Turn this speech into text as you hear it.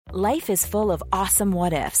Life is full of awesome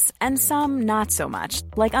what-ifs, and some not so much,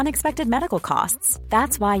 like unexpected medical costs.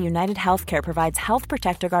 That's why United Healthcare provides Health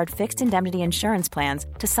Protector Guard fixed indemnity insurance plans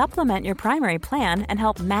to supplement your primary plan and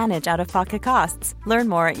help manage out-of-pocket costs. Learn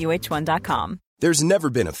more at uh1.com. There's never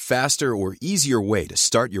been a faster or easier way to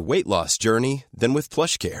start your weight loss journey than with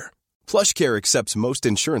PlushCare. PlushCare accepts most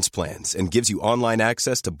insurance plans and gives you online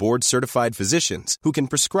access to board-certified physicians who can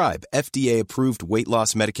prescribe FDA-approved weight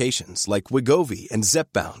loss medications like Wegovy and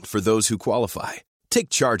Zepbound for those who qualify. Take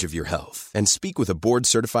charge of your health and speak with a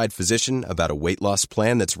board-certified physician about a weight loss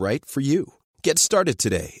plan that's right for you. Get started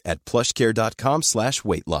today at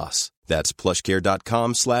plushcare.com/weight loss. That's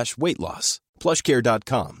plushcare.com/weight loss.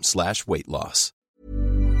 plushcare.com/weight loss.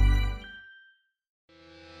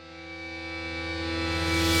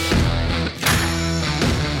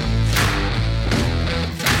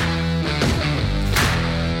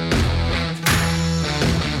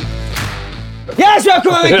 Yes,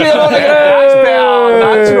 welcome to the Kid on the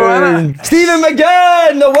Ground. Stephen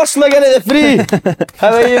McGinn, the worst McGinn of the three.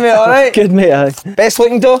 How are you, mate? All right? Good, mate. Best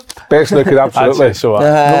looking, though? Best looking, absolutely. So,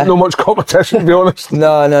 no much competition, to be honest.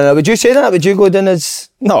 No. Would you say that? Would you go down as...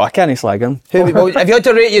 no, I can't slag him. If you had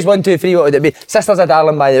to rate you 1, 2, 3, what would it be? Sister's a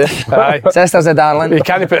darling, by the way. Aye. Sister's a darling. You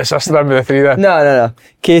can't put a sister in with the three there. No.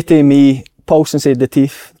 Katie, me, Paulson said the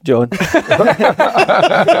teeth, John.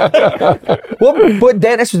 What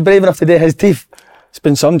dentist was brave enough to do his teeth? It's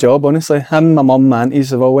been some job, honestly. Him, my mum, my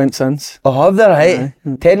aunties have all went since. Oh, have they, right?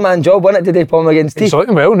 10-man job, wasn't it, to do Paul McGinn's teeth? He's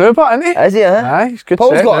looking well now, but isn't he? Is he, huh? Aye, he's good.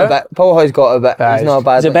 Paul has got a bit. Aye, he's not a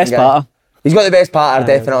bad He's the best looking guy. patter. He's got the best patter,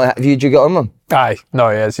 definitely. Did you get on with him? Aye, no,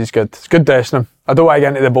 he is. He's good. It's good dressing him. I don't want to get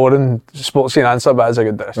into the boring sports scene answer, but it's a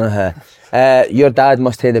good dressing. Your dad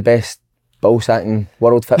must have the best ball sacking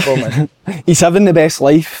world football, man. He's having the best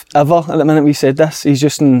life ever at the minute we said this. He's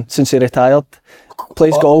just, since he retired,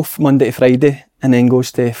 plays golf Monday to Friday and then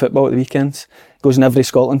goes to football at the weekends. Goes on every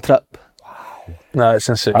Scotland trip. No, it's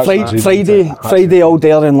insane. Friday all day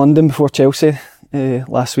in London before Chelsea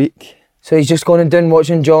last week. So he's just going and doing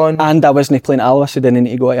watching John. And I wasn't playing at Alloa, so didn't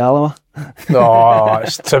need to go to Alloa. Oh,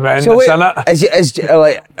 it's tremendous, So wait, isn't it? is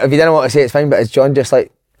like, if you didn't want to say it's fine, but is John just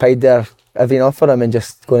like paid there every enough for him and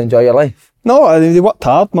just go and enjoy your life? No, they worked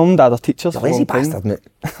hard. Mum and Dad are teachers. Lazy bastard, mate.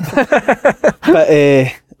 But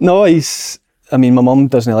no, my mum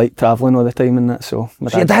doesn't like travelling all the time and that, so my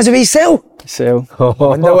So your dad dad's a wee sell. sell. I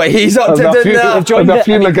wonder what he's up to doing now. There's a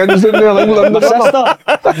few McGinns in there, England. My sister.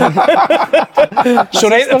 So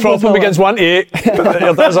right, the problem begins 1 to 8.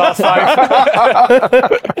 Your dad's at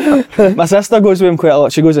 5. My sister goes with him quite a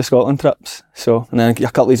lot. She goes to Scotland trips. So, and then a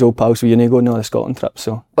couple of these old pals with uni going on the Scotland trips.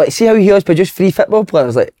 So, Like, see how he always produced 3 football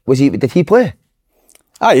players? Like, did he play?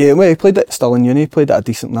 yeah, well, he played at still in uni. Played at a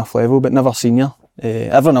decent enough level, but never senior.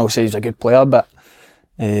 Everyone else says he's a good player, but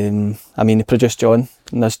he produced John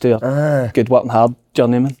and us two are good working hard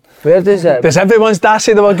journeyman. Where does it? Does everyone's dad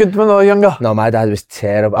say they were good when they were younger? No, my dad was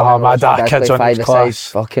terrible. Oh, my dad, kids on his 5 class.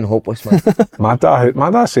 fucking hopeless, man. My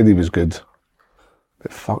dad said he was good.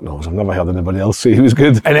 But fuck knows, I've never heard anybody else say he was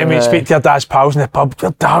good. And then when you speak to your dad's pals in the pub, your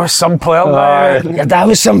dad was some player, man. Your dad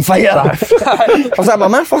was some fighter. I was like, my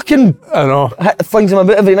man fucking I know. hit the flings him a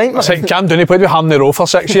bit every night, man. It's like Cam Dooney played with Harmony Row for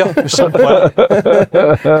 6 years. He was some player.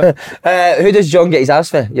 Who does John get his ass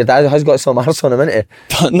for? Your dad has got some arse on him, isn't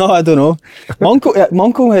he? No, I don't know. My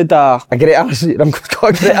uncle had a great arse. Your uncle's got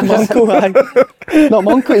a great arse. my uncle, aye. No,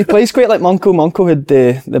 my uncle, he plays quite like my uncle. My uncle had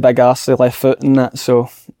the big arse, the left foot and that, so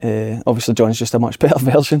obviously John's just a much better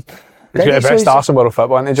version. He's got the best arse in world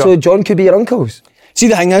football, hasn't he, John? So John could be your uncle's? See,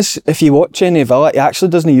 the thing is, if you watch any Villa, he actually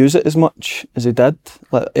doesn't use it as much as he did.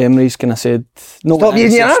 Like Emery's kind of said, no, Stop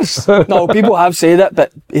using your arse. No, people have said it,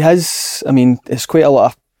 but he has. It's quite a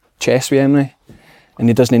lot of chess with Emery, and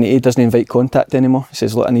he doesn't invite contact anymore. He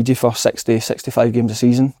says, "Look, I need you for 60, 65 games a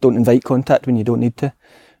season. Don't invite contact when you don't need to.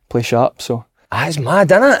 Play sharp." So that's mad,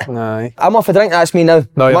 isn't it? Aye. I'm off a drink. That's me now.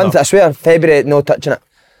 No, you're Month, not. I swear. February, no touching it.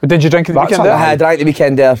 But did you drink at the weekend there? I drank the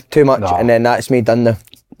weekend there too much, and then that's me done now.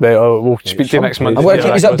 Right, we'll speak to you next month. I'm going to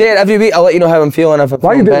keep you updated every week. I'll let you know how I'm feeling. If I'm Why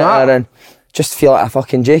are you feeling doing better, that? and just feel like a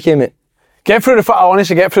fucking JK, mate. I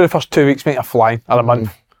honestly get through the first 2 weeks, mate, you're flying. Or a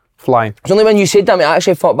month. Flying. It's only when you said that, mate, I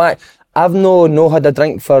actually thought back. I've no had a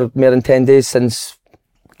drink for more than 10 days since,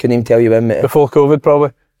 couldn't even tell you when, mate. Before COVID,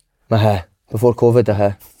 probably. Before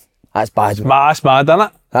COVID, That's bad, mate. That's mad, isn't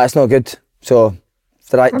it? That's not good. So,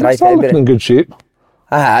 dry Still looking February. in good shape.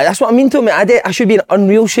 That's what I mean to mate. I should be in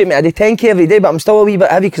unreal shape, mate. I do 10k every day, but I'm still a wee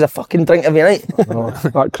bit heavy because I fucking drink every night.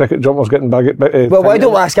 That cricket jumper's getting big. Well, why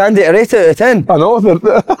don't we ask Andy to rate it out of 10? I know.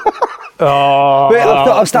 Oh, Wait,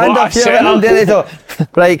 I'll stand up here and I'm doing it all.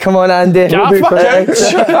 Right, come on, Andy. Get off my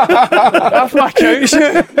couch. Get off my couch.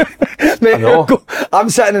 Mate, I'm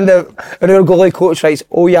sitting in our goalie coach writes,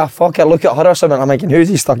 oh yeah, fucker, look at her or something. I'm thinking, who's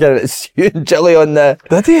he stuck in it? It's you and Jilly on the...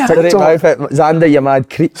 Did he? Xander, you mad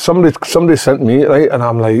creep. Somebody sent me it, right, and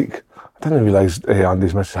I'm like, I didn't realise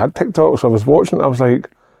Andy's missus had TikTok, so I was watching it, I was like,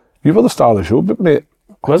 you were the star of the show, but mate,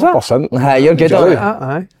 was it? 100%. You're good Jelly. on it.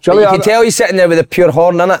 Aye. Jelly, You can tell he's sitting there with a pure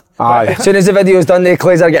horn in it. Aye. As soon as the video's done, the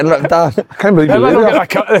clays are getting ripped off. I can't believe you lay Get there. a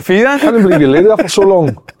cut of the fee then. I can't believe you lay there for so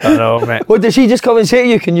long. I know, mate. What did she just come and say to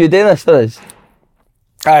you? Can you do this for us?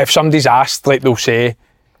 If somebody's asked, like they'll say,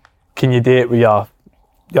 can you do it with your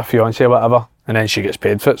fiancé or whatever, and then she gets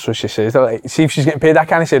paid for it, so she says, like, see if she's getting paid, I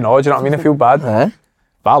can't say no, do you know what I mean? I feel bad.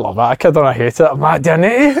 But I love it, I kid and I hate it, I'm like, do you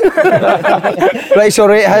need it? Right, so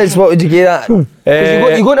rate his, what would you give that? You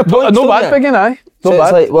go to points, no bad, Biggin, aye. So No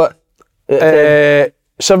it's bad. like, what?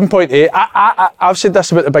 7.8. I've said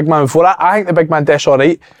this about the big man before. I think the big man does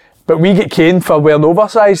alright, but we get caned for wearing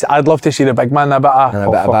oversized. I'd love to see the big man a bit of... And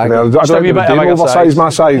a bit of baggy. I Just a don't wee even bit of do bigger oversize my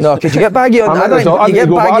size. No, could you get baggy on that? I don't think you get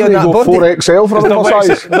baggy on that go body. 4XL for an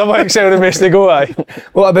oversize. Double XL the best to go, aye.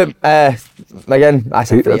 What about, McGinn?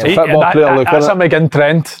 That's a It's a fair. football player look, That's a innit? McGinn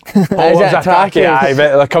trend. Is Always it a tacky, tacky? aye,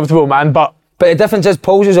 but a comfortable man, but... But the difference is,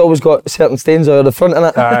 Paul's has always got certain stains on the front in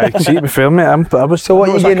it. Aye, see, to be fair, mate, I was... So what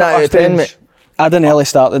are you getting out of 10, mate? I had an early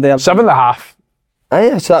start today. 7.5.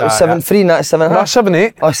 Aye, so that was 7.3 and that's 7.5. That's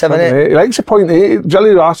 7.8. Oh, 7.8. He likes a 0.8.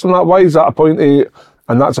 Jelly asked him that, why is that a 0.8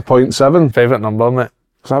 and that's a 0.7? Favourite number, mate.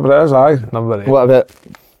 Is that what it is? Aye. Number 8. What about?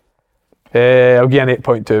 I'll give you an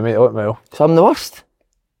 8.2, mate. Look, well. So I'm the worst?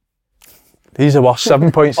 He's the worst.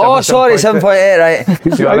 7.7. Oh, sorry, 7.8, right.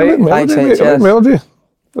 He's You right, alright? Melody, Thanks, mate. mate, Melody.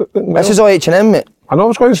 This is all H&M, mate. I know I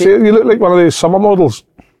was going to say, you look like one of these summer models.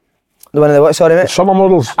 The one of the what, sorry, mate? Summer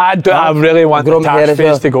models. I really want the Grown hair Tash as face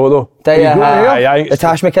well. to go, though. Do you? Aye, The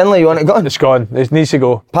Tash McKinley, you want it gone? It's gone. It needs to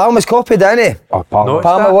go. Palmer's copied, isn't he? Oh, pal. No.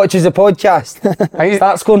 Palmer that? watches the podcast. Aye.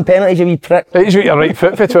 Start scoring penalties, you wee prick. He's got your right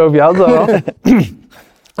foot for 12 yards, though.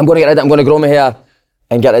 I'm going to get rid of it. I'm going to grow my hair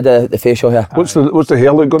and get rid of the facial hair. What's the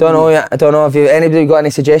hair look good? Don't know yet. I don't know if anybody got any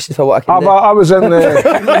suggestions for what I can do. I was in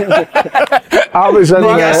I was in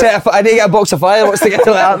I need to get a box of fireworks to get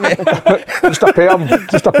to that, mate. just a perm. I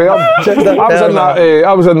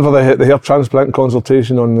was in for the hair transplant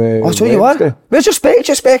consultation on the Oh, so you Wednesday. are? Where's your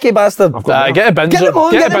specky bastard? Get a bin Get them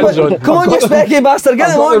on, Get a bin on. zone. Come on, you specky bastard, get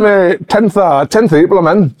I've them got on. them 10th April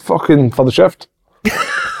I'm in fucking for the shift.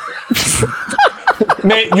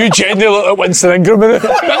 Mate, you genuinely look at Winston Ingram. What is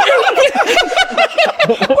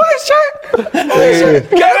that?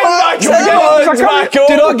 Get him back,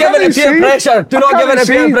 Do not give it a peer pressure. Do not give it a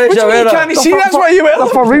peer pressure. You can't see, that's why you They're wear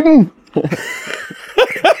for reading.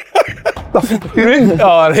 Oh,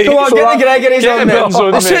 right. Come on, get the Gregory's Get on the there. bin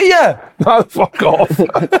zone, I'll shoot mate. you. Nah, fuck off.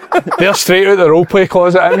 They're straight out the roleplay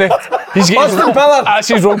closet, aren't they? He's getting Austin Power. That's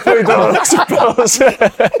his roleplay door. Austin Powers.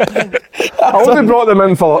 I only brought them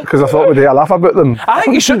in for because I thought we'd have a laugh about them. I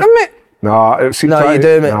think you should have, mate. Nah, it's No, you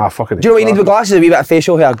do, mate. Nah, fucking. Do you know what you need with glasses? A wee bit of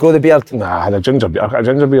facial hair. Grow the beard. Nah, I had a ginger beard. I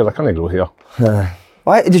can't grow hair.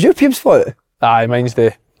 Why? Did your pubes fall out? Aye, mine's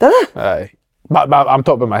the. Did it? Aye. But I'm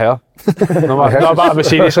talking about my hair. No, but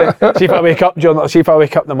seriously. See if I wake up in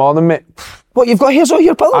the morning, mate. What, you've got hairs on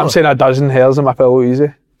your pillow? I'm saying a dozen hairs in my pillow easy.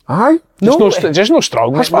 Aye. Just no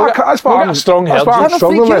strong. That's mate. why I'm a strong hair. That's why I'm Never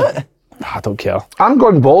struggling freak you with. out? I don't care. I'm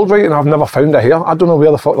going bald, right, and I've never found a hair. I don't know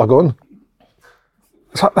where the fuck they're going.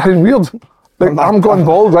 That's weird. Like, I'm going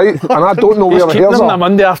bald, right, and I don't know where the Keep hairs them on are. a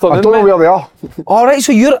Monday afternoon, I don't know mate. where they are. Alright,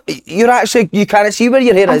 so you're actually, you can't see where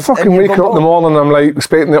your hair I is. fucking and you've wake got up in the bald. morning and I'm like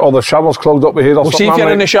expecting it, or the shower's clogged up with hair or Well, something. see if I'm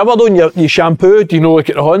you're in the like, shower though and you shampoo, do you know look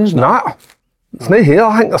at the horns? nah. It's not hair.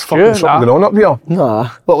 I think there's fucking Yeah, something nah. going on up here. Nah.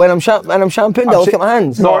 But when I'm shampooing, do I look at my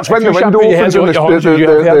hands? No, it's when If the you window shampoo your opens head, and you look at your horns, you have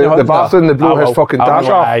hair in your the horns, bathroom, the nah. blow his fucking dash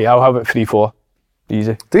off. Aye, I'll have it 3-4.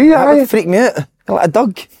 Easy. Do you? That Aye? would freak me out. You're like a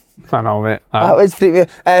dog. I know, mate. That would freak me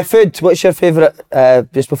out. Food, what's your favourite,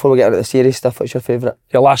 just before we get into the serious stuff, what's your favourite?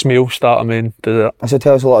 Your last meal, starter, main, dessert. So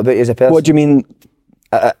tell us a lot about you as a person. What do you mean?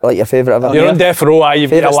 Like your favourite ever? You're on death row, aye.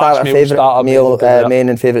 You've got Favourite your last starter, meal, favourite starter, meal, dessert. main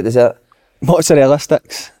and favourite dessert. Mozzarella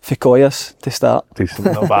sticks, Ficoyas to start. Decent.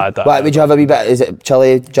 Not bad. That. What, would you have a wee bit, is it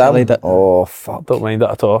chili jam? Chili dip. Oh, fuck. Don't mind it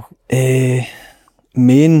at all.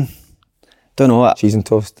 Main, don't know what. Cheese and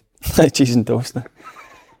toast. Cheese and toast.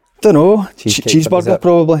 Don't know. Cheesecake for Cheeseburger dessert.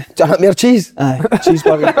 probably. Do you want more cheese? Aye,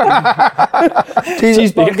 cheeseburger.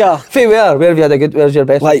 Cheeseburger. Fee where? Where have you had a good, where's your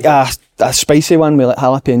best? Like a spicy one with like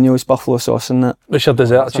jalapenos, buffalo sauce and that. What's your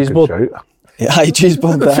dessert? Cheese board? Yeah, aye,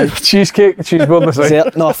 cheeseburger. Aye. Cheesecake, cheese board.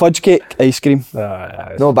 Dessert, no, fudge cake, ice cream.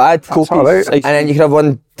 No bad. Copies, alright. ice And then you could have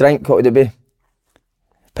one drink, what would it be?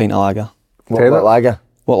 pint of lager. What lager?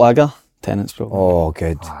 What lager? Tenants, probably. Oh,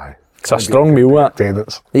 good. Aye. It's a strong meal, that.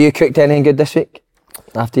 Tenants. Have you cooked anything good this week?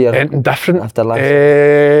 After your Anything different? After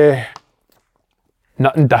last?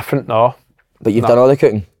 Nothing different, no. But you've done all the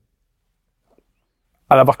cooking?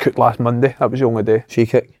 I never cooked last Monday. That was the only day. She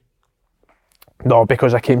cooked? No,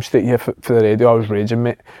 because I came straight here for the radio. I was raging,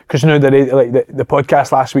 mate. Because the radio, the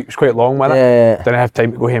podcast last week was quite long, wasn't it? Yeah. Didn't have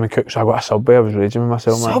time to go home and cook, so I got a Subway. I was raging with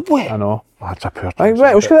myself, man. Subway? I know. That's a poor Right,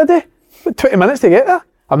 what else could I do? About 20 minutes to get there.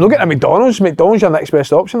 I'm not getting a McDonald's. McDonald's your next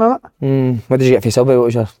best option, isn't it? What did you get for Subway? What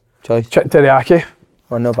was your choice? Chicken teriyaki.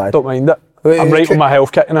 Oh, not bad. Don't mind it. Wait, I'm right on my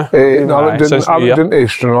health kit now. No, I Aye, went since New Year. to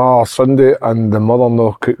Stranraer Sunday, and the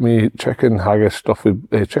mother-in-law cooked me chicken haggis stuff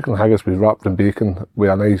with chicken haggis was wrapped in bacon with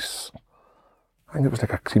a nice, I think it was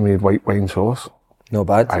like a creamy white wine sauce. Not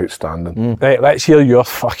bad. Outstanding. Right, let's hear your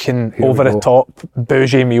fucking Here we over the go. top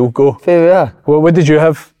bougie meal go. Fair we are. What did you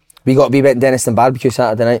have? We went Denniston Barbecue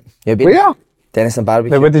Saturday night. You been? Where? Denniston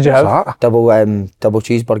Barbecue. What did you have? What's that? Double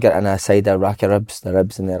cheeseburger and a side of rack of ribs. The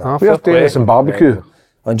ribs in there. Ah, Where's fair play. Dennis and barbecue?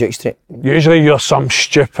 On Duke Street. Usually you're some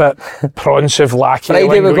stupid prawn souvlaki Friday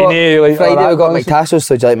we linguine, got McTassos.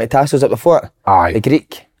 So do you like McTassos up before it? Aye. The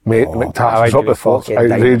Greek. Mate, I McTassos like up the Greek first. fucking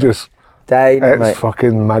Outrageous. Dynamite. It's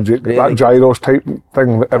fucking magic. Really? That gyros type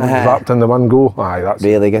thing, everything's Aye. wrapped in the one go. Aye, that's...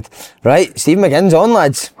 Really good. Right, Steve McGinn's on,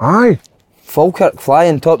 lads. Aye. Falkirk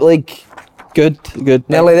flying top league. Good.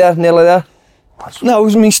 Nearly there. No,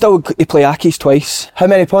 I mean, still he play Accies twice. How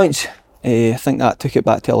many points? I think that took it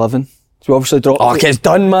back to 11. So we obviously dropped. Oh, it's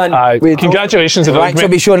done, man. Aye, congratulations to The ranks will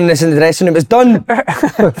be showing this in the dressing room. It's done.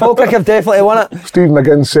 Falkirk have definitely won it. Steve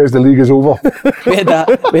McGinn says the league is over. we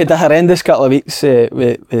had a horrendous couple of weeks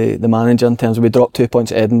with the manager in terms of we dropped 2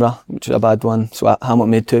 points at Edinburgh, which was a bad one. So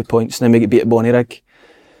Hamilton made 2 points, and then we get beat at Bonnyrigg.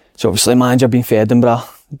 So obviously, manager being for Edinburgh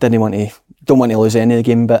don't want to lose any of the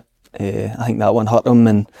game, but I think that one hurt him,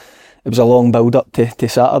 and it was a long build up to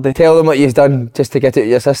Saturday. Tell them what you've done just to get it out of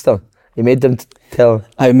your system. You made them tell.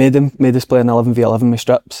 I made us play an 11v11 with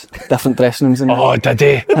strips, different dressing rooms. And Oh, did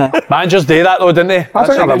he? Managers do that though, didn't they? think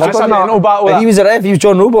I've never That's a done that. mental battle. But he was a ref. He was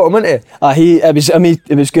John Rowbottom, wasn't he?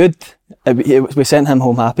 it was good. We sent him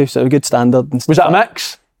home happy, so a good standard. And Was that a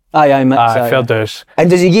mix? Aye, mix. Aye, fair dues. And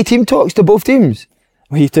does he give team talks to both teams?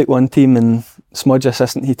 He took one team and Smudge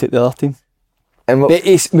assistant, he took the other team. And what, But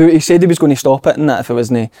he said he was going to stop it and that if it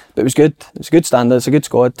wasn't. But it was good. It's a good standard. It's a good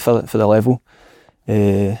squad for the level.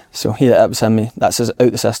 So that was him. That's his,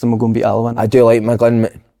 out the system. We'll go and beat Alwyn. I do like McGinn,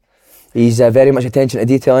 mate. He's very much attention to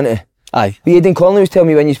detail, isn't he? Aye. But Aidan Conley was telling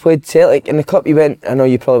me when you played Celtic in the cup, you went. I know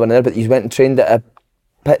you probably weren't there, but you went and trained at a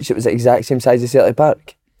pitch that was the exact same size as Celtic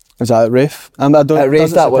Park. Was that at Rafe? I don't. At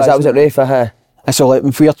Rafe, that was at Rafe. So like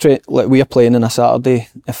if we're playing on a Saturday,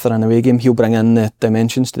 if they're an away game, he'll bring in the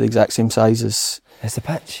dimensions to the exact same size as. It's the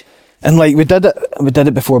pitch. And like we did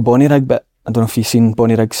it before Bonnyrigg, but I don't know if you've seen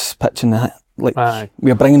Bonnyrigg's pitch in that. Like Aye.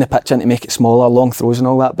 we are bringing the pitch in to make it smaller, long throws and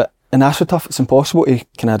all that. But in AstroTurf, it's impossible to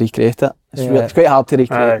kind of recreate it. It's quite hard to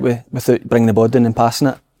recreate without bringing the body in and passing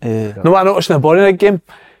it. No, what I noticed in the Bonnyrigg game,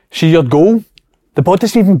 see your goal, the ball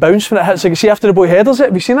doesn't even bounce when it hits. Like, see after the boy headers it,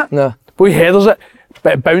 have you seen it? No. Boy headers it,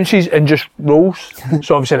 but it bounces and just rolls.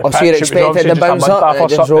 So obviously the Oh, so pitch, you're it was expecting obviously to just a bounce mud up bath and or it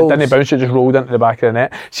just something. It rolls. didn't bounce, it just rolled into the back of the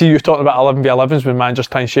net. See, you were talking about 11v11s when man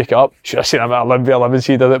just trying to shake it up. Should have seen him at 11v11s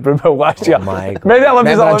he did at Broomhill last year. My God. Maybe 11v11s.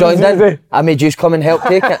 Remember I joined in? I made you come and help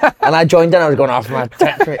take it. And I joined in, I was going off my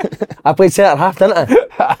tits, mate. I played centre half, didn't I?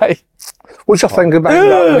 Aye. What's your thinking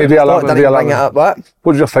behind that when you do Thought 11 didn't bring it up, what?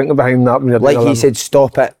 What's your thinking behind that when you're Like doing he 11? said,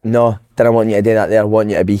 stop it. No, didn't want you to do that there. I want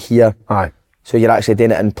you to be here. Aye. So you're actually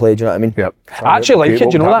doing it in play, do you know what I mean? Yep. I actually like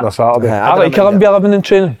it, do you know On a that? Saturday. Yeah. I like don't mind 11v11 in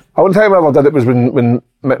training. The one time I ever did it was when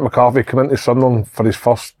Mick McCarthy came into Sunderland for his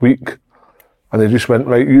first week, and he just went,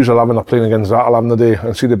 right, use 11 are playing against that 11 today,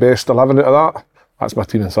 and see the best 11 out of that. That's my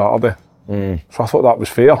team on Saturday. So I thought that was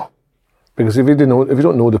fair, because if you don't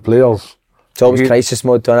know the players, It's always crisis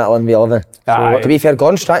mode to an 11v11. Aye. So, to be fair,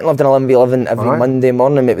 Gordon Stratton lived in 11v11 every Aye. Monday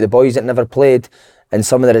morning, mate, with the boys that never played and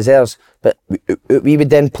some of the reserves. But we would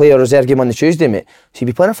then play a reserve game on the Tuesday, mate. So you'd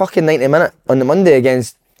be playing a fucking 90 minute on the Monday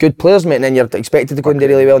against good players, mate, and then you're expected to go and do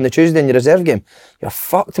really well on the Tuesday in your reserve game. You're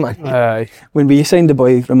fucked, man. Aye. When we signed the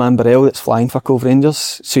boy Roman Burrell that's flying for Cove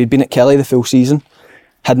Rangers, so he'd been at Kelly the full season,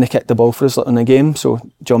 hadn't kicked the ball for us in the game, so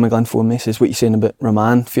John McGinn phoned me, says, what you saying about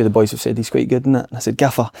Roman? A few of the boys have said he's quite good in it. And I said,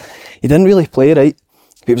 Gaffer, he didn't really play right.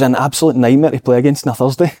 It was an absolute nightmare to play against on a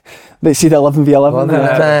Thursday. But see the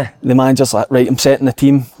 11v11, the manager's like, right, I'm setting the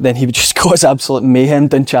team. Then he would just cause absolute mayhem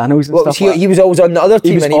down channels and stuff. He was always on the other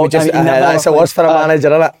team and he would just, that's the worst for a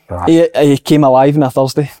manager, isn't it? He came alive on a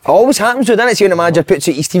Thursday. It always happens though, doesn't it? See when the manager puts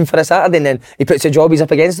out his team for a Saturday and then he puts the jobbies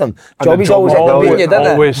up against them. Jobbies always end up beating you,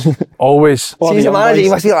 doesn't it? Always. See, as a manager,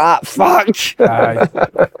 you must be like, fuck.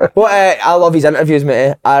 I love his interviews,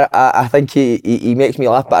 mate. I think he makes me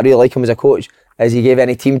laugh, but I really like him as a coach. Has he gave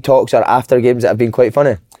any team talks or after games that have been quite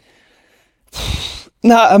funny?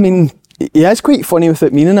 Nah, I mean, he is quite funny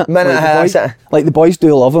without meaning it. Like the boys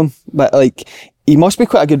do love him, but like he must be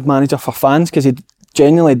quite a good manager for fans because he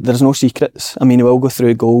genuinely, there's no secrets. I mean, he will go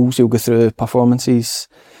through goals, he'll go through performances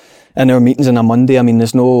in our meetings on a Monday. I mean,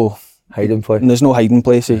 there's no hiding place. There's no hiding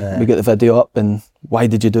place. We get the video up and why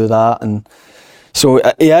did you do that? And so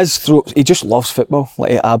he just loves football.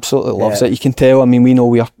 Like he absolutely loves it. You can tell. I mean, we know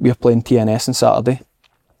we are playing TNS on Saturday.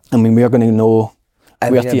 I mean, we are going to know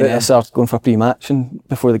where TNS are going for pre-match and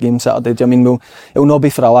before the game Saturday. Do you know what I mean? It'll not be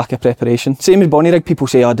for a lack of preparation. Same as Bonnyrigg. People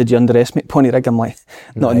say, "Oh, did you underestimate Bonnyrigg?" I'm like,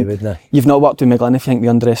 you've not worked with McGinn if you think we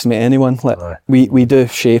underestimate anyone. Like we do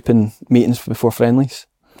shape and meetings before friendlies.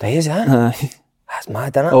 Is that? That's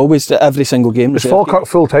mad, isn't it? Always, every single game. Is Falkirk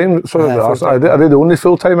full time? Are they the only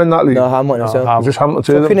full time in that league? No, Hamilton as well. Just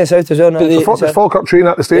Hamilton too. Queen of South as well. Does Falkirk train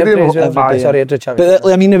at the stadium? But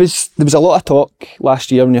I mean, there was a lot of talk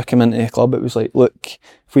last year when you came into the club. It was like, look,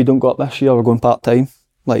 if we don't go up this year, we're going part time.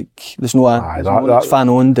 Like, there's no it's fan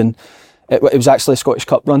owned, and it was actually a Scottish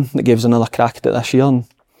Cup run that gave us another crack at it this year.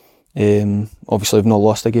 And obviously, we've not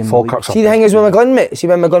lost a game. See, the thing is with McGinn, mate. See,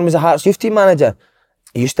 when McGinn was a Hearts youth team manager,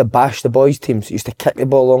 he used to bash the boys' teams. He used to kick the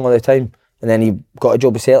ball along all the time. And then he got a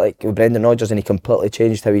job with Celtic with Brendan Rodgers and he completely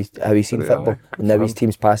changed how he seen football. And now his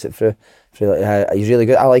teams pass it through. He's really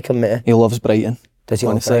good. I like him, mate. He loves Brighton. Does he?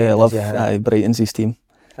 Honestly, I love Brighton's his team.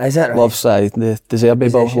 Is that right? Loves the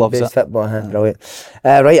Zerbi ball. Loves it. Football, brilliant.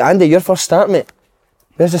 Right, Andy, your first start, mate.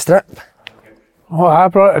 Where's the strip? Oh, I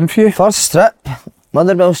brought it in for you. First strip.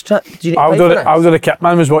 Motherwell strip. Aldo the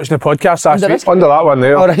Kitman was watching the podcast last week. Under that one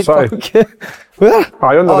there. All right, sorry. Where?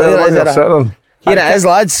 Under there, one you're sitting on. Here it is,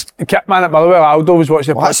 lads. Kitman at Motherwell, Aldo was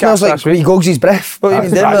watching the podcast. That smells like he gogs his breath. What are you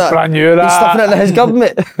doing with that? Brand new, that. He's stuffing it in his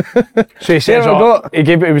government. So he says,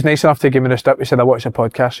 he was nice enough to give me the strip. He said, I watched the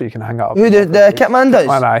podcast so you can hang it up. Who, the Kitman does?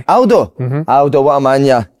 Aye. Aldo? Mm-hmm. Aldo, what a man,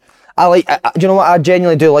 yeah. Do you know what? I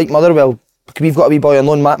genuinely do like Motherwell. We've got a wee boy on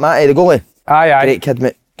loan, Matty, the goalie. Aye. Great kid,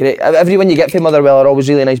 mate. Great. Everyone you get from Motherwell are always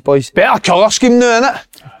really nice boys. Better colour scheme now, innit?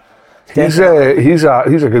 He's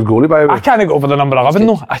a good goalie, by the way. I can't get over the number 11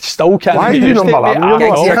 though. I still can't. Why is he number 11?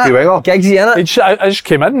 Giggsy in it. I just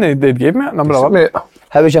came in and they gave me it, number 11. Mate.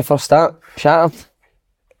 How was your first start? Shattered?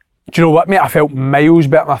 Do you know what, mate? I felt miles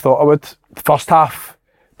better than I thought I would. The first half.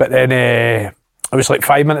 But then it was like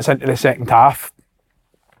 5 minutes into the second half.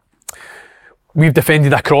 We've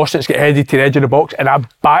defended a cross and it's got headed to the edge of the box and I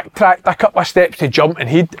backtracked a couple of steps to jump and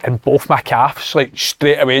head and both my calves like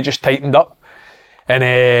straight away just tightened up. And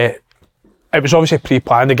it was obviously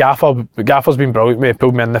pre-planned. The gaffer's been brilliant. He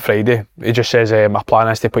pulled me in the Friday. He just says, my plan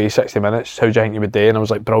is to play 60 minutes. How do you think you would do? And I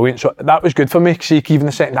was like, brilliant. So that was good for me because even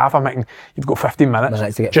the second half I'm thinking, you've got 15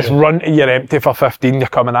 minutes. Just run till you're empty for 15, you're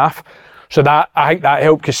coming off. So I think that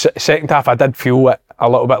helped because second half I did feel it a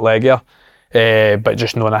little bit leggier. But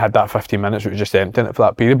just knowing I had that 15 minutes, it was just emptying it for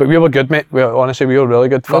that period. But we were good, mate. Honestly, we were really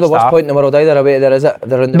good. Not the worst point in the world either, away there, is it?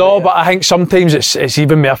 But I think sometimes it's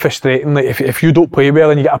even more frustrating. Like if you don't play well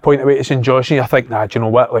and you get a point away to St Johnstone, you think, nah, do you know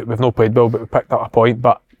what? Like we've not played well, but we picked up a point.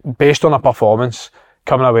 But based on our performance,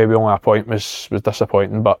 coming away with only a point was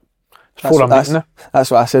disappointing. But it's 4 unbeaten now.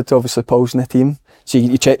 That's what I said to obviously Paul's in the team. So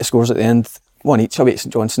you check the scores at the end. 1-1 away at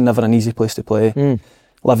St Johnstone, never an easy place to play.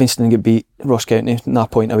 Livingston get beat, Ross County, nah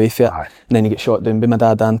point away for it. And then you get shot down by my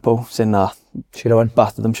dad and Paul, saying should have won.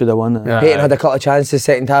 Battered them, should have won. Peyton had a couple of chances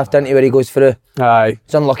second half, didn't he, where he goes through.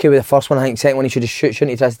 He's unlucky with the first one. I think second one he should have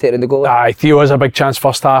shouldn't he, tries to take it in the goal. Theo has a big chance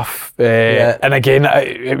first half. And again,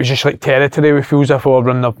 it was just like territory. We feel as if we were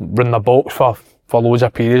running the box for loads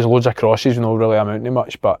of periods, loads of crosses, not really amounting to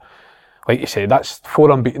much. But like you said, that's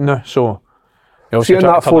 4 unbeaten now, so... See, in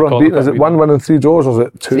that 4 unbeaten, is it 1 win and 3 draws, or is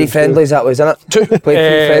it 2? 3 friendlies, that was, isn't it? 2. Played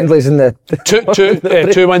 3 friendlies in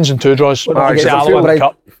the... 2 wins and 2 draws. I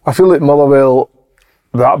feel like Motherwell,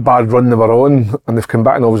 that bad run they were on, and they've come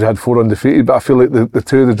back and obviously had 4 undefeated, but I feel like the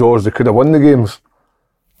 2 of the draws, they could have won the games.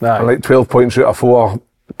 And like 12 points out of 4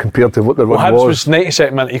 compared to what their run was. Hibs was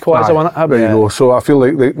 92nd minute equaliser, wasn't it? There you go. So I feel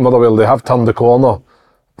like Motherwell, they have turned the corner.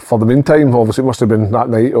 For the meantime, obviously it must have been that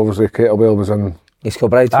night, obviously Kettlewell was in He's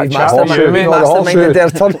Kilbride. That He's chat with you, mate. masterminded there.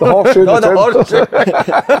 The horseshoe. No, the horseshoe.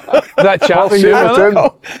 That chat with you,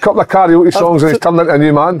 Couple of karaoke songs and he's turned into a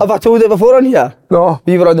new man. Have I told it before on here? No.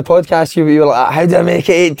 We were on the podcast, you were like, how do I make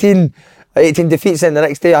it 18 defeats, and the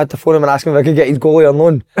next day I had to phone him and ask him if I could get his goalie on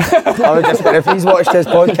loan. I was just like, if he's watched this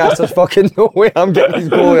podcast, there's fucking no way I'm getting his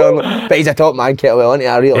goalie on loan. But he's a top man, Kettlewell, isn't he?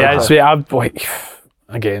 I really yeah, sweet. I'm like,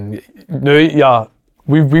 again, now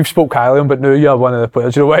we've spoke highly of him, but now you're one of the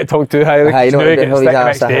players you don't want to talk too highly. I know, he gets stick the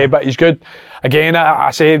next day, but he's good. Again,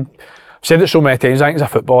 I've said it so many times, I think as a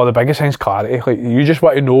footballer, the biggest thing's clarity. Like, you just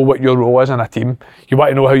want to know what your role is in a team. You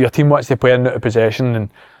want to know how your team wants to play in out of possession, and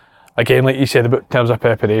again, like you said about in terms of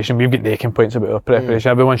preparation, we've got aching points about our preparation.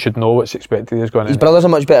 Everyone should know what's expected of us going in. His brother's a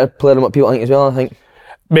much better player than what people think as well, I think.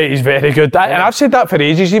 Mate, he's very good. And I've said that for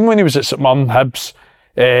ages, even when he was at St Mirren, Hibs.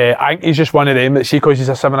 I think he's just one of them that see because he's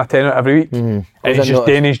a 7 or 10 out every week. And he's just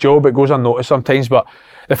doing his job, it goes unnoticed sometimes. But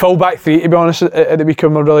the full back three, to be honest, at the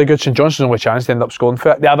weekend were really good. St Johnston's only chance to end up scoring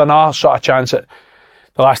for it. They had another sort of chance at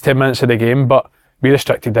the last 10 minutes of the game, but we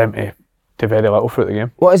restricted them to very little throughout the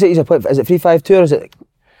game. What is it he's a player? Is it 3-5-2 or is it?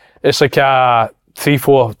 It's like a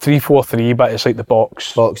 3-4-3, but it's like the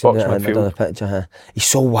box Boxing midfield. on the pitch, He's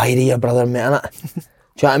so wiry, your brother, mate, innit?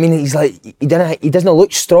 Do you know what I mean? He's like, he doesn't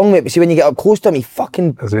look strong, mate, but see when you get up close to him, he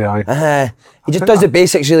fucking... Is he, aye? He just does the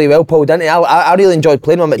basics really well, Paul, doesn't he? I really enjoyed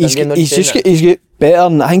playing with him at Dundee. He's got better,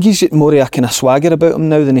 and I think he's got more of a kind of swagger about him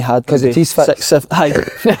now than he had. Because the teeth fit. 6, 7...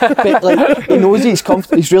 But like, he knows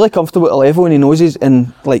he's really comfortable at a level, and he knows he's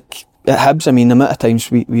in, like, at Hibs, I mean, the amount of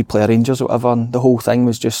times we play Rangers or whatever, and the whole thing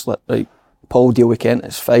was just like, right, Paul, deal with Kent,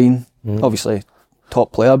 it's fine. Obviously,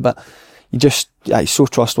 top player, but he's so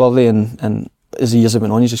trustworthy, and as the years have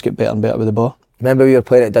went on, he's just get better and better with the ball. Remember we were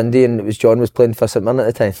playing at Dundee and it was John was playing for St Mirren at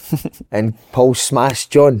the time and Paul smashed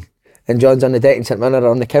John and John's on the deck and St Mirren are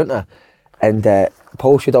on the counter and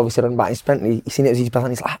Paul should obviously run back and sprint and he seen it was his brother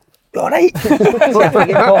and he's like, you alright?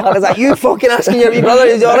 I was like, you fucking asking your wee brother,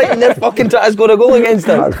 is he alright? And they're fucking trying to score a goal against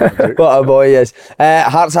him. What a boy he is.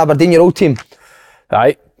 Hearts Aberdeen, your old team.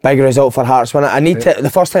 Aye. Big result for Hearts, wasn't it? The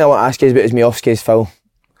first thing I want to ask you is about Miovski's foul.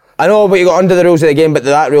 I know, but you got under the rules of the game, but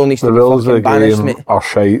that rule needs to be fucking banished, mate. The rules of the game are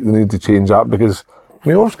shite. They need to change that because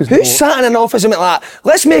who sat in an office and went like,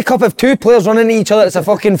 let's make up if two players running into each other, it's a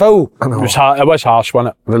fucking foul. I know. It was harsh,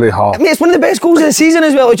 wasn't it? Really harsh. I mean, it's one of the best goals of the season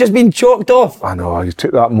as well. It's just been chalked off. I know. You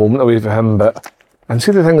took that moment away from him, but and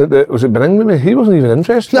see the thing that was it Beningme? He wasn't even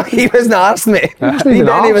interested. No, he wasn't arsed, mate. He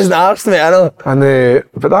wasn't arsed, mate. I know. And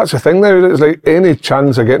but that's the thing now. It's like any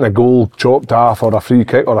chance of getting a goal chopped off or a free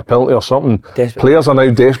kick or a penalty or something. Desperate. Players are now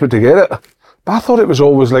desperate to get it. But I thought it was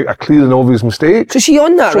always like a clear and obvious mistake. So she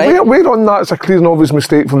on that, right? We're on that. It's a clear and obvious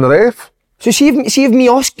mistake from the ref. So see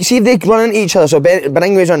if they run into each other. So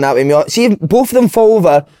Beningme's on that way. See if both of them fall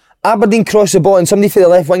over. Aberdeen cross the ball and somebody for the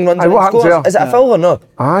left wing runs in and scores. Is it a foul or no?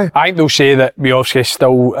 Aye. I think they'll say that Miovski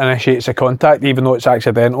still initiates the contact even though it's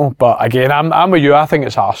accidental. But again, I'm with you. I think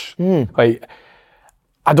it's harsh. Like,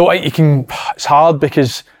 I don't think you can. It's hard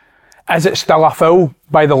because is it still a foul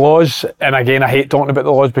by the laws? And again, I hate talking about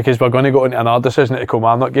the laws because we're going to go into another decision at the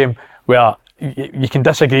Kilmarnock game where you can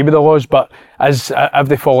disagree with the laws, but if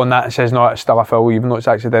they fall on that and says no, it's still a foul even though it's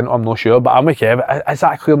accidental, I'm not sure. But I'm with Kev. Is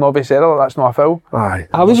that a clear and obvious error? That's not a foul. Aye.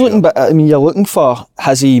 I was looking, but I mean, you're looking for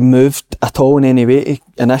has he moved at all in any way to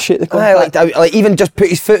initiate the contact? Aye, like even just put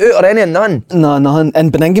his foot out or anything, none. No, nothing.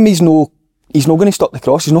 And Beningme's he's not going to stop the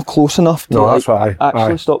cross. He's not close enough to that's right.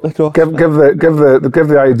 actually stop the cross. Give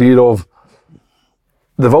the idea of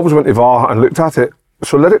they've always went to VAR and looked at it.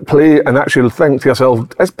 So let it play and actually think to yourself,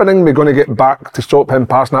 is Beningme going to get back to stop him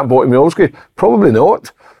passing that ball to Miovski? Probably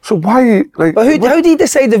not. So why? Like, but how do you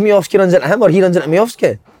decide if Miovski runs into him or he runs into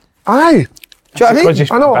Miovski? Aye. Do you know what I mean? Because he's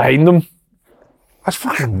behind them. That's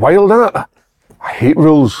fucking wild, isn't it? I hate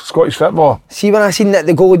rules, Scottish football. See, when I seen that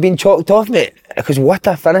the goal had been chalked off, mate, because what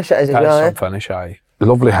a finish it is as well. That's some finish, aye.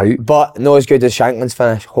 Lovely height. But not as good as Shankland's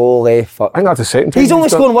finish. Holy fuck. I think that's the second time. He's only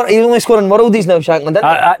scoring worldies now, Shankland,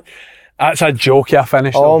 isn't he? That's a joke, I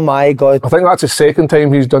finished. Oh my God. I think that's the second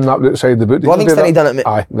time he's done that outside the boot. Livingston he done it, mate.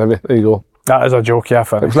 Aye, maybe. There you go. That is a joke, I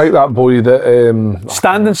finished. It's like that boy that...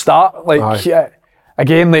 stand and start, like...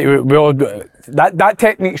 Again, like we all, that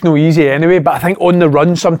technique's no easy anyway, but I think on the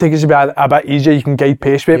run sometimes it's a bit easier, you can guide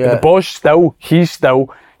pace with it, but the boss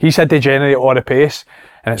he's had to generate all the pace,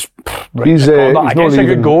 and it's... He's I guess a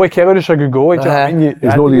good goalie, Kevin's a good goalie, do you know what I mean?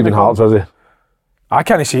 He's not leaving Hearts, is he? I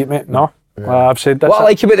can't see it, mate, no. I've said that. What I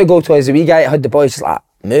like about the goal was the wee guy that had the ball, he's just like,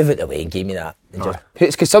 move it away and give me that.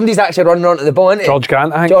 Because somebody's actually running onto the ball, isn't it? George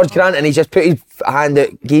Grant, I think. George Grant, and he just put his hand out,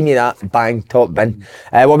 gave me that, bang, top bin.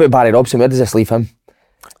 What about Barry Robson? Where does this leave him?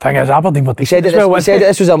 Thing is, Aberdeen were He said decent that as well, he said that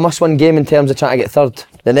this was a must-win game in terms of trying to get third.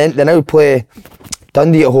 They now play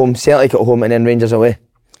Dundee at home, Celtic at home, and then Rangers away.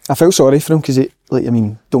 I felt sorry for him because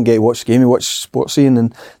don't get to watch the game, he watched Sportsy,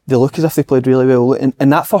 and they look as if they played really well.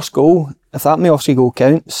 And that first goal, if that Miovski goal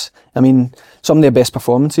counts, I mean, some of their best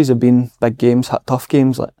performances have been big games, tough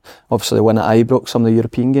games, like obviously the win at Ibrox, some of the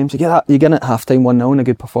European games. You get it at half time 1-0 and a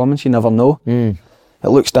good performance, you never know. It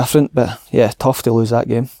looks different, but yeah, tough to lose that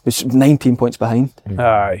game. It's 19 points behind.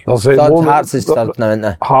 Aye. Hearts is third now, isn't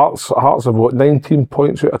they? Hearts have what, 19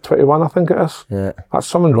 points out of 21, I think it is. Yeah. That's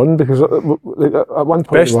some run because at one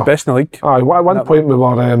point Best in the league. Aye, at one point we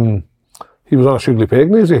were he was on a sugary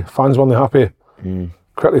peg, easy. Fans weren't happy.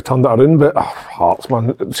 Quickly turned it around, but Hearts,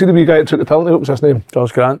 man. See the wee guy that took the penalty, what's his name?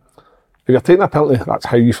 George Grant. If you're taking a penalty, that's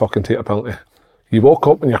how you fucking take a penalty. You walk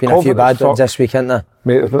up and you're Been a few confident bad as fuck. ones this week, hasn't there?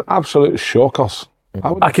 Mate, it's been absolute shockers.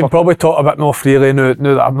 I can probably talk a bit more freely now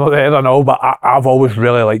that I'm not there and all, but I've always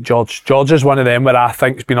really liked George. George is one of them where I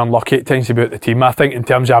think has been unlucky at times about the team. I think in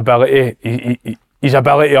terms of ability, his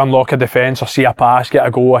ability to unlock a defence or see a pass, get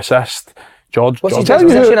a goal, assist. George. What's his best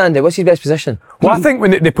position, Andy? What's his best position? Well, I think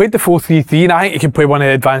when they played the 4-3-3, and I think he could play one of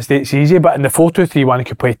the advanced eights easy, but in the 4-2-3-1 he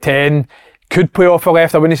could play 10, could play off the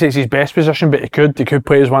left. I wouldn't say it's his best position, but he could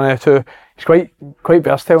play as one of the two. He's quite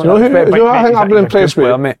versatile. Do you know I think I've been impressed with?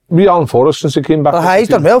 Alan Forrest since he came back. He's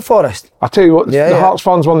done well, Forrest. I tell you what, the Hearts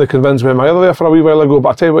fans weren't convinced with him either there for a wee while ago, but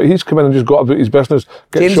I tell you what, he's come in and just got about his business,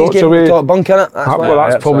 get James shots away. Top bunk, innit?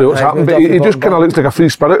 That's probably what's happened, but he just kind of looks like a free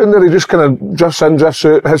spirit in there. He just kind of drifts in, drifts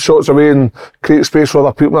out, hits shots away and creates space for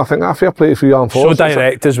other people, and I think, fair play for Alan Forrest. So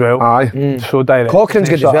direct as well. Aye. So direct. Cochrane's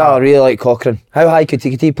good as well. I really like Cochrane. How high could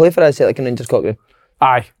he play for us, Celtic and Rangers, Cochrane?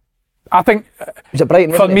 Aye. I think, was it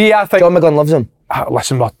Brighton, for me, I think John McGinn loves him.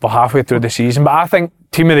 Listen, we're halfway through the season, but I think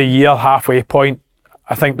team of the year halfway point.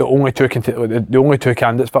 I think the only two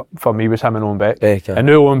candidates for me was him and Owen Beck. And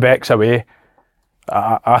now Owen Beck's away.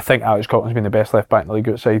 I think Alex Cochrane's been the best left back in the league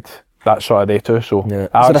outside that sort of day too. So, is there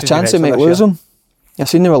a chance they might lose him? I've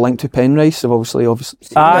seen they were linked to Penrice. Obviously.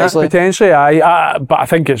 Potentially, but I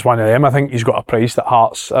think it's one of them. I think he's got a price that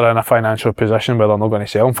Hearts are in a financial position where they're not going to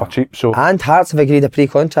sell him for cheap. So, and Hearts have agreed a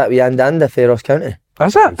pre-contract with Jan Danda for Ross County.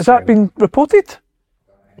 Has that been reported?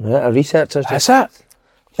 Yeah, a researcher's just... Is it?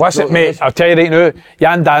 Listen, mate, I'll tell you right now,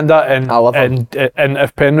 Jan Danda and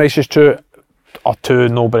if Penrice is true, are two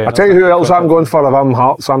no-brainers. I'll tell you who else I'm going for. If I'm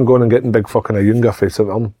Hearts, I'm going and getting big fucking Ayunga for St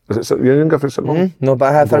Mirren. Is it Ayunga for St Mirren? No, but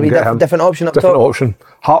I have a different option up top. Different option.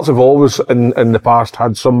 Hearts have always, in the past,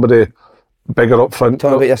 had somebody bigger up front.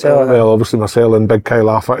 Talk about yourself. Well, obviously Marcel and Big Kyle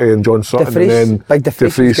Lafferty and John Sutton. De Vries. And then Big De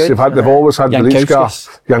Vries. They've always had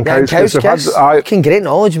Jankowskis. Fucking great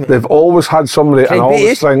knowledge, mate. They've always had somebody, and I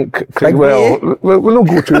always think, we'll not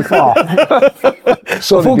go too far.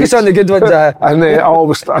 So focus on the good ones. And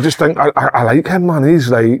I just think, I like him, man. He's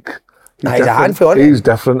like... He's a handful, isn't he? He's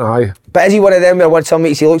different, aye. But is he one of them where some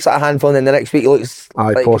weeks he looks like a handful and then the next week he looks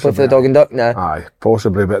like he play for the Dog and Duck? Nah. Aye,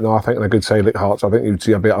 possibly, but no, I think in a good side like Hearts, I think you'd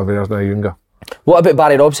see a better version of Ayunga. What about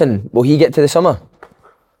Barry Robson? Will he get to the summer?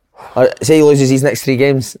 Or say he loses these next 3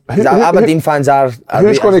 games? Aberdeen fans are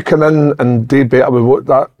who's going to come in and do better with what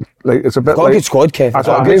that, like, it's a bit like... a good squad, Kev. That's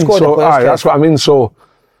what I mean, that's what I mean, so...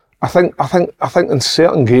 I think in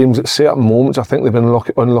certain games, at certain moments, I think they've been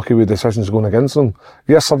unlucky with decisions going against them.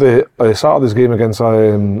 Yesterday, Saturday's game against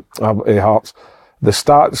Hearts, the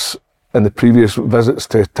stats in the previous visits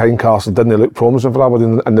to Tynecastle didn't look promising for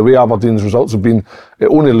Aberdeen, and the way Aberdeen's results have been, it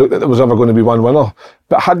only looked like there was ever going to be one winner.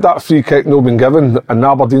 But had that free kick not been given and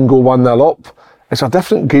Aberdeen go 1-0 up, it's a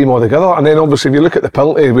different game altogether. And then obviously if you look at the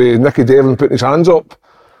penalty with Nicky Devlin putting his hands up,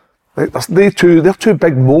 they're two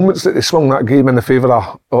big moments that they swung that game in the favour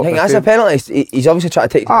of. I think that's a penalty. He's obviously trying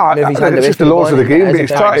to take his hand away. It's just the laws of the game, but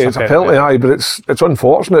it's a penalty, but it's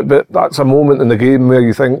unfortunate, but that's a moment in the game where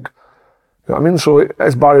you think, you know what I mean? So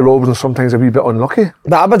is Barry Robson sometimes a wee bit unlucky?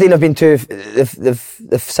 But Aberdeen have been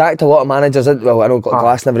they've sacked a lot of managers. Well, I know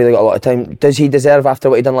Glass never really got a lot of time. Does he deserve, after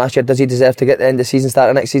what he done last year, does he deserve to get the end of the season, start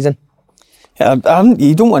of next season? Yeah,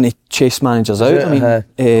 you don't want to chase managers out. I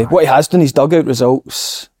mean, what he has done, he's dug out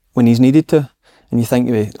results when he's needed to, and you think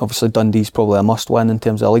obviously Dundee's probably a must-win in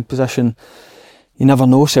terms of a league position. You never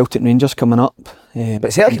know. Celtic and Rangers coming up,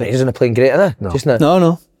 but Celtic and Rangers aren't playing great, are they? No. Just now.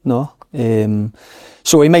 No.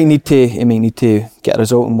 So he might need to get a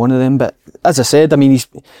result in one of them. But as I said, I mean,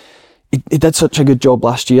 he did such a good job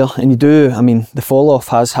last year, and the fall-off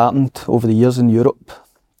has happened over the years in Europe,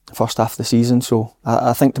 the first half of the season. So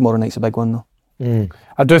I think tomorrow night's a big one, though.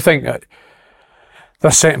 I do think that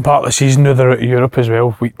this second part of the season, now they're out of Europe as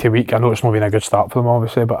well, week to week. I know it's not been a good start for them,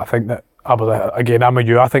 obviously, but I think that Aberdeen, again, I'm with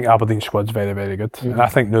you, I think Aberdeen's squad's very, very good. And I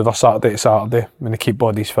think now they're Saturday to Saturday, when they keep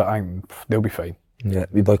bodies fit, they'll be fine. Yeah,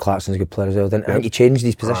 wee boy Clarkson's a good player as well, didn't he? I think he changed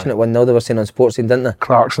his position at 1-0, they were saying on Sports Scene, didn't they?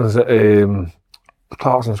 Clarkson's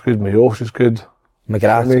good, Mayosh is good.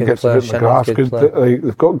 McGrath's good player, McGrath's good. Like,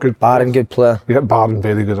 they've got good. Barron, good player. Yeah, Barron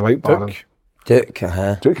very good. I like Barron. Duke,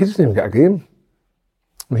 Duke, he doesn't even get a game.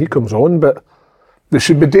 I mean, he comes on, but they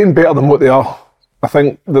should be doing better than what they are. I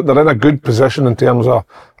think that they're in a good position in terms of,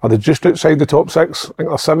 are they just outside the top 6? I think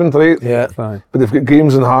they're 7th or 8th. Yeah. But they've got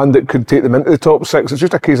games in hand that could take them into the top 6. It's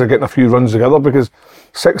just a case of getting a few runs together, because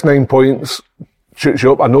 6-9 points shoots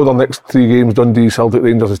you up. I know their next 3 games, Dundee, Celtic,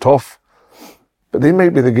 Rangers, is tough. But they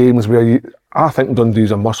might be the games where I think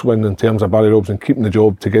Dundee's a must-win in terms of Barry Robson keeping the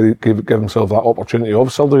job to give himself that opportunity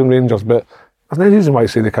of Celtic and Rangers. But there's no reason why I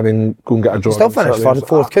say they can't go and get a draw. Still finish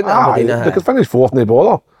fourth, couldn't they? They could finish 4th, no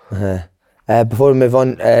bother. Before we move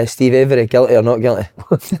on, Steve Avery, guilty or not guilty?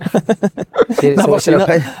 Never seen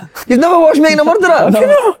it. You've never watched Making a Murderer?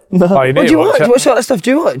 No. Oh, you need What do to you watch watch? it. What sort of stuff do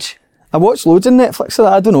you watch? I watched loads on Netflix of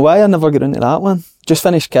that. I don't know why I never got into that one. Just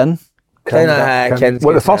finished Kin. Ken's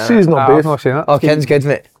What, the good, first season or I've both? not seen it. Oh, Ken's good,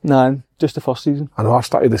 mate. Nah, just the first season. I know, I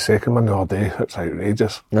started the second one the other day. It's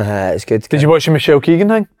outrageous. It's good. Did you watch the Michelle Keegan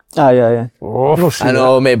thing? Yeah. Oh, I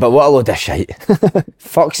know, mate, but what a load of shit.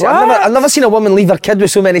 Fuck's sake. I've never seen a woman leave her kid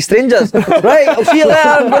with so many strangers. Right, I'll see you later.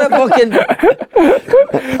 I'm going to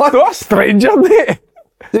not a stranger, mate.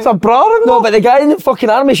 It's a brother. No, but the guy in the fucking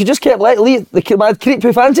army, she just kept letting the mad creep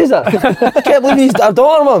who fancies her. Kept leaving her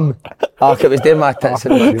daughter, mum. Oh, it was doing my tits.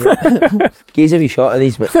 Geez, have you shot of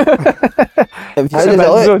these, mate? How does it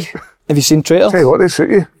look? Have you seen Traitors? Tell you what, they suit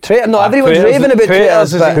you. Traitor? No, everyone's raving about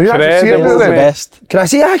Traitors. But Can you actually see it, It's the then? best. can I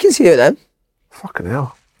see it? I can see it then. Fucking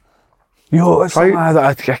hell. Yo, it's Right. mad.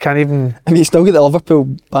 I can't even. Have you still got the Liverpool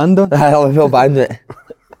band on? I feel bad with it.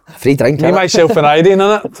 Free drink, Me, innit? myself, and Irene in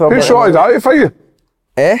it. So Who sorted that out for you?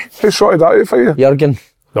 Eh? Who sorted that out for you? Jurgen.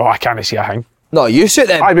 no, I can't see a thing. No, you suit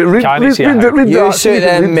them. Aye, but read You that. suit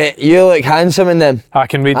them, mate. You look handsome in them. I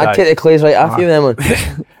can read I'd that. take the clays right off you, them one.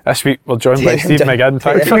 This week we're joined by Take Steve him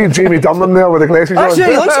McGinn. It's me and Jamie Dunham there with the glasses on. Actually,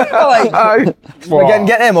 he looks like Aye. Again,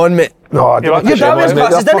 get them on, mate. No, I You don't like Your the dad wears shit,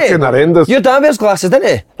 glasses, They're didn't fucking he? horrendous. Your dad wears glasses,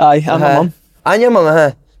 didn't he? Aye, and my mum. And your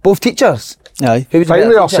mum, Both teachers. Aye. Who was the Primary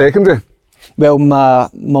better or teacher? secondary? Well, my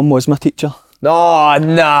mum was my teacher. No,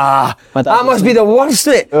 nah. My dad That must was- be the worst,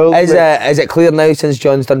 mate. Oh, Is it clear now, since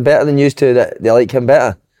John's done better than used to, that they like him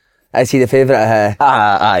better? Is he the favourite?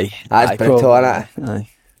 Aye. That's brutal, probably. innit? Aye.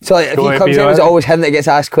 So like, if Don't he let comes me in, know is it it. always him that gets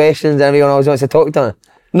asked questions and everyone always wants to talk to him?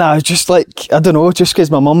 Nah, it's just like, I don't know, just because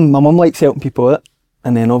my mum likes helping people out.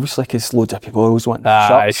 And then obviously, because loads of people always want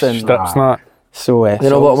shirts and strips not. so. You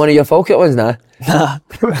know what, one of your Falkirk ones now?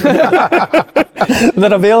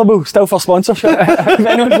 They're available still for sponsorship. If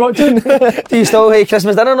anyone's watching. Do you still have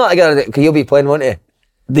Christmas dinner or not together? Because you'll be playing, won't you?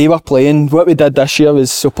 They were playing. What we did this year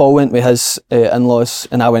was, so Paul went with his in-laws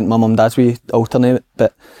and I went with my mum and dad's. We alternate,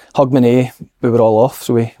 but Hogmanay, we were all off,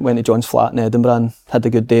 so we went to John's flat in Edinburgh and had a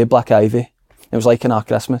good day. Black Ivy. It was like in our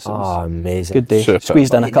Christmas. It was Amazing. a good day. Super.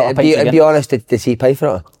 Squeezed in a couple of pints And again. be honest, did he pay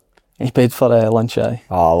for it? He paid for lunch. Aye.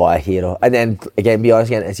 Oh, what a hero. And then, again, be honest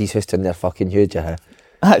again, is his sister in there fucking huge,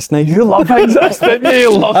 That's nice. You love things, didn't you?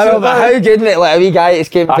 You love I know, but it. how good, mate, like a wee guy that's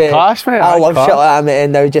came to... class, mate. I love class. shit like that, mate,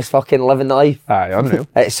 and now just fucking living the life. Aye, unreal.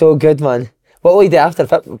 It's so good, man. What will he do after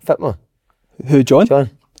Fitmo? Who, John? John?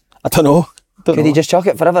 I don't know. Could he just chuck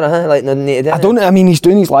it forever, Like, nothing need to do? I don't know. I mean, he's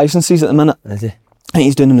doing his licences at the minute. Is he? I think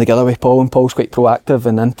he's doing them together with Paul, and Paul's quite proactive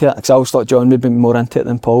and into it. Because I always thought John would be more into it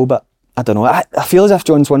than Paul, but I don't know. I feel as if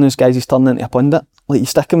John's one of those guys who's turning into a pundit. Like, you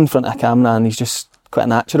stick him in front of a camera and he's just quite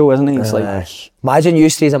natural, isn't he? It's Imagine you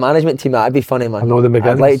three as a management team, that'd be funny, man. I know the McGinns.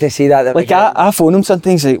 I'd like to see that. like I phone him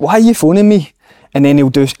sometimes, like, why are you phoning me? And then he'll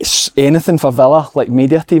do anything for Villa, like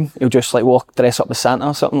media team. He'll just like dress up as Santa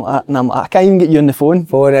or something like that. And I'm like, I can't even get you on the phone.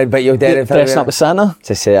 Phone in, but you'll do it. Dressing up as Santa.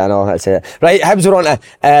 To say, I know, that's it. Right, Hibs were on to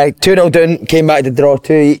 2-0 down, came back to draw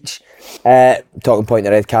 2 each. Talking point,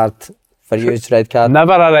 the red card for you, red card.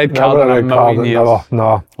 Never a red card Never a in red a card. million years.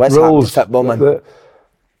 No. What's happened to football, man?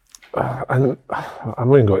 And I'm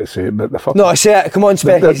not even going to say it, but the fucking... No, say it, come on,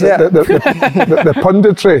 Specky, say it. the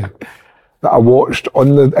punditry that I watched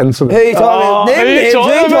on the incident. Who are you talking about? who Name you names, who are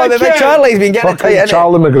you talking talking about, about? Charlie's been getting it Fucking tight, innit?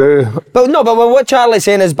 Charlie McGrew. But what Charlie's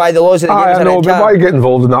saying is by the laws of the game, I it's a know, red but why card. get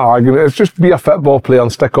involved in that argument? It's just be a football player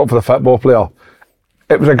and stick up for the football player.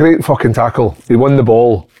 It was a great fucking tackle. He won the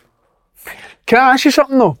ball. Can I ask you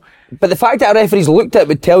something though? But the fact that a referee's looked at it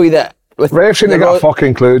would tell you that... with Refs shouldn't the got a ro-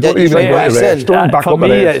 fucking clue. Don't Yeah, even right, go to that's refs. it. Don't back For up the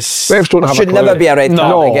me, refs. it's- Refs don't have should a clue. never be a red card,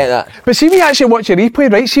 No. I get that. But see, when you actually watch a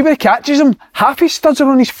replay, right? See where he catches him, half his studs are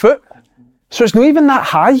on his foot. So it's not even that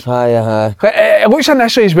high. It looks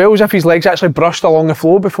initially as well as if his legs actually brushed along the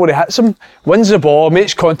floor before he hits him. Wins the ball,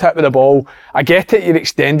 makes contact with the ball. I get it, you're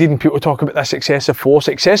extended and people talk about this excessive force.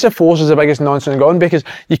 Excessive force is the biggest nonsense gone because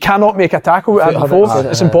you cannot make a tackle with having force.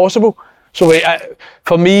 It's impossible. So like,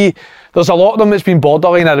 for me, there's a lot of them that's been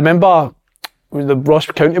borderline. I remember when the Ross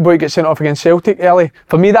County boy gets sent off against Celtic early.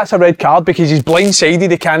 For me, that's a red card because he's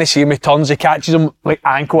blindsided. He can't see him. He turns. He catches him like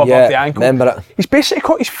ankle above the ankle. Remember it. He's basically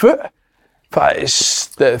caught his foot. But it's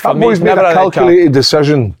that boy's made a calculated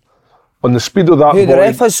decision on the speed of that. Who, the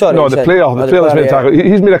ref is, sorry? No, the player. The player that's made a tackle.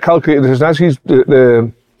 He's made a calculated decision. As he's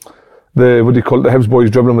the what do you call it? The Hibs boys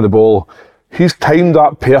dribbling with the ball. He's timed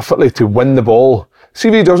that perfectly to win the ball. See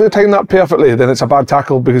if he doesn't time that perfectly, then it's a bad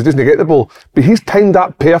tackle because he doesn't get the ball. But he's timed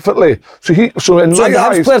that perfectly. So in my the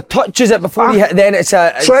eyes, Hibs player touches it before he hit, then it's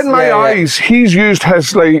a... So in my eyes, he's used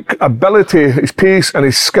his ability, his pace and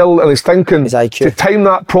his skill and his thinking to time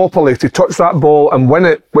that properly, to touch that ball and win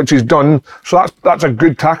it, which he's done. So that's a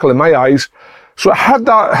good tackle in my eyes. So had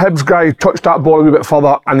that Hibs guy touched that ball a wee bit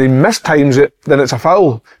further and he mistimes it, then it's a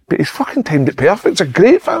foul. But he's fucking timed it perfect. It's a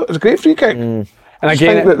great foul. It's a great free kick. And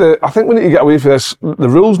again, I think we need to get away from this. The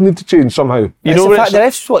rules need to change somehow. You know, the fact the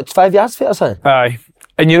ref's 5 yards for it or something? Aye.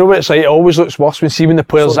 And you know what it's like? It always looks worse when the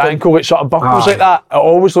player's ankle gets sort of buckles like that. It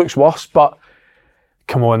always looks worse. But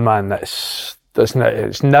come on, man, it's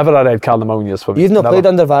never a red card in a million years for me. You've not played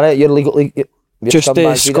under VAR, you're legally... Just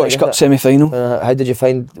the Scottish Cup semi-final. How did you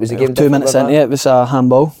find? Was the game 2 minutes into it? It was a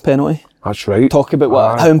handball penalty. That's right. Talk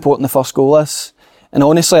about how important the first goal is. And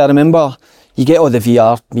honestly, I remember you get all the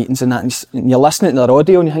VR meetings and that, and you're listening to their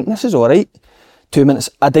audio and you think this is all right. 2 minutes.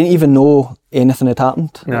 I didn't even know anything had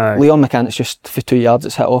happened. Aye. Leon McGinn, it's just for 2 yards.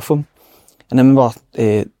 It's hit off him. And I remember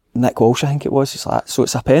Nick Walsh, I think it was. He's like, so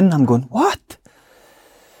it's a pen. I'm going, what?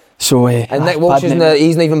 So and Nick Walsh he's not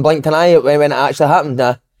even blinked an eye when it actually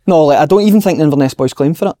happened. No, I don't even think the Inverness boys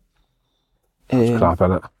claimed for it. That's crap,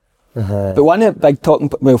 innit? But one of the big talking,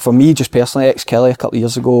 well, for me, just personally, ex-Kelly a couple of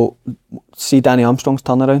years ago, see Danny Armstrong's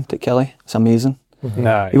turnaround at Kelly. It's amazing.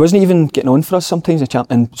 No. He wasn't even getting on for us sometimes,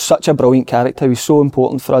 and such a brilliant character. He was so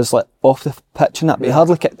important for us, off the pitch and that, but he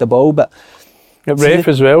hardly kicked the ball, but... Ref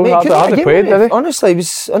as well, hardly played, did he? Honestly, he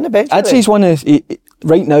was on the bench. I'd say he's one of...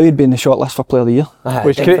 right now, he'd be in the shortlist for Player of the Year.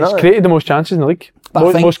 He's created the most chances in the league.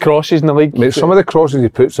 Most crosses in the league. Mate, some of the crosses he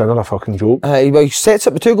puts in are a fucking joke. He sets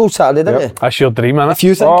up the 2 goals Saturday, didn't he? That's your dream, innit? If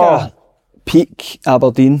you think peak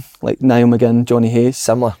Aberdeen, like Niall McGinn, Johnny Hayes...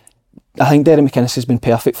 Similar. I think Derek McInnes has been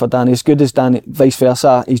perfect for Danny. As good as Danny, vice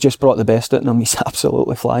versa, he's just brought the best out in him. He's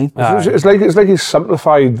absolutely flying. It's like he's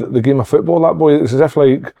simplified the game of football, that boy. It's as if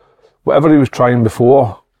whatever he was trying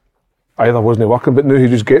before either wasn't working, but now he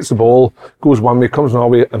just gets the ball, goes one way, comes another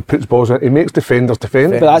way and puts balls in. He makes defenders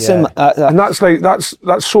defend. But that's him, and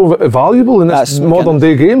that's so valuable in this modern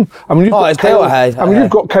day game. I mean, you've got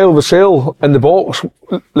Kyle Vassell in the box.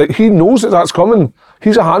 Like, he knows that's coming.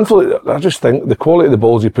 He's a handful. I just think the quality of the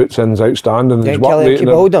balls he puts in is outstanding. Get Kelly keep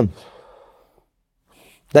hold him.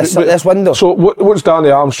 This window. So what's Danny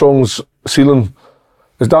Armstrong's ceiling?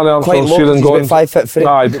 Is Danny Armstrong's ceiling going? 5'3".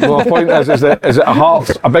 Aye, but my point is it a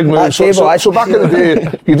Hearts, a big move? So back in the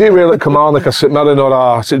day, you do really come on like a St Mirren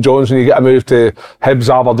or a St John's and you get a move to Hibs,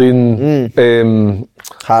 Aberdeen,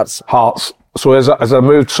 Hearts. So is a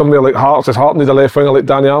move to somewhere like Hearts? Does Hearts need a left winger like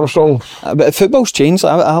Danny Armstrong? But football's changed.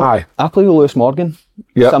 I play with Lewis Morgan.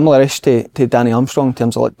 Yep. Similar-ish to Danny Armstrong in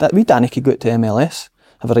terms of that. Danny could go to MLS,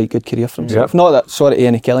 have a right good career for himself. Yep. Not that, sorry to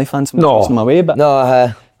any Kelly fans, I'm away, but...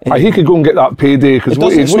 No, he could go and get that payday because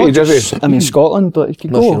what age is he? I mean, Scotland, but he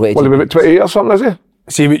could go. Well, he'll be about 28 or something, is he?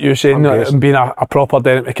 See what you're saying, being a proper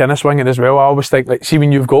Derek McInnes winger as well. I always think, see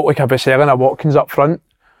when you've got a Vassell and a Watkins up front.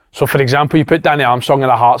 So, for example, you put Danny Armstrong in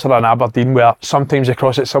a Hearts or an Aberdeen where sometimes they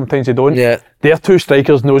cross it, sometimes they don't. Yeah. Their 2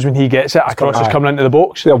 strikers knows when he gets it, a cross is coming into the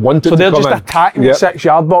box. So they're just attacking the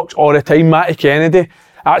 6-yard box all the time. Matty Kennedy,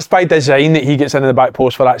 that's by design that he gets into the back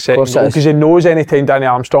post for that second goal because he knows anytime Danny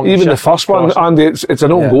Armstrong... Even the first one, Andy, it's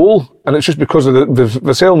an own goal and it's just because of the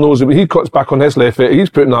Vassell knows that when he cuts back on his left foot,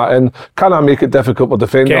 he's putting that in. Can I make it difficult for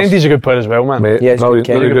defenders? Kennedy's a good player as well, man. Mate, yeah, very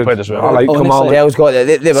good player as well. I like Kamal.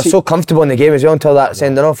 They were so comfortable in the game as well until that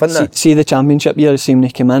sending off, didn't they? See the championship year, when he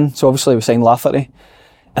came in, so obviously we signed Lafferty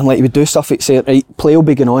and he would do stuff like say, right, play will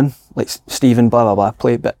be going on, like Stephen, blah blah blah,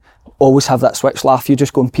 play, but always have that switch. Laugh, you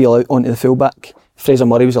just go and peel out onto the fullback. Fraser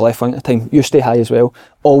Murray was a left wing at the time. You stay high as well.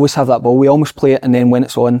 Always have that ball. We almost play it and then when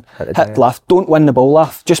it's on, hit Laugh. Don't win the ball,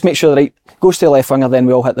 Laugh. Just make sure goes to the left winger, then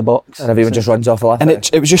we all hit the box. And everyone just runs off the left. And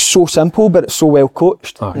it was just so simple, but it's so well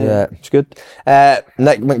coached. It's good.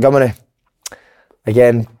 Nick Montgomery.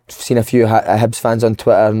 Again, seen a few Hibs fans on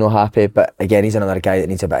Twitter not happy, but again, he's another guy that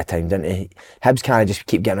needs a bit of time, doesn't he? Hibs can't just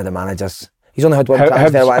keep getting rid of managers. He's only had one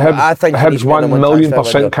transfer. I think Hibs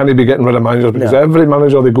 1,000,000% can he be getting rid of managers, because every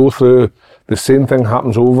manager they go through, the same thing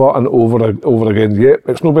happens over and over again. Yep,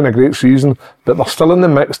 it's not been a great season, but they're still in the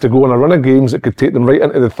mix to go on a run of games that could take them right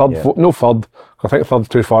into the third. No third, I think third's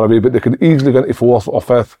too far away, but they could easily go into fourth or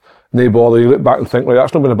fifth. No bother. You look back and think, right,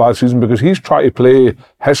 that's not been a bad season, because he's trying to play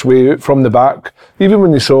his way out from the back. Even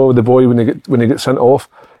when you saw the boy when he gets sent off,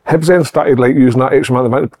 Hibs then started like using that extra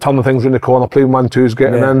amount of turning things in the corner, playing 1-2s,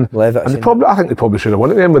 getting in. And I think they probably should have won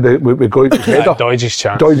it then with Goige's header. Doidge's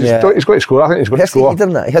chance. He's got to score. I think he's got to score.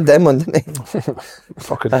 He had them one, didn't he?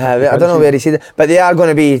 I don't know where he said it, but they are going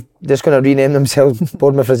to be just going to rename themselves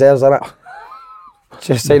Bournemouth Reserves, aren't it?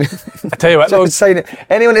 Just sign it. I tell you what, though, sign it.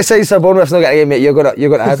 Anyone that signs for Bournemouth's not getting a game, mate. You're going to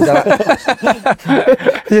Hibs.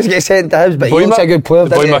 You just get sent to Hibs, but he's a good player.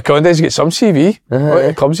 Boy McConaughey's got some CV.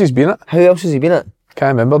 What clubs he's been at? How else has he been at?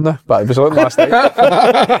 Can't remember now, but it was looking last night.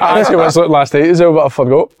 I actually was looking last night as well, but I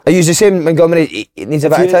forgot. Are you the same, Montgomery? He needs a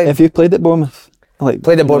bit of time. If you played at Bournemouth, played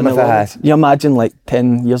at Bournemouth, I had. You imagine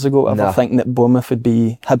 10 years ago, ever thinking that Bournemouth would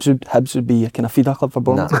be Hibs would be a kind of feeder club for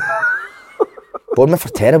Bournemouth? Bournemouth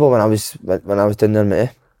were terrible when I was down there,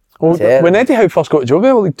 mate. Well, when Eddie Howe first got the job,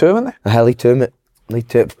 they were League 2, weren't they? League 2, mate. League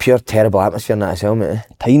 2, pure terrible atmosphere in that as well, mate.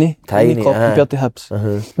 Tiny club compared to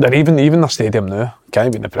Hibs. They're even their stadium now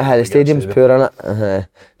can't be in the Premier League. The stadium's poor, innit?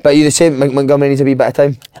 But you the same, Montgomery needs a wee bit of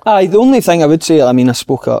time? The only thing I would say,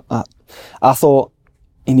 I thought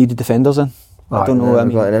he needed defenders in. I don't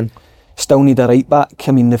know, still need a right back.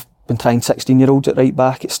 They've been trying 16-year-olds at right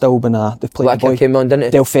back. It's still been they've played Blacker came on, didn't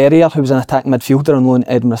it? Del Ferrier, who was an attacking midfielder on loan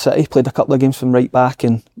at Edinburgh City, played a couple of games from right back,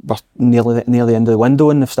 and we're nearly the end of the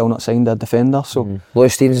window, and they've still not signed a defender. So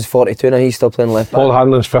Lewis Stevens is 42 now, he's still playing left back. Paul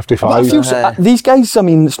Hanlon's 55. These guys,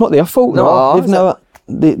 it's not their fault.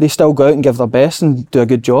 They still go out and give their best and do a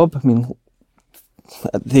good job.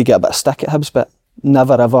 They get a bit of stick at Hibs, but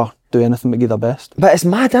never ever do anything but give their best. But it's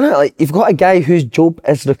mad, isn't it? You've got a guy whose job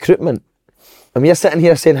is recruitment, and we're sitting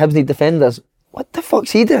here saying Hibs need defenders. What the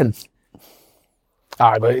fuck's he doing?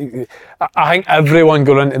 But I think everyone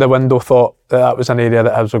going into the window thought that was an area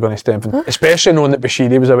that Hibs were going to strengthen, especially knowing that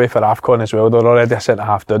Bashiri was away for AFCON as well. They're already a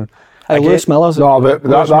centre-half done. Lewis Miller's... No, but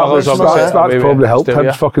that's probably helped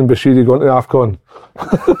Hibs fucking Bashiri going to AFCON.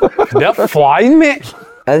 They're flying, mate.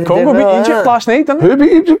 Congo beat Egypt last night, didn't they? Who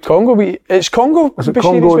beat Egypt? It's Congo. Is it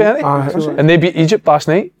Congo? And they beat Egypt last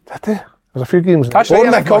night. Did they? There's a few games.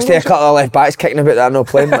 Bournemouth must have a couple of left backs kicking about that, no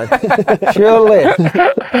playing, man. Surely.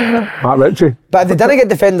 Matt Ritchie. But if they didn't get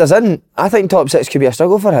defenders in, I think top six could be a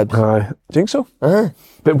struggle for Hibs. Aye. Do you think so?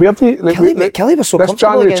 But where do you... Kelly was so this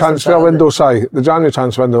January transfer window, the January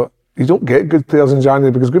transfer window, you don't get good players in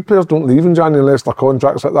January, because good players don't leave in January unless their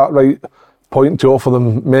contract's at that right point to offer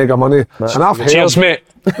them mega money. And I've heard... Cheers, mate.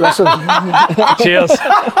 Listen. Cheers.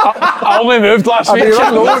 I only moved last week. You're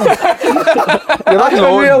on loan.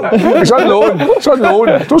 He's on loan. It's on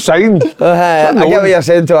loan. Don't sign. I get what you're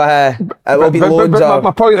saying to it will be loads of...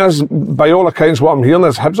 My point is, by all accounts, what I'm hearing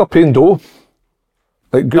is Hibs are paying dough.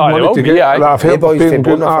 Good money to get. I've heard they're paying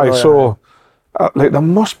good. So, there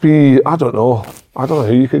must be, I don't know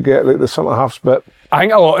who you could get, the centre-halves, but... I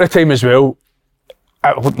think a lot of the time as well,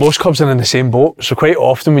 most clubs are in the same boat, so quite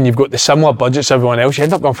often when you've got the similar budgets as everyone else, you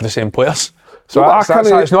end up going for the same players. So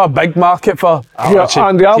it's not a big market for... And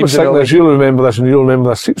the other thing is, you'll remember this and you'll remember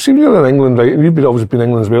this. See, when you're in England, right, and you've always been in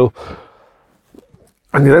England as well,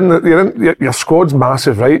 and your squad's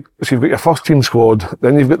massive, right? So you've got your first team squad,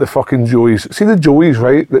 then you've got the fucking Joeys. See the Joeys,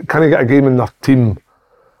 right, that kind of get a game in their team.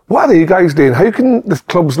 What are they guys doing? How can the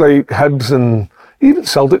clubs like Hibs and even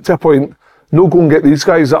Celtic to a point no go and get these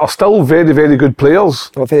guys that are still very, very good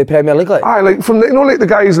players? What, for the Premier League, like? Aye, like from the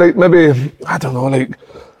guys like maybe, I don't know, like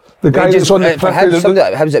the guy that's on the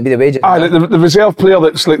Hibs that'd be the wages. Aye, like the reserve player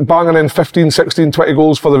that's like banging in 15, 16, 20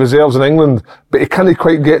 goals for the reserves in England, but he can't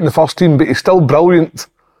quite get in the first team, but he's still brilliant.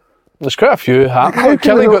 There's quite a few. How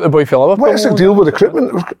Kelly got the boy for Liverpool? What's the deal with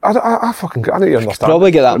recruitment? I fucking I need to understand. Probably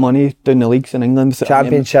get that money down the leagues in England.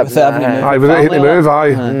 Championship. Without having to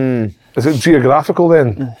move. Is it geographical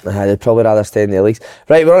then? They'd probably rather stay in the leagues.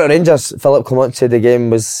 Right, we're on to Rangers. Philip Clement said the game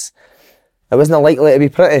wasn't likely to be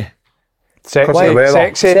pretty. Sexy.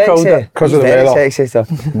 Because of the weather. Sexy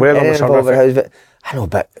stuff. Weather was horrific. I know,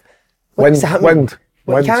 but wind.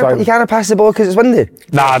 You can't pass the ball because it's windy.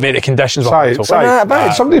 Nah, mate, the conditions were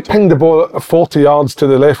somebody pinged the ball at 40 yards to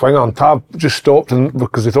the left winger and Tab just stopped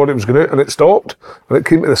because they thought it was going out, and it stopped and it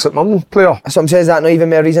came to the St Mirren player. Some says that not even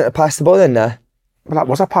more reason to pass the ball then, nah? Well, that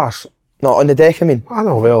was a pass. Not on the deck, I mean. I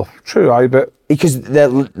know, well, true, but... Because the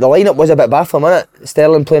lineup was a bit baffling, wasn't it?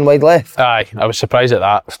 Sterling playing wide left. Aye, I was surprised at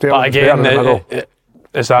that. Sterling, but again,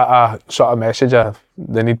 is that a sort of message of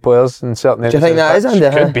they need players in certain areas? Do you think that is, Andy?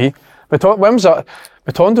 Could be. When was that?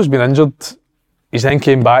 Matondo's been injured. He's then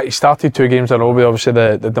came back. He started 2 games in a row with obviously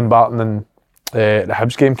the Dumbarton and the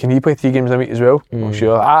Hibs game. Can he play 3 games in a week as well? I'm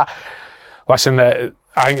sure. Listen,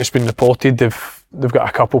 I think it's been reported they've got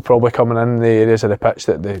a couple probably coming in the areas of the pitch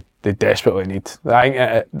that they desperately need. I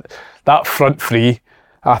think that front three,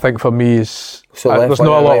 I think for me is there's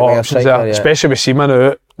not a lot of options there, especially with Seaman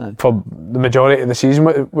out for the majority of the season.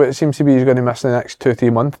 What it seems to be he's going to miss in the next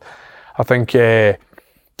 2-3 months. I think to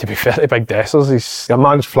be fair to Big Dessers, your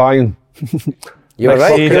man's flying. You're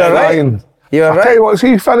right. I'll tell you what,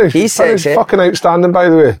 he finished. He's fucking outstanding, by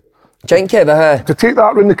the way. Drink it, to take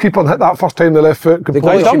that round the keeper and hit that first time the left foot. The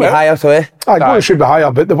goal should be higher, so the goal should be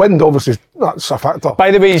higher, but the wind obviously, that's a factor. By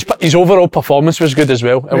the way, his overall performance was good as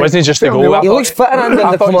well. It wasn't just the goal. He looks fitter than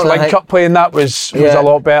I thought his link-up play in that was a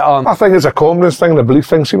lot better. I think it's a confidence thing and a belief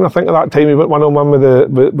thing. See, when I think of that time he went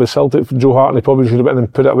 1-on-1 with Celtic for Joe Hart and he probably should have been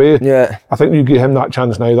and put it away. Yeah. I think you give him that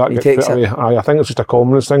chance now, that gets put away. I think it's just a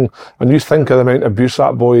confidence thing. And you think of the amount of abuse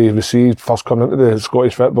that boy received first coming into the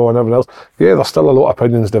Scottish football and everything else. Yeah, there's still a lot of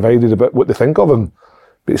opinions divided about what they think of him.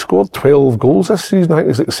 But he scored 12 goals this season. I think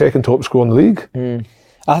he's like the second top scorer in the league.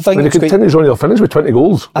 I think when he continues on, he'll finish with 20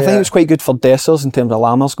 goals. I think it was quite good for Dessers in terms of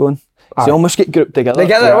Lammers going. So they almost get grouped together.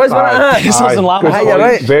 Dessers and Lammers. You're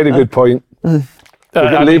right. Very good point. They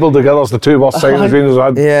get labelled together as the 2 worst signings Rangers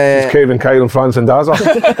had. It's Kevin Kyle and Franz and Daza.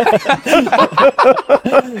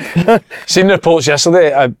 Seen reports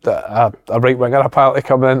yesterday, a right winger apparently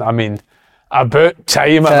coming in. I mean, about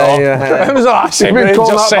time and all. When was the last time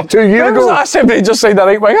Rangers signed 2 years ago? When was the last time Rangers signed a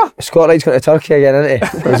right winger? Scott Wright's going to Turkey again, isn't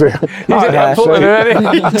he? Is he? He's at the airport now,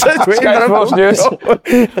 isn't he? Sky Sports News.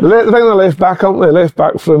 The left back, aren't they? Left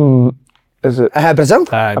back from, is it? Brazil.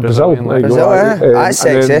 Brazil. Brazil, that's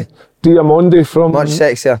sexy. Diamondi from... Much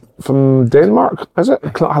sexier. From Denmark, is it?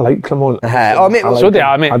 I like Clement. So do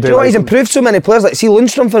I, mate. Do you know what, he's improved so many players? Like, see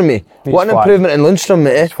Lundstrom for me. What an improvement in Lundstrom,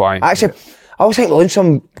 mate. He's fine. Actually, I always think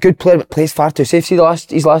Lundstrom, good player, but plays far too safe. See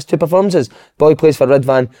his last 2 performances. Boy plays for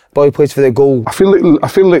Ridvan, Boy plays for the goal. I feel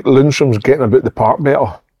like Lundstrom's getting about the park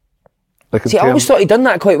better. See, I always thought he'd done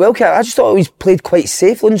that quite well. I just thought he's played quite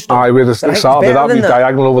safe, Lundstrom. Aye, whereas Saturday that wee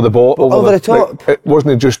diagonal over the ball, over the top. Like, it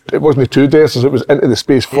wasn't 2 Dessers, it was into the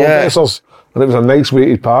space for Dessers, and it was a nice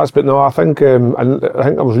weighted pass. But no, I think I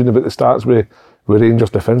was reading about the stats with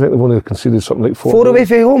Rangers defence. I think they've only conceded something like 4 away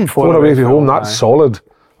from home. 4 away from home. That's solid.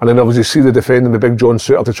 And then obviously see the defending with Big John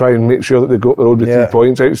Suter to try and make sure that they got the road with 3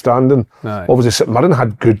 points, outstanding. Obviously St Mirren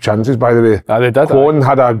had good chances, by the way. They did. Kwon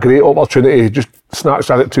had a great opportunity, just snatched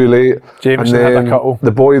at it too late. Jameson had a couple. The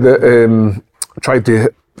boy that tried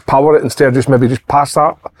to power it instead just pass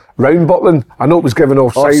that round Butland. I know it was given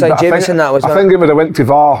offside. Offside, Jameson, that was. I think it would have went to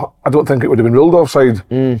VAR. I don't think it would have been ruled offside.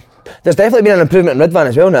 There's definitely been an improvement in Ridvan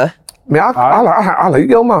as well now. I like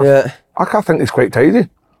Yilmaz. Yeah. I think he's quite tidy.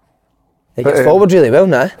 He gets forward really well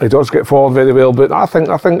now. He does get forward very well, but I think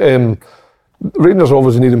Rangers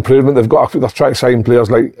obviously need improvement. They're trying to sign players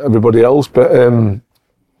like everybody else, but there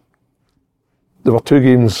were 2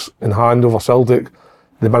 games in hand over Celtic.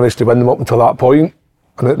 They managed to win them up until that point,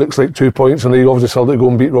 and it looks like 2 points. And they obviously Celtic go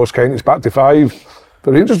and beat Ross County. It's back to 5.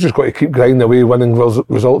 But Rangers just got to keep grinding away, winning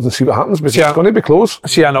results, and see what happens. But it's going to be close.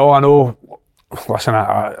 See, I know. Listen,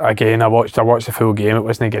 I watched the full game. It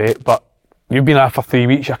wasn't great, but. You've been there for 3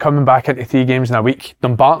 weeks, you're coming back into 3 games in a week.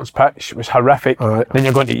 Dumbarton's pitch was horrific. Then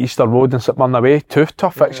you're going to Easter Road and St Mirren away. 2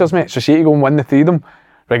 tough fixtures, mate. So see you go and win the 3 of them,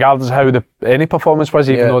 regardless of how any performance was,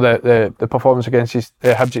 even though the performance against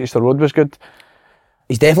Hibs at Easter Road was good.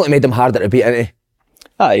 He's definitely made them harder to beat, hasn't he?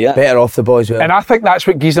 Better off the ball as well. And I think that's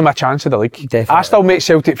what gives them a chance of the league. Definitely. I still make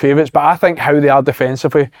Celtic favourites, but I think how they are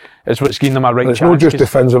defensively is what's giving them a right chance. It's not just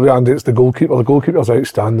defensively, Andy, it's the goalkeeper. The goalkeeper's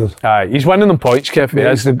outstanding. He's winning them points,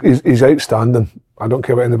 Kev. He's outstanding. I don't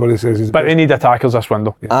care what anybody says. But they need attackers this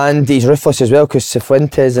window. And he's ruthless as well, because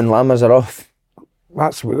Cifuentes and Lammers are off.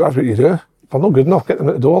 That's what you do. If they're not good enough, get them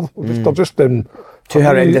at the door. They're just 2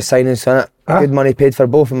 horrendous signings, isn't it? Good money paid for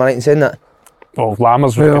both, am I right in saying that? Well,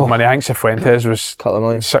 Lammers was good money. I think Cifuentes was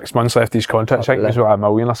 6 months left his contract. I think he's about $1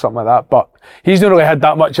 million or something like that. But he's not really had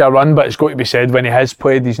that much of a run. But it's got to be said, when he has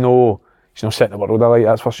played, he's no setting the world alight,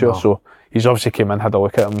 that's for sure. No. So he's obviously came in, had a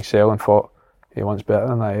look at him himself, and thought he wants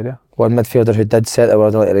better in that area. One midfielder who did set the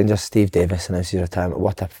world alight at Rangers, Steve Davis, announced his retirement.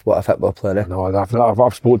 What a football player. No,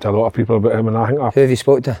 I've spoken to a lot of people about him, and I think who have you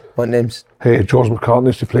spoke to? What names? Hey, George McCartney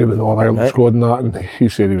used to play with the Northern Ireland squad and that, and he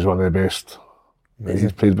said he was one of the best. Amazing.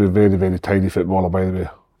 He's played with a very, very tidy footballer, by the way.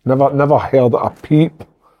 Never heard a peep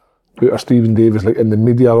out of Stephen Davis, like in the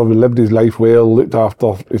media. He lived his life well, looked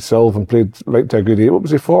after himself, and played right to a good age. What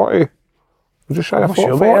was he, 40? Just shy of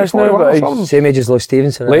 40, same age as Lewis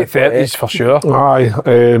Stevenson. Late 30s for sure. Aye,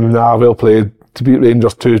 well played. to beat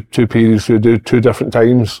Rangers two periods through two different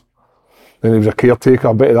times. Then he was a caretaker.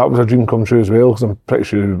 I bet that was a dream come true as well, because I'm pretty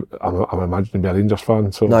sure I'm imagining he'd be a Rangers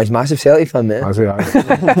fan. So. No, he's a massive Celtic fan, mate. Is he?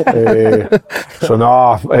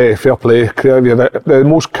 Fair play. You're the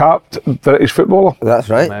most capped British footballer. That's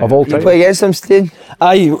right. Of all You time. play against him, Steen?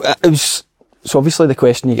 It was, so obviously the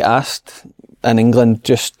question you get asked in England,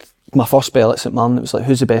 just my first spell at St Mirren, it was like,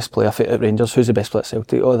 who's the best player at Rangers, who's the best player at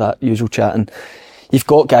Celtic, all that usual chat. And you've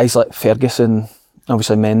got guys like Ferguson,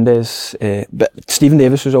 obviously Mendes, but Stephen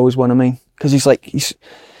Davis was always one of mine, because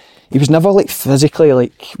he was never like physically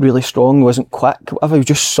like really strong, he wasn't quick, whatever, he was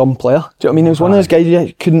just some player. Do you know what I mean? He was one of those guys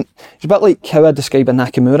you couldn't, it's a bit like how I describe a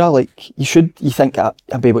Nakamura, like you think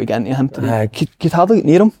I'd be able to get into him today. You'd hardly get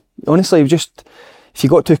near him. Honestly, he was just, if you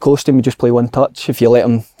got too close to him, he'd just play one touch. If you let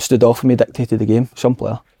him stood off him, he dictated the game. Some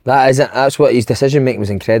player. That's what his decision making was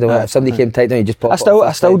incredible. If somebody came tight down, he just popped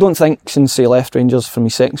I still don't think since he left Rangers from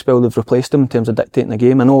his second spell they've replaced him in terms of dictating the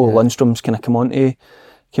game. I know Lundstrom's kind of come onto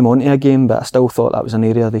a game, but I still thought that was an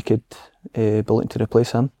area they could be looking to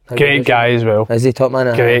replace him. Great guy as well. Is he top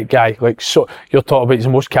man? Great guy. Like, so you're talking about he's the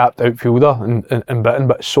most capped outfielder in Britain,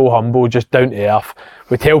 but so humble, just down to earth.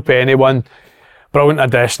 Would help anyone. Brilliant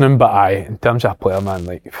addressing him, but in terms of a player, man,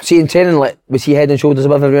 like. See, in training, like, was he head and shoulders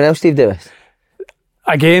above everyone else, Steve Davis?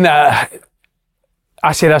 Again,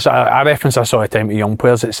 I say this, I reference this all the time to young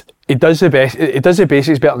players. He does the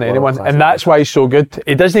basics better than anyone, and that's why he's so good.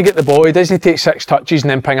 He doesn't get the ball, he doesn't take 6 touches and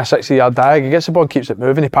then ping a 60-yard diag. He gets the ball and keeps it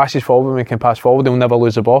moving. He passes forward when he can pass forward. He'll never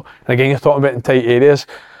lose the ball. And again, you're talking about in tight areas.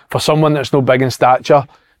 For someone that's no big in stature,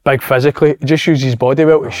 big physically, he just uses his body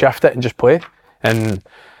well to shift it and just play. And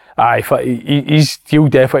he'll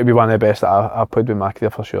definitely be one of the best that I've played with Mackie there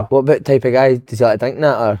for sure. What about type of guy? Does he like to drink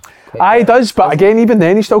that? Or He does, but again, even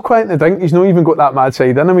then, he's still quiet in the drink. He's not even got that mad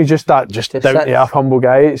side in him. He's just that down to earth, humble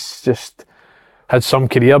guy. It's just had some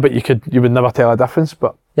career, but you would never tell a difference.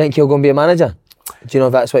 But you think he'll go and be a manager? Do you know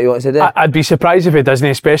if that's what he wants to do? I'd be surprised if he doesn't,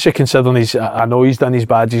 especially considering I know he's done his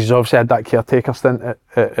badges. He's obviously had that caretaker stint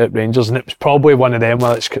at Rangers, and it was probably one of them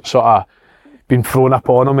where it's sort of been thrown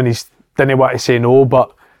upon him, and he's didn't want to say no,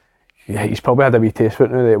 but. Yeah, he's probably had a wee taste for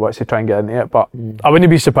it now that he wants to try and get into it, but I wouldn't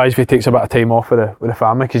be surprised if he takes a bit of time off with the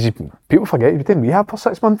family, because people forget he's been in rehab for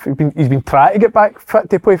 6 months. He's been trying to get back fit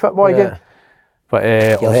to play football again. But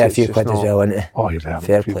he'll have a few quid as well, won't he? Oh, you'd have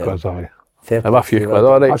Fair a few play. quid, aye. Have a few quid,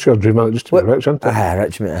 alright. That's your dream, isn't it? Just to be rich, isn't it?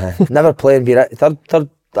 Rich, mate. Never play and be rich. Third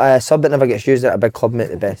sub that never gets used at a big club, mate,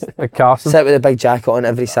 the best. Like Carson. Sit with a big jacket on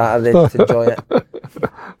every Saturday to enjoy it.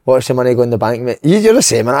 Watch the money go in the bank, mate. You're the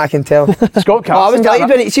same, man, I can tell. Scott Carson. I was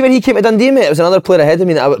delighted when he came to Dundee, mate. It was another player ahead of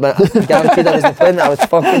me that I guaranteed I was the playing. I was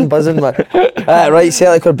fucking buzzing, man. Right,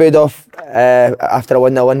 Celtic are booed off after a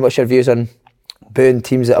 1-0 win. What's your views on booing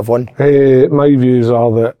teams that have won? My views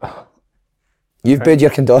are that you've booed your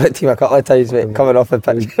Condorcet team a couple of times, mate, coming off the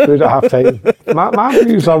pitch. booed at half time. my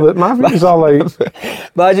views are like.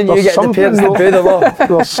 Imagine you getting the parents to boo them all.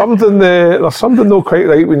 There's something not quite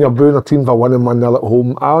right when you're booing a team for winning 1-0 at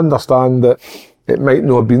home. I understand that it might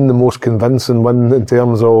not have been the most convincing win in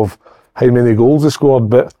terms of how many goals they scored,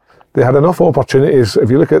 but they had enough opportunities. If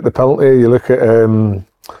you look at the penalty, you look at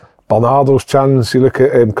Bernardo's chance, you look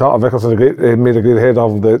at Carter Vickers made a great header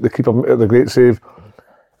of the keeper, the great save.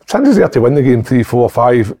 Chances there to win the game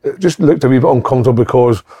 3-4-5. It just looked a wee bit uncomfortable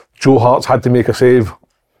because Joe Hart's had to make a save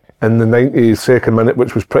in the 92nd minute,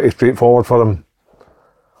 which was pretty straightforward for him.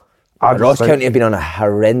 Ross County have been on a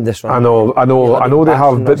horrendous run. I know they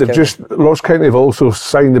have, but Ross County have also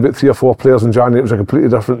signed about 3 or 4 players in January. It was a completely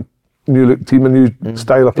different new look team, a new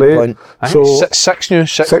style of play. So six new.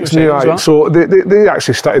 So they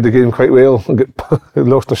actually started the game quite well and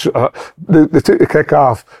lost they took the kick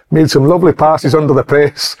off, made some lovely passes under the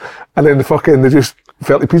press, and then they just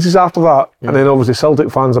fell to pieces after that. And then obviously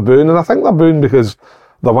Celtic fans are booing, and I think they're booing because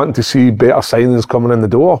they're wanting to see better signings coming in the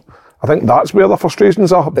door. I think that's where the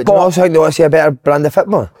frustrations are. But do you also think they want to see a better brand of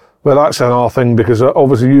football? Well, that's another thing, because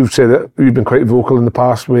obviously you've said that you've been quite vocal in the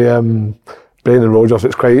past with Brendan Rodgers.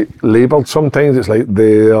 It's quite labelled sometimes. It's like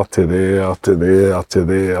there to there to there to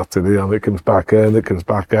there to there, and it comes back in, it comes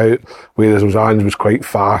back out. Whereas Rosanne was quite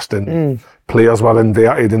fast and players were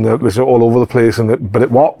inverted and it was all over the place, but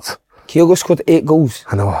it worked. Kyogo scored 8 goals.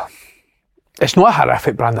 I know. It's not a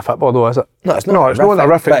horrific brand of football though, is it? No, it's not. No, it's not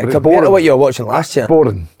horrific, but it's compared boring. to what you were watching last year.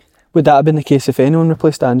 Boring. Would that have been the case if anyone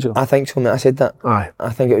replaced Angelo? I think so, mate. I said that. Aye.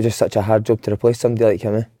 I think it was just such a hard job to replace somebody like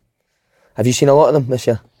him. Have you seen a lot of them this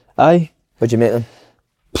year? Aye. What'd you make them?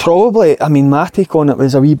 Probably. I mean, my take on it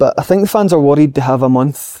was a wee bit. I think the fans are worried to have a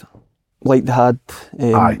month like they had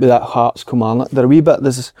with that Hearts Kilmarnock. They're a wee bit.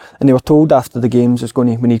 And they were told after the games we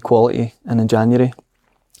need quality in January.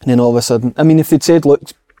 And then all of a sudden, I mean, if they'd said, look,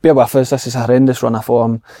 bear with us, this is a horrendous run of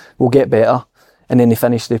form, we'll get better. And then they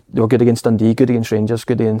finished, they were good against Dundee, good against Rangers,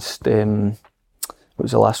 good against, what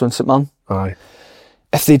was the last one, St Mirren? Aye.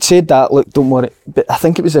 If they'd said that, look, don't worry, but I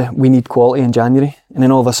think it was we need quality in January, and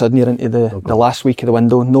then all of a sudden you're into the last week of the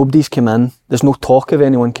window, nobody's come in, there's no talk of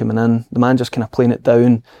anyone coming in, the manager's kind of playing it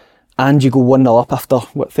down, and you go 1-0 up after,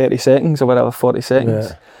 30 seconds or whatever, 40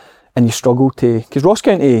 seconds, and you struggle to, because Ross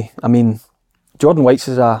County, I mean, Jordan White's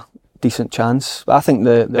is a decent chance, but I think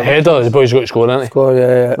the header, the boy's got to score, hasn't he? Score,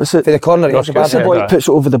 yeah. What's it? For the corner, Ross What's the boy that puts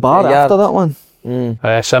it over the bar after that one?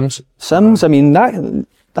 Sims. I mean,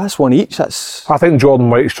 that's one each, that's... I think Jordan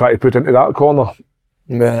White's tried to put into that corner,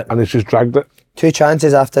 Yeah. and he's just dragged it. 2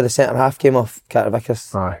 chances after the centre half came off Carter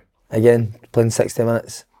Vickers. Aye. Again, playing 60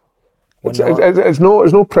 minutes. It's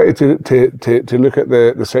no pretty to look at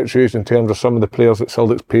the situation in terms of some of the players that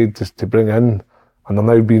Celtic's paid to bring in, and they're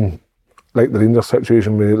now being, like the Rangers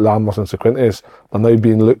situation with Lammers and Sequintes, they're now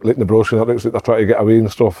being looked like the brochure that looks like they're trying to get away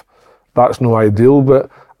and stuff. That's no ideal, but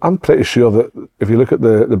I'm pretty sure that if you look at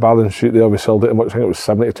the balance sheet there with Celtic, I think it was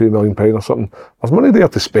 £72 million or something, there's money there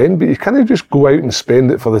to spend, but you can't just go out and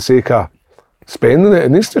spend it for the sake of spending it.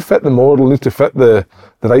 It needs to fit the model, it needs to fit the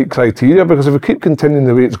right criteria, because if we keep continuing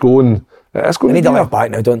the way it's going, it's going They need to a be left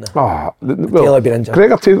back now, don't they? well, Taylor been injured.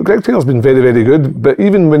 Greg Taylor's been very, very good, but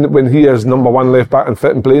even when he is number one left back and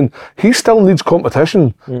fit and playing, he still needs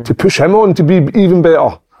competition to push him on to be even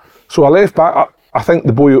better. So a left back, I think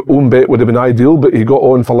the boy Owen Bet would have been ideal, but he got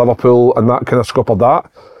on for Liverpool and that kind of scuppered that.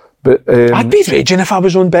 But I'd be raging if I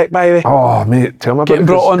was on Beck, by the way. Oh mate, tell me about Getting it.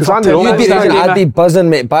 brought on for Andy 10 Robertson- minutes. I'd be buzzing,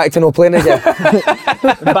 mate, back to no playing again.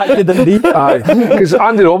 Back to Dundee. Aye, because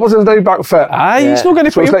Andy Robertson's now back fit. Aye, he's not going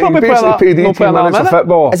to So play. it's He'll like he probably play basically that. paid No 18 playing that minutes of minute.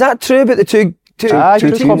 football. Is that true about the two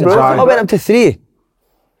teams, teams? aye. I went up to 3.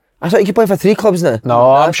 I thought you could play for 3 clubs now.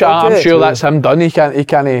 No, I'm sure that's him done. He can't He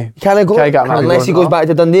can't go Can't get another unless he going. goes back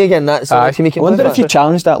to Dundee again. That's the Aye. only team he I can wonder play if you for.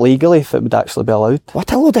 challenged that legally, if it would actually be allowed.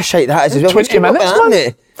 What a load of shite that is as well. 20 minutes,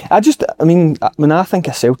 man. I mean, when I think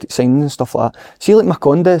of Celtic signings and stuff like that, see like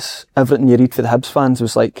Macondas, everything you read for the Hibs fans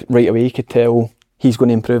was like, right away you could tell he's going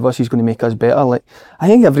to improve us, he's going to make us better. Like, I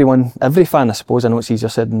think every fan, I suppose, I know it's easier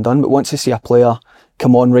said than done, but once you see a player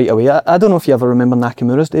come on right away, I don't know if you ever remember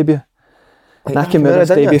Nakamura's debut. Nakamura's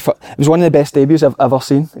debut, it was one of the best debuts I've ever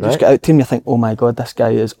seen. You just get out to him and you think, oh my god, this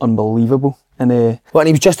guy is unbelievable. And What, and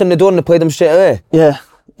he was just in the door and they played him straight away?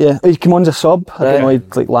 yeah, he came on as a sub. I don't know,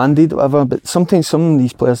 he'd like landed or whatever, but sometimes some of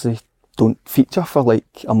these players, they don't feature for like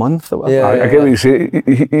a month or whatever. Yeah. I get what you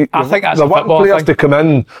say. I think that's the a one football players thing. to come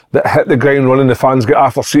in that hit the ground running, the fans get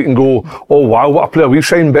off their seat and go, oh wow, what a player we've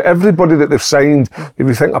signed. But everybody that they've signed, if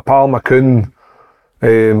you think of Palmer, Kuhn,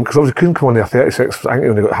 because obviously Kuhn come on there 36, I think he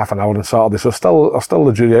only got half an hour on Saturday, so still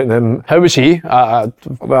the jury out on him. How was he?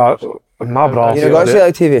 Well, my brother You know, got to see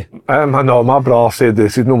that on TV. no, my brother said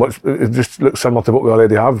this. He much. It just looks similar to what we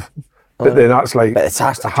already have. But then that's like But it's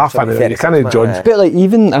hard to half an judge hour. You 36 can't minutes, judge. But like,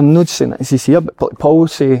 even, I'm not just saying that he's here, but like Paul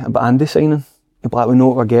would say about Andy signing, he'd be like, we know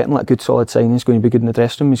what we're getting, like good solid signing, he's going to be good in the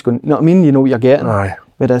dressing room, he's going, you know what I mean, you know what you're getting. Aye.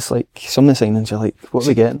 Whereas like, some of the signings you're like, what are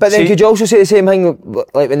we getting? But then See- could you also say the same thing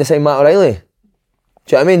like when they signed Matt O'Reilly? Do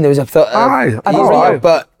you know what I mean? There was a thought. Aye, I know, aye.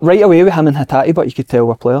 But Right away with him and Hattati, but you could tell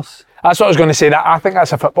we're players. That's what I was going to say. That I think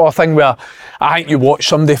that's a football thing where I think you watch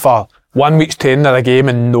somebody for 1 week's training of a game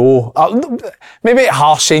and know, maybe it's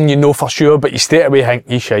harsh saying you know for sure, but you straight away think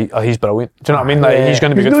he's shite or he's brilliant. Do you know what I mean? Like he's going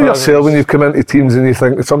to be You good know for us. yourself when you come into teams and you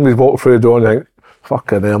think somebody's walked through the door and you think,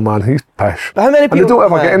 fucking hell man, he's pish. But how many And they people- don't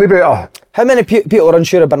ever get any better. how many people were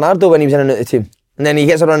unsure of Bernardo when he was in and out of the team? And then he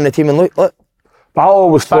gets around the team and look. But I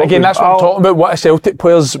always thought... But again, that's what I'm talking about. What a Celtic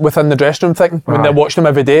players within the dressing room think when they're watching him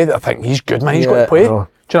every day. They think he's good, man. He's got to play. no.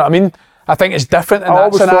 Do you know what I mean? I think it's different in I that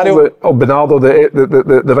always scenario. thought that Bernardo,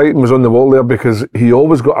 the writing was on the wall there because he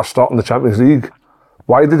always got a start in the Champions League.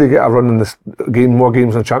 Why did he get a run in this game, more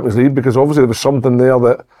games in the Champions League? Because obviously there was something there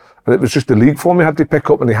that, and it was just the league form he had to pick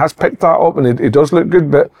up, and he has picked that up, and he does look good.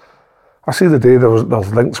 But I see the day there's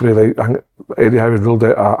links with like I think Eddie Howe had ruled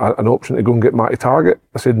out an option to go and get Matty Target.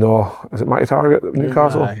 I said no, is it Matty Target at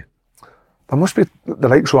Newcastle? Aye. There must be the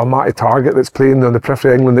likes of a Matty Target that's playing on the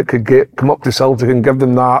periphery of England that could come up to Celtic and give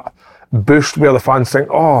them that boost where the fans think,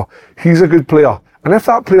 oh, he's a good player. And if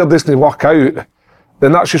that player doesn't work out,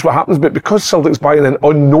 then that's just what happens. But because Celtic's buying in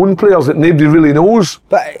unknown players that nobody really knows.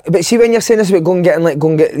 But see, when you're saying this about go and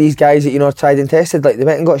get these guys that you know are tried and tested, like they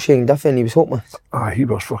went and got Shane Duffy and he was hopeless. He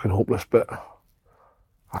was fucking hopeless, but...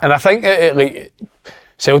 And I think like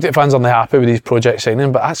Celtic fans are not happy with these project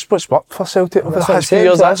signing, but that's what's worked for Celtic over the That's what I'm last few saying,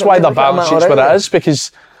 years. so That's that's why what their I'm looking balance at sheet's where already. it is,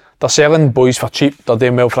 because they're selling boys for cheap. They're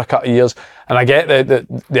doing well for a couple of years, and I get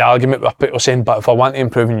the argument where people are saying, but if I want to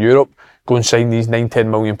improve in Europe, go and sign these 9-10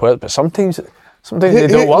 million players. But sometimes Sometimes they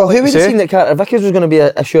don't work. Well, like who would you have say. seen that Carter Vickers was going to be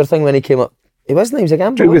a sure thing when he came up? He wasn't. He was a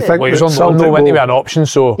gambler. Do we wasn't think Well, he was on that loan, Celtic no, went to will- be an option,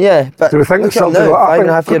 so... Yeah, but Do we think look at him Celtic now, will-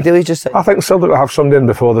 I 5.5 year deal he's just signed. I think Celtic will have somebody in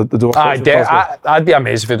before the door. I'd be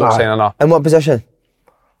amazed if they don't Aye. sign enough. In what position?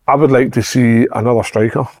 I would like to see another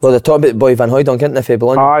striker. Well, they're talking about Boy Van Hooydonk, isn't they, for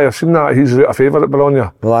Bologna? Aye, I've seen that. He's a favourite at Bologna.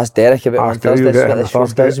 Well, that's Derek about on After you Thursday. get He's him got this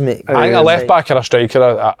Thursday. first mate. I think a left back or a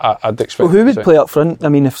striker, I'd expect. Well, who would to see. play up front? I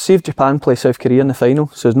mean, if say if Japan play South Korea in the final,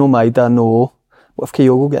 so there's no Maida, no O. What if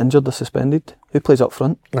Kyogo get injured or suspended? Who plays up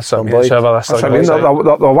front? That's what I mean. Boyd. Whoever this That's what I mean.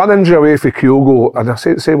 They're one injury away for Kyogo, and I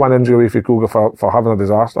say one injury away for Kyogo for having a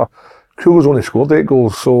disaster. Kyogo's only scored 8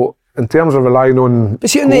 goals, so in terms of relying on... But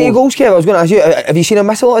see, on the 8 goals, Kev, I was going to ask you, have you seen him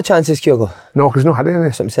miss a lot of chances, Kyogo? No, because he's not had any.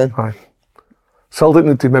 That's what I'm saying. Aye. Celtic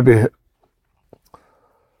need to maybe...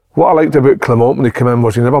 What I liked about Clement when he came in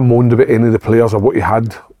was he never moaned about any of the players or what he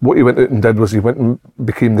had. What he went out and did was he went and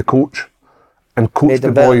became the coach and coached Made the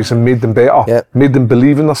them better. boys and made them better. Yep. Made them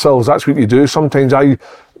believe in themselves. That's what you do. Sometimes they're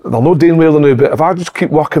not doing well now, but if I just keep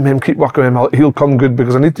working him, he'll come good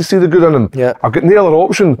because I need to see the good in him. Yeah. I've got no other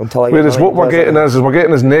option. Until I get Whereas my what we're light getting is we're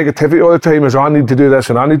getting his negativity all the time, is I need to do this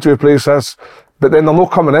and I need to replace this. But then they're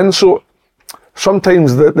not coming in. So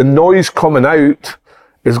sometimes the noise coming out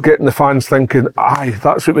is getting the fans thinking, aye,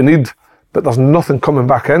 that's what we need. But there's nothing coming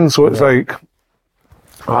back in. So it's like,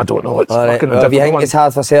 I don't know. It's All right. fucking a Well, if you difficult think one. it's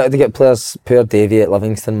hard for Celtic to get players, poor Davy at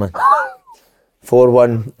Livingston, man.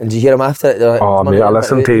 4-1. And did you hear him after it? They're like, Oh, "Come on, mate, I who-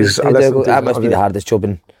 listened to his- who I do I listened go-" to his That must be the interview. hardest job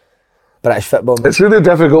in British football. It's really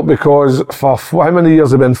difficult because for how many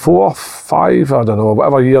years they've been? 4, 5, I don't know,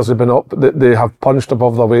 whatever years they've been up, they have punched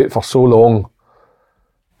above their weight for so long.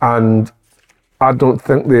 And I don't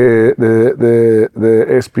think the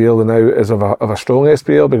SPL now is of a strong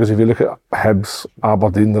SPL, because if you look at Hibs,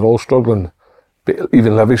 Aberdeen, they're all struggling. But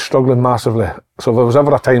even Livy's struggling massively. So if there was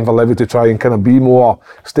ever a time for Livy to try and kind of be more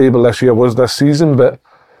stable this year, was this season. But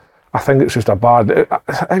I think it's just a bad...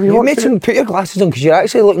 Have You watched made it? some, put your glasses on because you're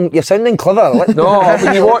actually looking, you're sounding clever. Like, No,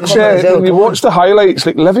 when you watch the highlights,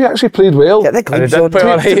 like Livy actually played well. Get the And they glimpse did on. put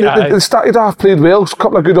on They started off played well, a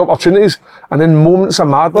couple of good opportunities, and then moments of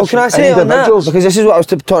madness. Well, can I say on that? individuals. Because this is what I was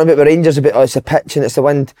talking about with Rangers, about it's the pitch and it's the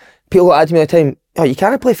wind. People go to me all the time, oh, you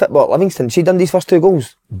can't play football at Livingston. See Dundee's first 2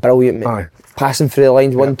 goals? Brilliant, mate. Aye. Passing through the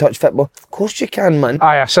lines, one-touch football. Of course you can, man.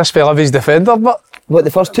 Aye, assist for Livy's defender, but... What,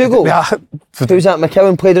 the first 2 goals? Yeah, Who's that?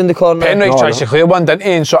 McGinn played in the corner. Penrith tries to clear one, didn't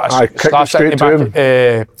he? And sort of Aye, kicked it slapped straight it to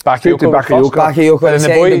him. back Straight to Bakayoko. Bakayoko, And and the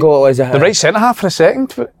the second goal was the right centre half for a second.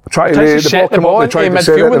 Tried to Tries lay to the set ball the come ball up, they tried into to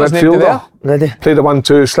set it midfield to when there's nobody midfielder. Ready? Played a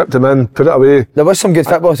 1-2, slipped him in, put it away. There was some good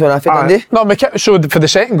football to an Aye. Dundee. No, so for the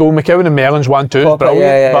second goal, McEwen and Mellon's 1-2 is Proper, brilliant.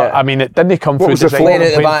 yeah, But yeah. I mean, it didn't come What through was the the thing, playing at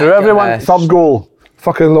the playing back, through everyone. aye. Third goal.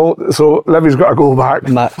 Fucking low. So Livy's got a goal back.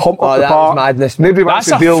 Hump Oh, up the that park. was madness. Nobody wants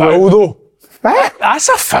That's to a deal foul, with. though. Eh? That's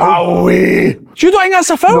a foul. Away. You don't think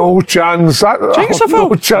that's a foul? No chance. think it's a foul?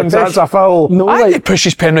 No chance. That's a foul. No, I think like, he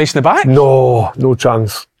pushes Penrith in the back. No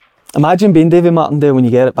chance. imagine being Davy Martindale when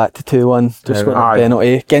you get it back to 2-1, just got a Aye.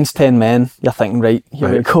 penalty against 10 men. You're thinking, right, here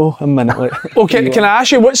we go, a minute later. Okay, can I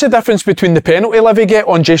ask you, what's the difference between the penalty Livy get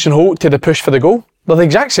on Jason Holt to the push for the goal? They're the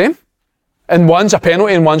exact same. And one's a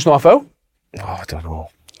penalty and one's not a foul. Oh, I don't know.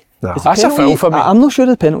 No. That's a foul for me. I'm not sure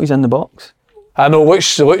the penalty's in the box. I know, looks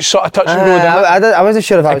sort of touch and go. doesn't it? I wasn't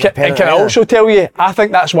sure if I was a And penalty. can I also tell you, I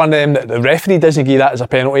think that's one of them that the referee doesn't give that as a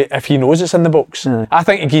penalty if he knows it's in the box. I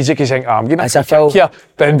think he gives it because he's thinking, I'm going It's to a foul. here.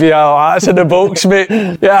 Then be that's in the box, mate.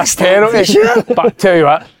 Yeah, it's penalty. Sure. But I tell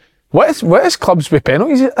you what is clubs with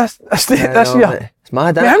penalties this year? It's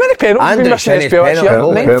mad, Mate, how many penalties have been missing in this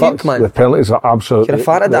spell this year? Fuck, man. The penalties are absolutely... Could have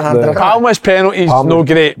farted that harder. Palmer's penalties, Palmer. no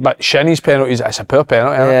great, but Shinnie's penalties, it's a poor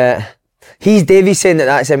penalty. Isn't it? Yeah. He's Davies saying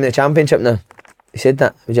that's him in the championship now. He said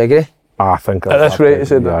that. Would you agree? I think... At this rate, he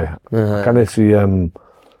said that. I can't see...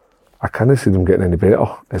 I can't see them getting any better.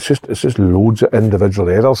 It's just loads of individual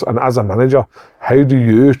errors. And as a manager, how do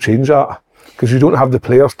you change that? Because you don't have the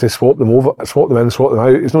players to swap them over, swap them in, swap them out.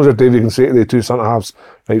 It's not as if Davey can say to the 2 centre halves,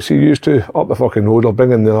 right, see you used to up the fucking road or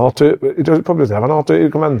bring in the R2. But he probably doesn't have an R2 to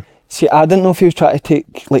come in. See, I didn't know if he was trying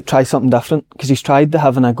to try something different, because he's tried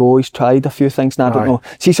having a go, he's tried a few things, and I don't Aye. know.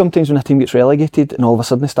 See, sometimes when a team gets relegated and all of a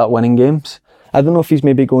sudden they start winning games, I don't know if he's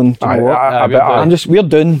maybe going, do you know what? We're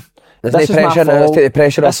done. There's This no is my pressure now, let's fault. take the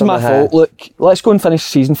pressure off This is my something, fault. Look, let's go and finish the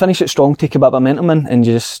season, finish it strong, take a bit of momentum in, and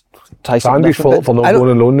just try It's something Andy's different. fault for not I don't-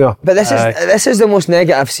 going alone there. But this is the most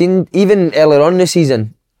negative I've seen, even earlier on in the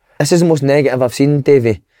season. This is the most negative I've seen,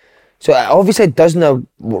 Davey. So it obviously doesn't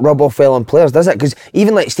rub off well on players, does it? Because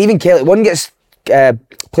even like Stephen Kelly, one gets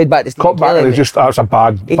played back to Stephen Cut back Kelly. and it's just, that's a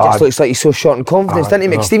bad... He just looks like he's so short in confidence, doesn't he?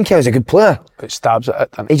 Make Stephen Kelly's a good player. It stabs at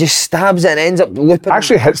it. He just stabs it and ends up looping.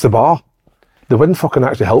 Actually hits the bar. the wind fucking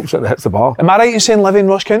actually helps it and hits the bar. Am I right in saying Livy and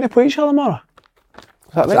Ross County play each other tomorrow?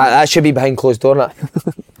 Is that right? That should be behind closed door, that.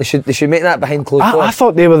 They should make that behind closed door. I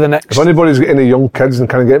thought they were the next. If anybody's got any young kids and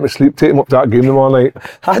can't get them to sleep, take them up to that game tomorrow night.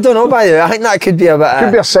 I don't know, by the way. I think that could be a bit.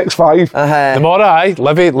 Could be a 6-5. Tomorrow, aye.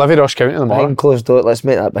 Livy Ross County tomorrow. Behind closed door. Let's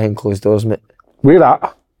make that behind closed doors, mate. Where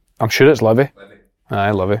at? I'm sure it's Livy.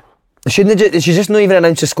 Aye, Livy. They should just not even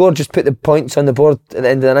announce the score. Just put the points on the board at the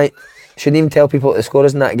end of the night. Shouldn't even tell people what the score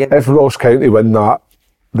is in that game. If Ross County win that,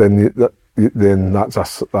 then that's a.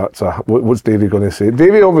 What's Davey going to say?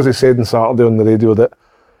 Davey obviously said on Saturday on the radio that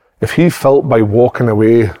if he felt by walking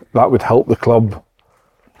away that would help the club,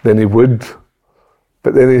 then he would.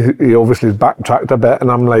 But then he obviously backtracked a bit,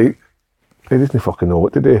 and I'm like, he doesn't fucking know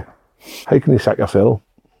what to do. How can you sack yourself?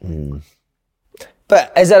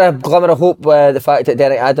 But is there a glimmer of hope with the fact that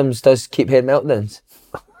Derek Adams does keep having meltdowns?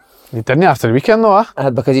 He didn't after the weekend though,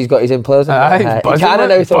 Because he's got his own players in. Aye, He can't now,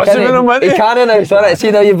 though, buzzing with can them, he? wasn't He he? can't now, so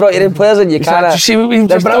see now you've brought your own players in, you can't. Did you see what we've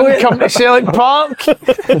They're just done? Come to Celtic Park.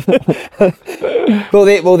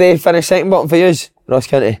 Will they finish second bottom for you, Ross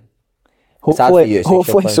County? Hopefully,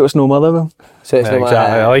 so it's no Motherwell. So it's Exactly,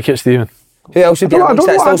 I like it, Stephen. Who else would be I amongst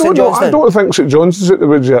that? Still St Johnstone? I don't think St Johnstone's at the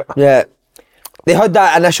woods yet. Yeah. They had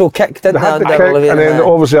that initial kick, didn't they? They had the under kick, Olivier? and then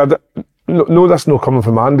obviously, no, that's not coming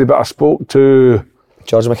from Andy, but I spoke to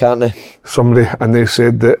George McCartney. somebody, and they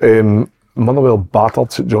said that Motherwell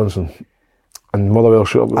battered St Johnstone, and Motherwell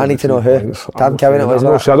shut up. I need to know who. Tam Cowan it was.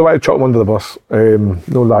 I don't want to chuck them under the bus.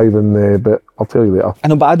 No live in, but I'll tell you later. I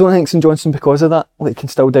know, but I don't think St Johnstone, because of that, can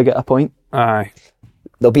still dig at a point. Aye.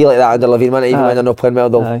 They'll be like that under Levine, man. Even when they're not playing well,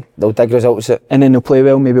 they'll dig results out. And then they'll play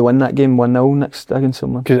well, maybe win that game 1-0 next against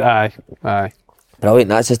someone. Aye. Brilliant,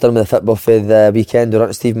 that's just done with the football for the weekend. We're on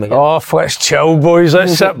to Stephen McGinn. Oh, let's chill, boys.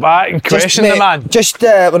 Let's sit back and question the man.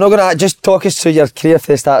 We're not going to just talk us through your career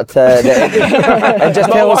from the start to the end. And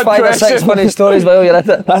just tell us 5 or 6 funny stories while you're at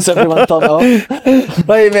it. That's everyone turned up.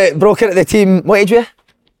 Right, mate, broke into the team. What age were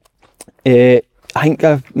you? I think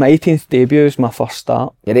my 18th debut was my first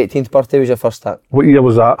start. Your 18th birthday was your first start. What year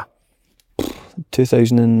was that?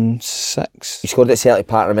 2006. You scored at Celtic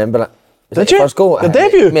Park, remember it? Did you? First goal. The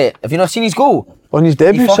debut? Mate, have you not seen his goal? On his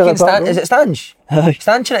debut, He fucking Celtic Park, is it Stange? Aye.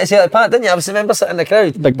 Stanching it at Celtic Park, didn't you? I was remember sitting in the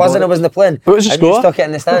crowd, Big buzzing boy. I wasn't playing. What was the And you score? stuck it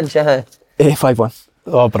in the stands, yeah. 5-1.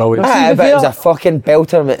 Oh, brilliant. Aye, but it was a fucking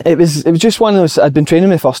belter, mate. It was just one of those. I'd been training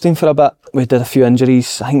with the first team for a bit. We did a few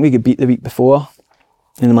injuries. I think we got beat the week before,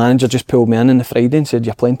 and the manager just pulled me in on the Friday and said,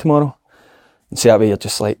 "You're playing tomorrow." And see that way, you're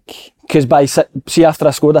just like, because after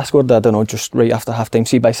I scored, I don't know, just right after half time.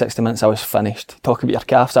 See, by 60 minutes, I was finished. Talk about your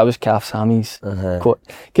calves. I was calves, hammies.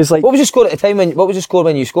 Because What was your score at the time? What was your score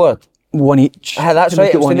when you scored? 1 each. That's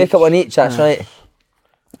right. It was to make it 1 each. That's right.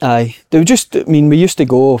 Aye. They were just. I mean, we used to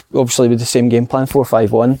go obviously with the same game plan,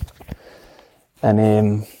 4-5-1,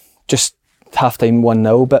 and just half time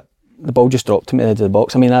 1-0, but the ball just dropped to me at the edge of the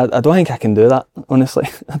box. I mean, I don't think I can do that, honestly.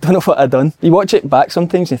 I don't know what I'd done. You watch it back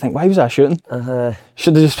sometimes and you think, why was I shooting?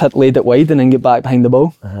 Should have just laid it wide and then get back behind the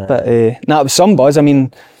ball. But it was some buzz. I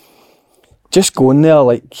mean, just going there,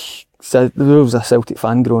 like, there was a Celtic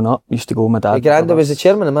fan growing up. Used to go with my dad. Your granddad was the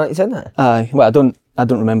chairman of Manchester, isn't it? Aye. Well, I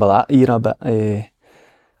don't remember that era, but He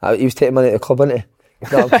was taking money at the club, wasn't he?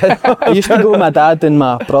 No, I'm kidding. I used to go with my dad and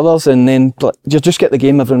my brothers, and then you just get the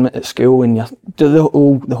game every minute at school, and you do the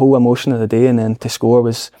whole emotion of the day, and then to score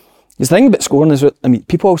was. The thing about scoring is, I mean,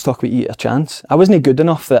 people always talk about you get a chance. I wasn't good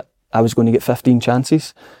enough that I was going to get 15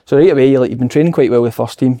 chances. So right away, you've been training quite well with the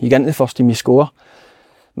first team. You get into the first team, you score.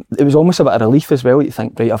 It was almost a bit of relief as well. You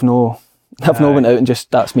think, right, I've no went out and just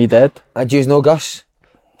that's me dead. Do you know Gus?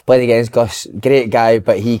 Played against Gus, great guy,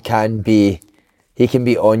 but he can be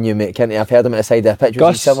on you, mate, can't he? I've heard him at the side of the pitch.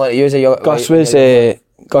 Was he similar to you as a young? Gus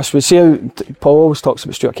was, see how Paul always talks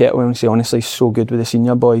about Stuart Kettle and say honestly he's so good with the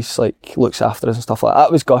senior boys, like looks after us and stuff like that.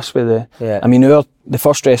 That was Gus with I mean, the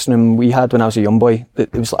first dressing room we had when I was a young boy,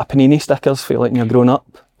 it was like a Panini stickers for like when you're growing up,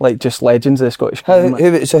 like just legends of the Scottish game. Who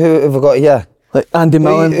have we got here? Like Andy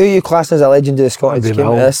Millen. Who you class as a legend of the Scottish game?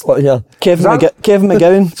 Kevin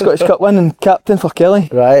McGowan, Scottish Cup winning captain for Kelly.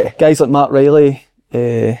 Right. Guys like Mark Riley,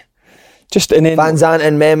 just and then Van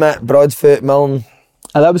Zanten, Mehmet, Broadfoot, Milne.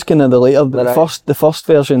 That was kind of the later, the first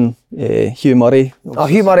version. Hugh Murray. Oh,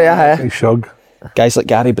 Hugh Murray, He shug. Guys like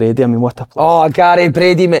Gary Brady. I mean, what a player. Oh, Gary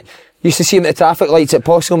Brady, mate. Used to see him at the traffic lights at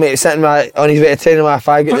Postle, mate, sitting on his way to training with a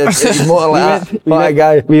fag at his motor like that. What a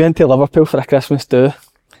guy. We went to Liverpool for a Christmas do,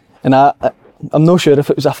 and I'm not sure if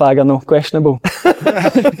it was a fag or no, questionable.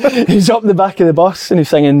 He was up the back of the bus and he was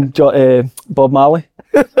singing Bob Marley.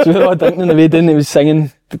 So we were all drinking on the way down, he was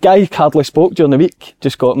singing. The guy hardly spoke during the week,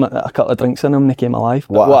 just got him a couple of drinks in him and he came alive.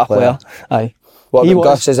 What a player. Aye. What about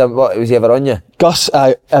Gus? What was he ever on you? Gus,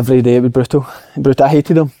 every day it was brutal. I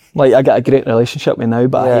hated him. Like, I got a great relationship with him now,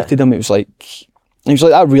 but I hated him. He was like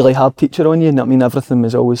that really hard teacher on you. And I mean, everything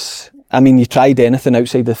was always. I mean, you tried anything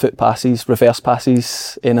outside the foot passes, reverse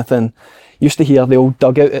passes, anything. Used to hear the old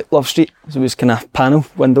dugout at Love Street. So it was kind of panel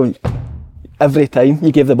window. Every time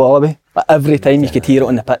you gave the ball away, but every time you could hear it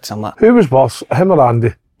on the pitch. I'm like, who was boss, him or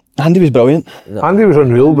Andy? Andy was brilliant. No. Andy was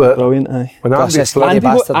unreal, but brilliant. Aye. When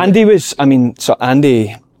Andy was. I mean, so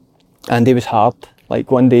Andy was hard.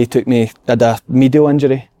 Like one day he took me, had a medial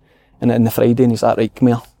injury, and in the Friday, and he's like, right, come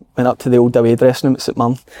here. Went up to the old away dressing room at St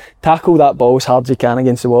Mirren. Tackle that ball as hard as you can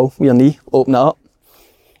against the wall with your knee. Open it up.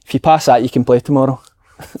 If you pass that, you can play tomorrow.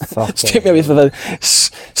 Take me away for the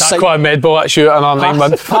tackle a med ball at shooting on 9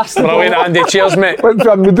 months. Brilliant, Andy. Cheers, mate. Went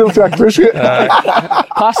from middle to a cruciate.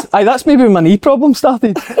 That's maybe when my knee problem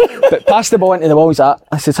started. But passed the ball into the wall. He's like,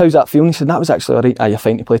 I said, how's that feeling? He said, that was actually alright. You're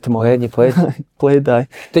fine to play tomorrow. When you played? Played, aye.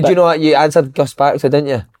 Did you know what? You answered Gus back, so didn't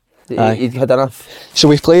you? You'd had enough. So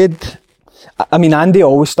we played. I mean, Andy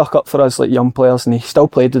always stuck up for us, like young players, and he still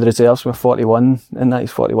played with the reserves with 41, and that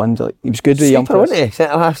he's 41. Like, he was good with young players. Wasn't he?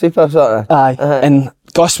 Centre-half sweeper, sort of. Aye. And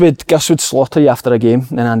Gus would slaughter you after a game,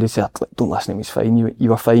 and Andy would say, don't listen to him, he's fine, you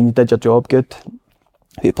were fine, you did your job good.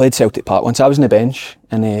 We played Celtic Park once. I was on the bench,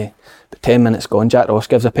 and 10 minutes gone, Jack Ross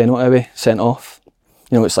gives a penalty away, sent off.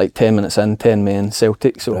 You know, it's like 10 minutes in, 10 men,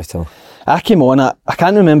 Celtic. So I came on, I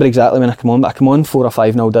can't remember exactly when I came on, but I came on 4 or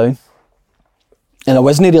 5-0 down. And I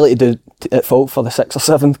wasn't really at fault for the 6th or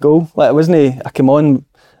 7th goal. Like, I came on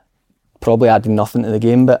probably adding nothing to the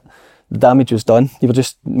game, but the damage was done. You were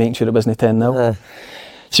just making sure it wasn't 10-0.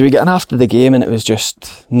 So we got in after the game, and it was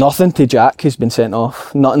just nothing to Jack, who's been sent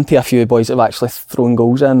off, nothing to a few boys that have actually thrown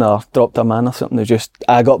goals in or dropped a man or something. It was just,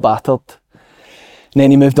 I got battered. And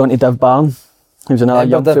then he moved on to Div Barn, who was another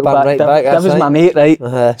young fullback. Div was my mate,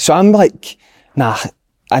 right? So I'm like, nah,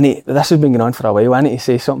 this has been going on for a while. I need to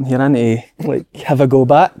say something here. I need to have a go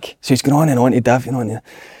back. So he's going on to Div, And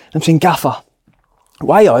I'm saying, Gaffer,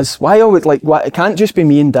 why us? Why always why? It can't just be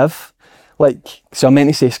me and Div. So I meant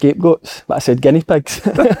to say scapegoats, but I said guinea pigs.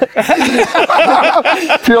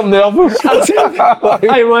 Pure nervous.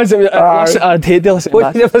 I'd hate to listen to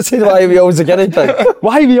that. You never said why are we always a guinea pig?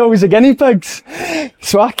 Why are we always a guinea pigs?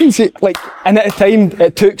 So I can say, and at the time,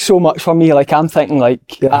 it took so much for me. I'm thinking,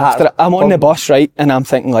 after I'm on the bus, right, and I'm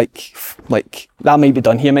thinking, that might be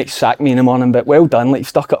done. He might sack me in the morning, but well done. You've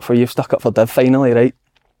stuck up for you, stuck up for Div finally, right?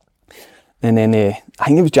 And then I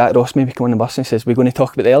think it was Jack Ross maybe come on the bus and says, we're going to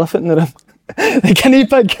talk about the elephant in the room. The guinea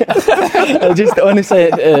pig. I just honestly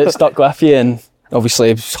it stuck with you, and obviously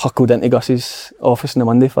I was huckled into Gus's office on the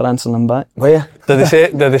Monday for answering him back. Were you? Did they say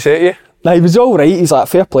it to you? No, he was alright. He's like,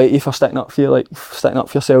 fair play to you for sticking up for you, sticking up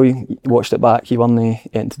for yourself. You watched it back, you weren't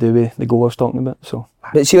anything to do with the goal I was talking about. So.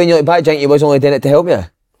 But see, when you look back, do you think he was only doing it to help you?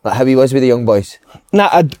 Like how he was with the young boys? Nah,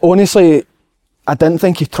 I didn't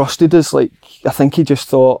think he trusted us. I think he just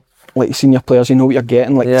thought, senior players, you know what you're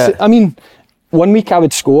getting. I mean, 1 week I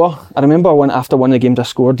would score. I remember after one of the games I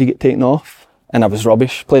scored, you get taken off, and I was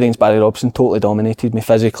rubbish. Played against Barry Robson, totally dominated me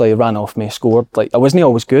physically, ran off me, scored. I wasn't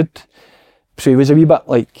always good. So he was a wee bit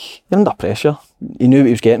you're under pressure. He knew what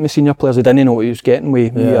he was getting with senior players. He didn't know what he was getting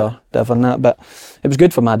with me or Div and that, but it was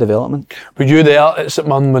good for my development. Were you there at St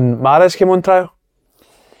Mirren when Mahrez came on trial?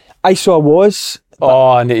 I was.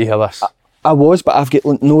 Oh, I need to hear this. I was, but I've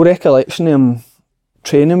got no recollection of him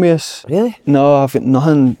training with us. Really? No, I've got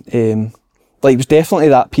nothing. It was definitely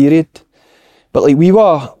that period. But we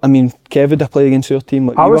were, Kev would have played against our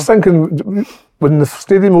team. I was thinking, when the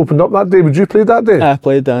stadium opened up that day, would you play that day? I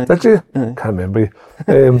played that. Did you? Can't remember you.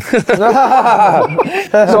 Did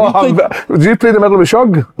you play in the middle of a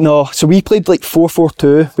shug? No, so we played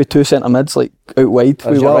 4-4-2 with 2 centre mids out wide.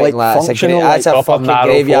 We were functional. That's a fucking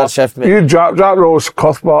graveyard shift, mate. You, Jack Ross,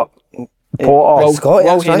 Cuthbert, Potter.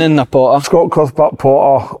 Scott Cuthbert,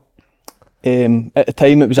 Potter. At the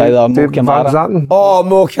time it was either Mo Kamara. Oh,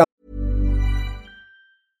 Mo Kamara.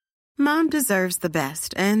 Mom deserves the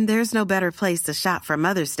best, and there's no better place to shop for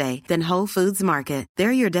Mother's Day than Whole Foods Market.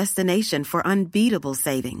 They're your destination for unbeatable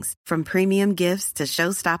savings, from premium gifts to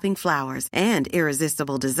show-stopping flowers and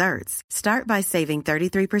irresistible desserts. Start by saving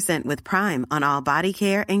 33% with Prime on all body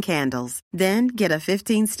care and candles. Then get a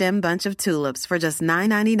 15-stem bunch of tulips for just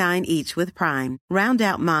 $9.99 each with Prime. Round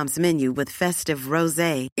out Mom's menu with festive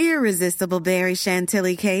rosé, irresistible berry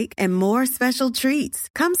chantilly cake, and more special treats.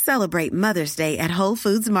 Come celebrate Mother's Day at Whole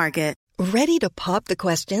Foods Market. Ready to pop the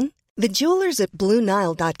question? The jewelers at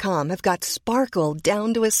BlueNile.com have got sparkle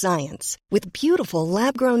down to a science with beautiful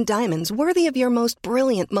lab-grown diamonds worthy of your most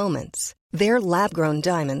brilliant moments. Their lab-grown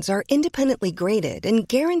diamonds are independently graded and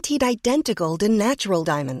guaranteed identical to natural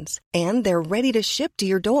diamonds, and they're ready to ship to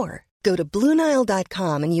your door. Go to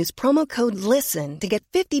BlueNile.com and use promo code LISTEN to get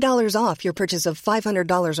 $50 off your purchase of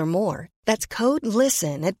 $500 or more. That's code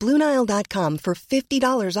LISTEN at BlueNile.com for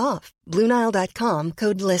 $50 off. BlueNile.com,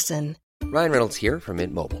 code LISTEN. Ryan Reynolds here from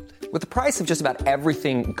Mint Mobile. With the price of just about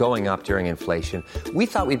everything going up during inflation, we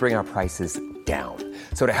thought we'd bring our prices down.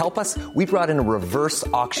 So to help us, we brought in a reverse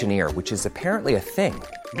auctioneer, which is apparently a thing.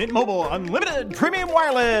 Mint Mobile Unlimited Premium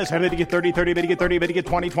Wireless. How to get 30, 30, bit to get 30, bit to get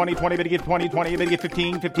 20, 20, 20, bit to get 20, 20, bit to get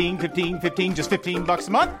 15, 15, 15, 15, just $15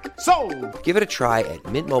 a month? Sold! Give it a try at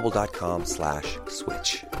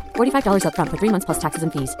mintmobile.com/switch. $45 up front for 3 months plus taxes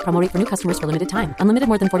and fees. Promo rate for new customers for limited time. Unlimited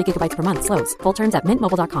more than 40 gigabytes per month. Slows full terms at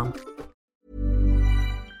mintmobile.com.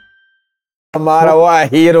 Kamara, what a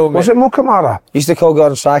hero, mate. Was it Mo Kamara? Used to call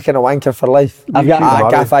Gordon Strachan a wanker for life. I've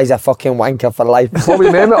got Gaffey's a fucking wanker for life. Bobby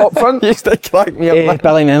Mehmet up front. Used to crack me up.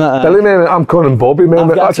 Billy Mehmet. Billy Mehmet, I'm calling him Bobby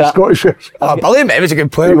Mehmet. That's a Scottish. Oh, Billy Mehmet was a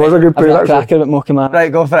good player. He was a good player. I've got a cracker about Mo Kamara.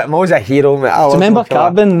 Right, go for it. Mo's a hero, mate. Do you remember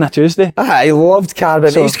Carbon on a Tuesday? I loved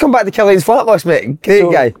Carbon. He used to come back to Killian's flat boss, mate.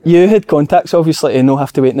 Great guy. You had contacts, obviously, to not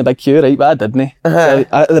have to wait in the big queue, right? But I didn't. So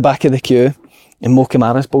at the back of the queue, and Mo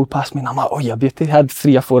Kamara's bowled past me, and I'm like, oh, you beauty. I had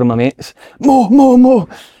 3 or 4 of my mates. Mo,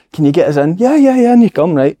 can you get us in? Yeah, and you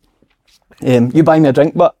come, right? You buy me a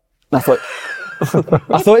drink, but and I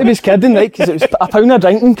thought he was kidding, right? Because it was £1 a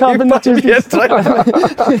drink in Carbon. It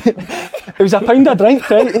was £1 a drink,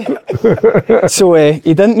 right? So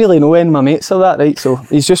he didn't really know any of my mates or that, right? So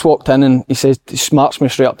he's just walked in and he smarts me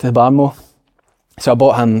straight up to the bar, Mo. So I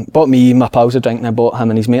bought me, my pals a drink, and I bought him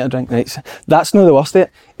and his mate a drink, right? So that's not the worst of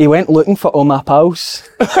it. He went looking for all my pals.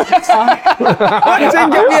 What,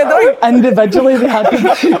 didn't give me a drink? Individually, they had to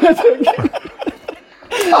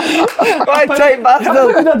What a tight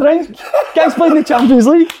bastard. a drink. Guys playing the Champions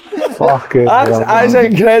League. Fucking That's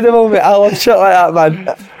incredible, mate. I love shit like that,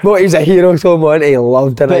 man. Mo, he was a hero so much. He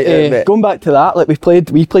loved it. But going back to that, like we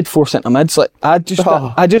played 4 centre mids. Like I just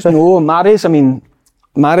know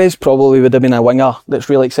Mahrez probably would have been a winger that's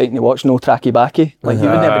really exciting to watch, no tracky backy. Like he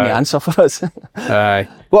wouldn't have been the answer for us. Aye.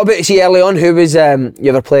 What about, see, early on, who was, you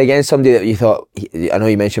ever play against somebody that you thought, I know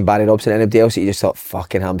you mentioned Barry Robson, anybody else that you just thought,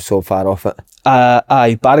 fucking I'm so far off it?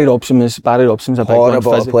 Aye, Barry Robson's a big one horrible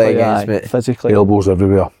to play physically. against, mate. Physically. elbows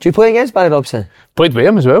everywhere. Do you play against Barry Robson? Played with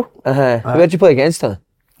him as well. Where'd you play against him?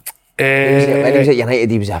 When he was at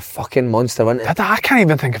United, he was a fucking monster, wasn't he? I can't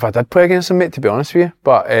even think if I did play against him, mate, to be honest with you.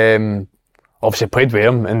 But obviously played with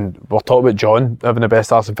him, and we're talking about John having the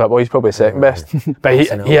best arse in football. He's probably second best. But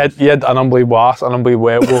he had an unbelievable arse, an unbelievable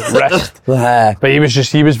elbow, wrist. But he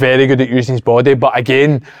was very good at using his body. But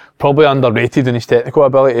again, probably underrated in his technical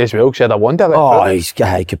ability as well, because he had a wonder. He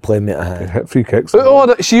could play, mate. He hit 3 kicks. All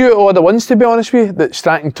the ones, to be honest with you, that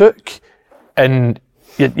Stratton took, and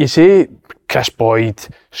you say Chris Boyd,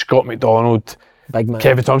 Scott McDonald, Big man.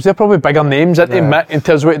 Kevin Thompson, they're probably bigger names in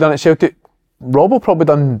terms of what he done at Celtic. Robbo probably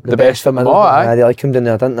done the best for him. They like him down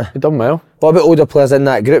there, didn't they? He done well. What about older players in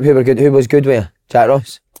that group? Who was good with you? Jack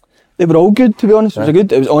Ross? They were all good, to be honest.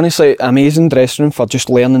 It was honestly an amazing dressing room for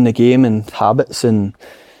just learning the game and habits, but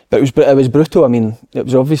it was brutal. I mean, it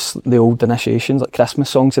was obvious the old initiations, like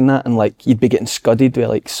Christmas songs and that, and like you'd be getting scudded with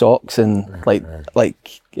like socks and like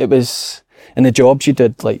it was, and the jobs you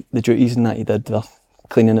did, like the duties and that you did, were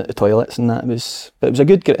cleaning out the toilets and that. It was a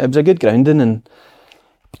good grounding, and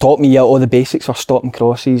taught me all the basics for stopping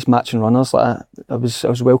crosses, matching runners like that. I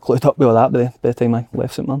was well clued up with all that by the time I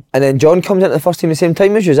left St Mirren. And then John comes into the first team at the same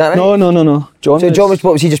time as you, is that right? No. John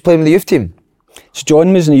was he just playing with the youth team? So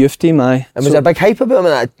John was in the youth team, aye. And was there a big hype about him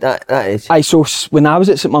at that age? Aye, so when I was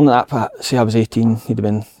at St Mirren at that, say I was 18, he'd have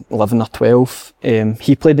been 11 or 12.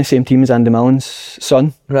 He played in the same team as Andy Millen's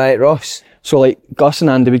son. Right, Ross. So like Gus and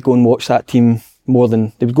Andy would go and watch that team more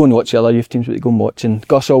than they would go and watch the other youth teams, but they'd go and watch. And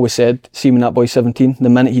Gus always said, see when that boy's 17, the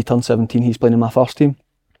minute he turned 17, he's playing in my first team.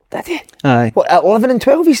 Did he? Aye. What, at 11 and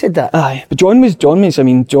 12 he said that? Aye. But John was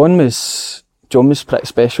pretty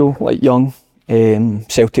special, like young.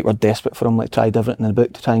 Celtic were desperate for him, like tried everything in the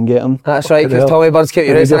book to try and get him. That's right, because Tommy Burns kept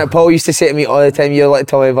you right, and Paul used to say to me all the time, you're like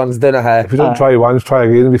Tommy Burns doing a hair. If you don't try once, try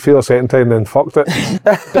again. If you fail a second time, then fucked it.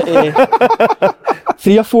 But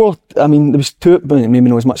 3 or 4, I mean, there was 2, maybe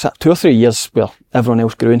not as much, 2 or 3 years where everyone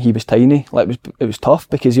else grew and he was tiny. Like it was tough,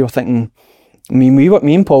 because you were thinking, I mean,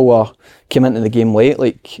 me and Paul came into the game late.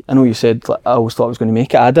 Like I know you said, like, I always thought I was going to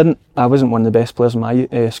make it. I wasn't one of the best players in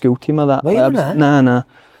my school team or that. Why not? Nah.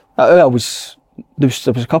 I was there was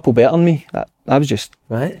a couple better than me. I was just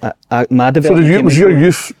right. My So was your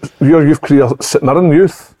youth career St Mirren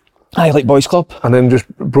youth? Aye, like boys club. And then just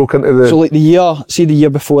broke into the... So like the year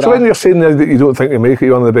before. So when you're saying that you don't think you make it,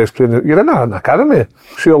 you're one of the best players, you're in an academy,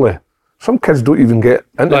 surely. Some kids don't even get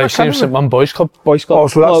into the academy. St Mirren Boys Club. Boys club. Oh,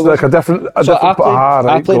 so that's like a different...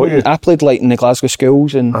 I played like in the Glasgow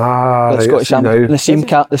schools and Scottish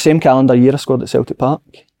the same calendar year I scored at Celtic Park.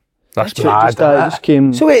 That's mad. Just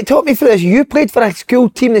came. So wait, talk me through this. You played for a school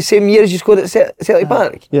team the same year as you scored at Celtic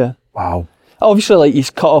Park? Yeah. Wow. Obviously, like,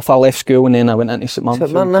 he's cut off. I left school and then I went into St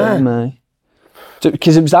Mirren. So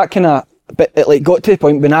because it was that kind of, but it like got to the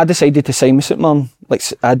point when I decided to sign with St Mirren. Like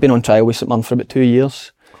I'd been on trial with St Mirren for about 2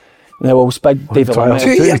 years. And I was big David Lamont.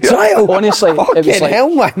 2 year trial. Honestly, it was like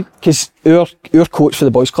hell, man. Because our coach for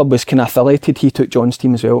the boys club was kind of affiliated. He took John's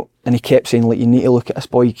team as well, and he kept saying like, you need to look at this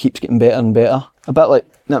boy. He keeps getting better and better. A bit like, you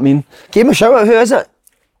know what I mean? Give him a shout out. Who is it?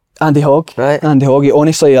 Andy Hogg. Right. Andy Hogg.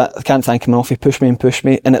 Honestly, I can't thank him enough. He pushed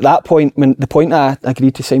me. And at that point, I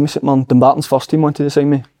agreed to sign with St Mirren, Dumbarton's first team wanted to sign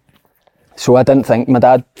me. So I didn't think, my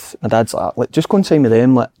dad's like, just go and sign with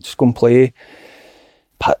them, just go and play.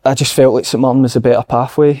 But I just felt like St Mirren was a better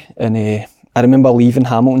pathway. And I remember leaving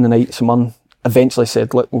Hamilton the night St Mirren eventually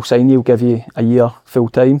said, look, we'll sign you, we'll give you a year full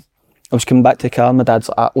time. I was coming back to the car, my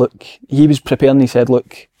dad's like, look, he was preparing, he said,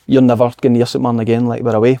 look, you're never going near St Mirren again, like,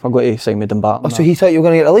 we're away, we're going to sign with Dumbarton. Oh, so he thought you were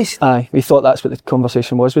going to get released? Aye, we thought that's what the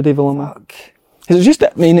conversation was with David Lamont. It was just,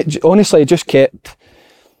 honestly, it just kept,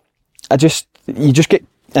 you just get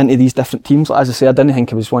into these different teams. Like, as I say, I didn't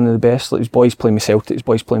think I was one of the best. Like, it was boys playing with Celtic, it was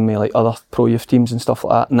boys playing with like other pro youth teams and stuff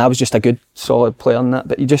like that, and I was just a good, solid player in that,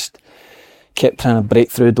 but you just kept trying to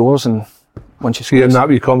break through doors, and once you see in that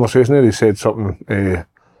wee conversation there, he said something,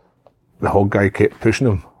 the Hogg guy kept pushing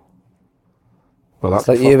him. Well, that's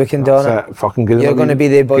like you, we can do it. Fucking get You're going to be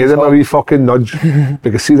the boys. Give him a wee fucking nudge.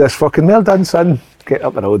 Because see this fucking, well done, son. Get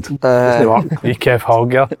up the road. You Kev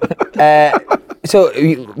Hogg, yeah. So,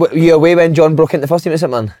 were you away when John broke into the first team at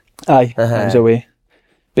St Mirren? Aye, I was away.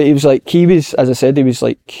 But he was, as I said, he was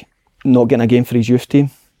like not getting a game for his youth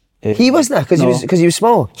team. He wasn't, because he was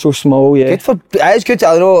small. So small, yeah. It's good to,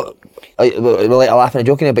 I know, we're like laughing and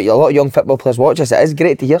joking, but a lot of young football players watch this. It is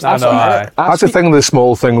great to hear stuff. That's the thing, the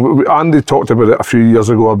small thing. Andy talked about it a few years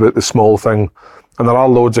ago about the small thing, and there are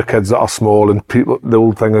loads of kids that are small, and people. The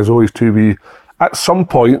old thing is always too wee. At some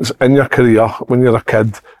points in your career, when you're a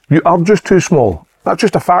kid, you are just too small. That's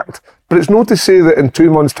just a fact. But it's not to say that in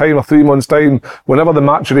 2 months' time or 3 months' time, whenever the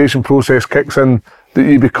maturation process kicks in, that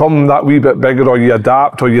you become that wee bit bigger, or you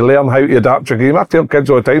adapt, or you learn how to adapt your game. I tell kids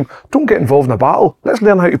all the time, don't get involved in a battle. Let's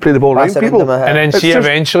learn how to play the ball right, people. And then see,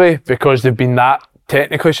 eventually, because they've been that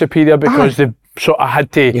technically superior, because they've sort of had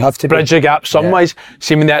to bridge the gap some ways,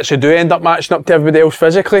 see when they actually do end up matching up to everybody else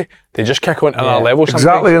physically, they just kick on to another level sometimes.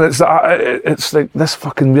 Exactly, and it's like this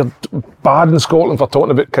fucking weird, bad in Scotland for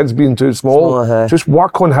talking about kids being too small. Just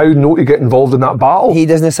work on how not to get involved in that battle. He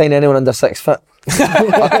doesn't sign anyone under 6 foot.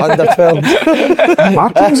 Under 12.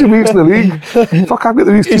 My team's the weeks in the league. Fuck, I've got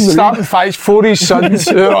the weeks in the league. He's starting 5'4", his sons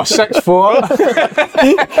who are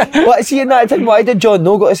 6'4". What, see, in that time, why did John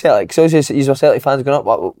no go to Celtic? So you were Celtic fans going up.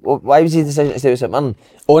 Why was he deciding to stay with St Mirren?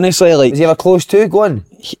 Honestly, like, was he ever close to going?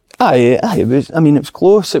 Aye, it was. I mean, it was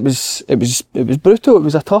close. It was brutal. It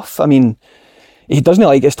was a tough. I mean, he doesn't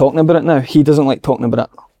like us talking about it now. He doesn't like talking about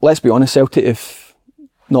it. Let's be honest, Celtic have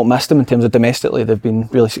not missed him in terms of domestically. They've been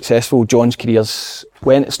really successful. John's career's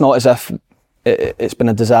went. It's not as if it's been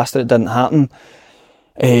a disaster. It didn't happen.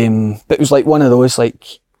 But it was like one of those,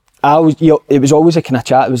 like, it was always a kind of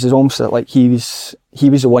chat. It was almost like he was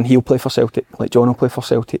the one. He'll play for Celtic. Like, John will play for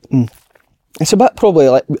Celtic. It's a bit probably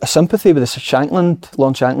like a sympathy with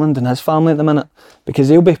Lon Shankland and his family at the minute, because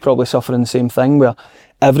they'll be probably suffering the same thing, where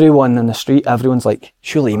everyone in the street, everyone's like,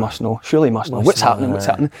 surely he must know. What's happening?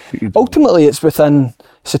 Ultimately, it's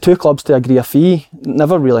the two clubs to agree a fee. It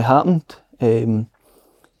never really happened.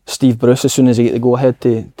 Steve Bruce, as soon as he got the go-ahead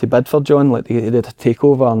to bid for John, like, they did a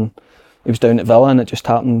takeover, and he was down at Villa, and it just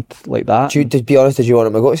happened like that. To be honest, did you want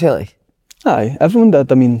him to go to Celtic? Aye, everyone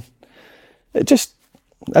did. I mean, it just...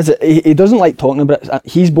 he doesn't like talking about it.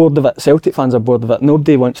 He's bored of it. Celtic fans are bored of it.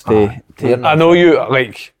 Nobody wants to... I know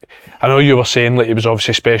you were saying, like, he was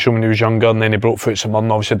obviously special when he was younger, and then he broke through at St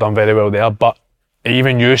Mirren, obviously done very well there, but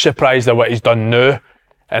even you surprised at what he's done now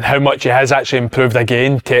and how much he has actually improved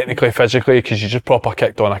again, technically, physically, because you just proper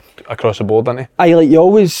kicked on across the board, didn't he? I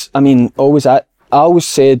always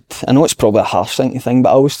said, I know it's probably a harsh thing, but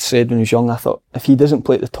I always said when he was young, I thought, if he doesn't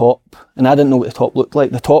play at the top, and I didn't know what the top looked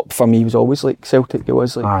like, the top for me was always like Celtic. It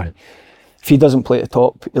was like, if he doesn't play at the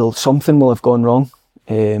top, something will have gone wrong.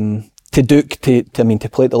 To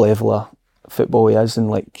play at the level of football he is, and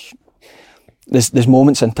like, there's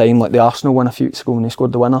moments in time, like the Arsenal one a few weeks ago when he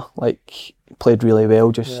scored the winner, like played really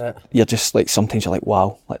well. You're just like, sometimes you're like,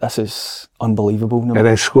 wow, like this is unbelievable. And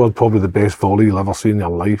he scored probably the best volley you'll ever see in your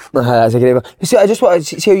life. That's a great one. See, I just want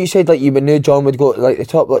to see how you said like you knew John would go like the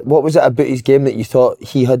top. Like, what was it about his game that you thought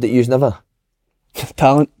he had that you never?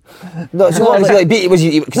 Talent. No, so what was he like? Because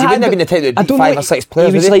he wouldn't have been the type that would beat 5 or 6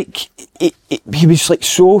 players. He was like, he was like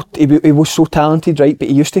he was so talented, right? But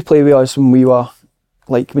he used to play with us when we were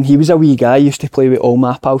like, when he was a wee guy. He used to play with all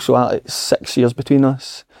my pals, so like 6 years between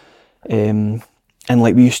us. And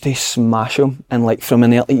like we used to smash him, and like from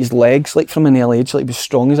an early, his legs, like from an early age, like he was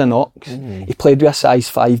strong as an ox. He played with a size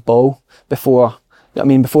 5 ball before. I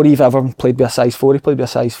mean, before he ever played with a size 4, he played with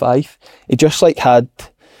a size 5. He just like had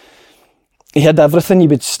everything. You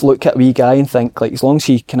would look at a wee guy and think, like, as long as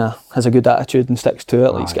he kind of has a good attitude and sticks to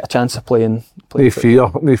it, like he's got a chance of playing. No fear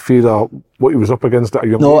what he was up against at a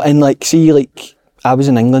young age. No, and like, see, like I was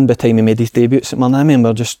in England by the time he made his debut at St Mirren. I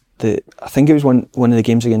remember I think it was one of the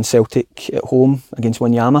games against Celtic at home against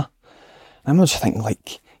Wanyama. I remember just thinking,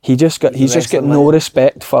 like, he's just got no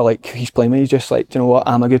respect for like he's playing with. He's just like, do you know what,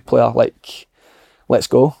 I'm a good player, like, let's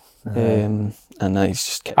go. And he's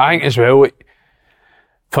just kept. I think as well, like,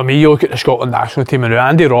 for me, you look at the Scotland national team, and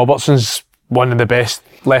Andy Robertson's one of the best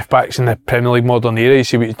left backs in the Premier League modern era. You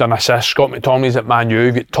see what he's done assists. Scott McTominay's at Man U.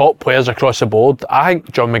 You've got top players across the board. I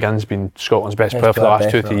think John McGinn's been Scotland's best player for the last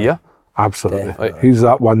 2-3 years. Absolutely. He's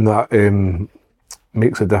that one that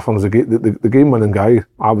makes a difference. The game-winning guy,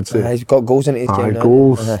 I would say. He's got goals in his game.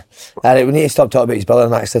 Goals. Alright, we need to stop talking about his brother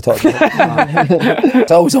and actually talk about him.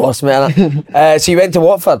 It's always the worst, mate. So you went to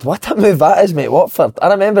Watford. What a move that is, mate, Watford. I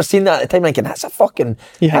remember seeing that at the time thinking, that's a fucking...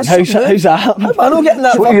 Yeah, how's that? How am I not getting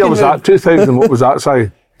that What year was that? 2000, what was that,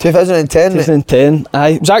 say? 2010. 2010.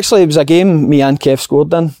 It was a game me and Kev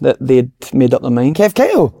scored in that they'd made up their mind. Kev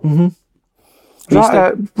Kyle? Mm-hmm. Was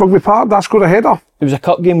that Rugby Park? That scored a header? It was a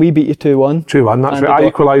cup game, we beat you 2-1. 2-1, that's right. I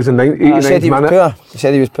equalised in 89th minute. He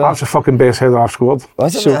said he was poor. That's the fucking best header I've scored.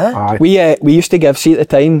 Was it? So, Aye. we used to give, see at the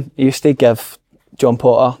time, he used to give John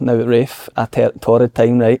Potter, now at Rafe, a torrid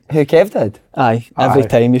time, right? Who, Kev did? Aye, every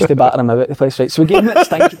time, used to batter him about the place, right? So we gave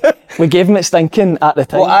him it stinking at the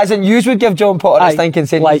time. Well, as in, you would give John Potter a stinking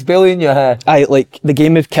saying like, he's bullying you, huh? Aye, like the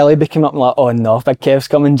game with Kelly came up and like, oh no, big Kev's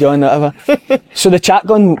coming, John, whatever. So the chat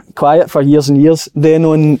gone quiet for years and years. Then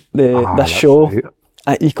on this show, right.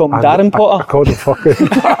 He called Darren Potter. I called him fucking... So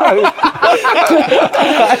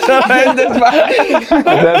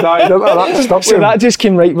that just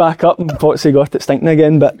came right back up and Potsy got it stinking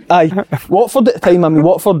again. But aye, Watford at the time, I mean,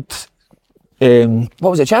 Watford... what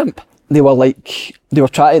was it, champ? They were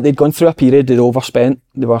trying, they'd gone through a period, they'd overspent,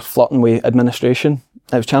 they were flirting with administration.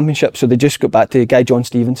 It was Championship, so they just got back to guy John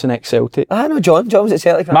Stevenson, ex-Celtic. I know John was at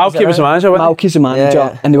Celtic. Malky was the manager, wasn't he? Malky's the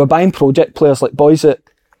manager, and they were buying project players, like boys that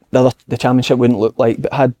the Championship wouldn't look like,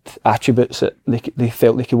 but had attributes that they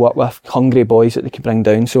felt they could work with, hungry boys that they could bring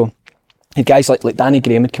down. So had guys like Danny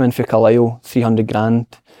Graham had come in for Carlisle, 300 grand.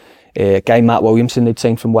 Guy Matt Williamson they'd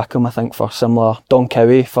signed from Wickham, I think, for similar. Don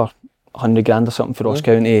Cowie for 100 grand or something for Ross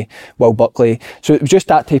County. Will Buckley. So it was just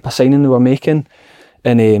that type of signing they were making.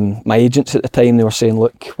 And my agents at the time, they were saying,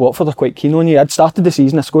 look, Watford are quite keen on you. I'd started the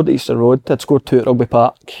season, I scored at Easter Road, I'd scored 2 at Rugby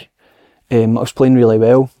Park. I was playing really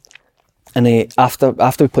well. And after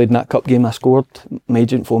we played in that cup game, I scored. My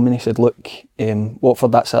agent phoned me and he said, look,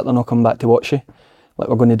 Watford, that's it, they're not coming back to watch you. Like,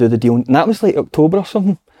 we're going to do the deal. And that was like October or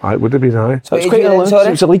something. It would have been, aye. So it was quite early. It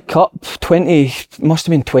was a League Cup, 20, must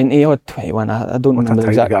have been 20 or 21, I don't remember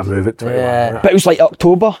exactly. But it was like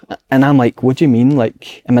October, and I'm like, what do you mean?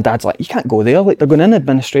 Like, and my dad's like, you can't go there, like, they're going in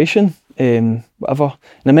administration, whatever.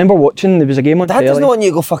 And I remember watching, there was a game on telly. Dad doesn't want you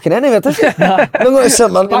to go fucking anywhere, does he? You're not going to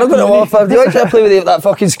St Mirren, you're not going to Watford, you want to play with that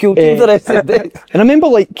fucking school team the rest of the day. And I remember,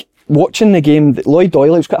 like, watching the game, Lloyd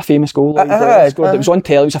Doyle, it was quite a famous goal. It was on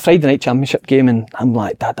telly, it was a Friday night Championship game, and I'm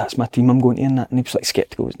like, Dad, that's my team, I'm going to in that. And he was like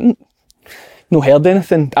sceptical. No heard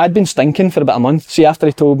anything. I'd been stinking for about a month. See, after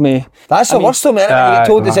he told me... That's the worst though, mate. You get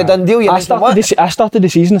told it's a done deal. I started the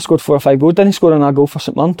season, I scored 4 or 5 goals. Didn't score another goal for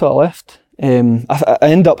St Mirren till I left. I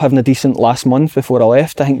ended up having a decent last month before I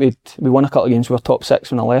left. I think we won a couple of games, we were top 6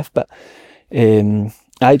 when I left, but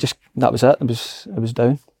that was it. It was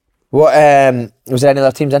down. What was there any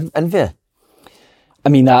other teams in for you? I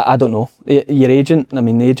mean, I don't know. The agent at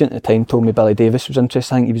the time told me Billy Davis was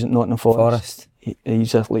interested. I think he was at Nottingham Forest.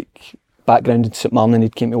 He's a background in St Mirren, and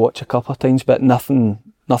he'd came to watch a couple of times, but nothing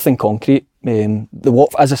concrete.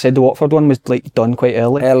 As I said, the Watford one was like done quite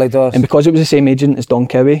early doors, and because it was the same agent as Don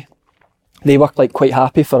Cowie, they were like quite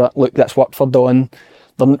happy for it. Look, that's worked for Don.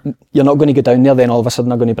 you're not going to go down there, then all of a sudden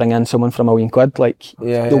they're going to bring in someone for £1 million. Like,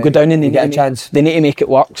 they'll go down and they get a chance. They need to make it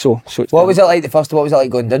work. So it's what was it like what was it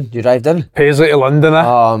like going down? You drive down? Paisley to London,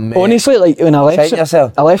 Oh, mate. Honestly, like when I left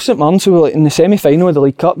Yourself. St Mirren, so like in the semi-final of the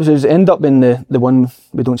League Cup, it ended up being the one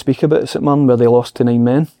we don't speak about at St Mirren, where they lost to 9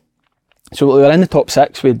 men. So we were in the top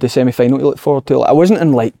 6 with the semi-final to look forward to. Like, I wasn't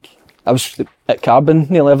in I was at Carbon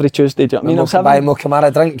nearly every Tuesday. Do you know what I mean? I was buying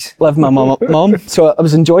Mokamara drinks. Live my mum. So I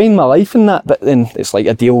was enjoying my life in that. But then it's like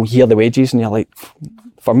a deal, you hear the wages, and you're like,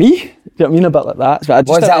 for me? Do you know what I mean? A bit like that. So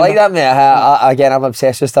Was that like that, mate? Again, I'm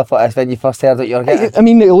obsessed with stuff like this. When you first heard that you're getting, I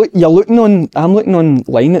mean, I'm looking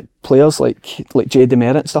online at players like Jay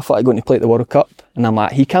Demerit and stuff like that going to play at the World Cup, and I'm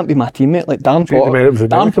like, he can't be my teammate. Like Dan Potter.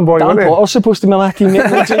 Dan Potter's supposed to be my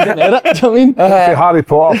teammate, not Jay Demerit. Do you know what I mean? Harry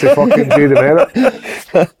Potter to fucking Jay Demerit.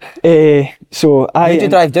 So who did you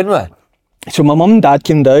drive down with? So my mum and dad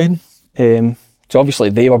came down. So obviously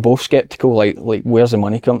they were both sceptical, like where's the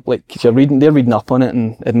money come? Like, cause they're reading up on it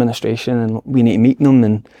and administration, and we need to meet them.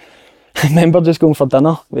 And I remember just going for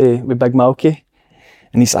dinner with Big Malky,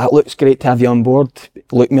 and he's like, "Look, it's great to have you on board."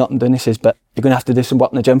 Looked me up and down. He says, "But you're going to have to do some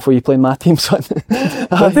work in the gym before you play in my team, son." Did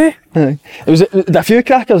he? It was a few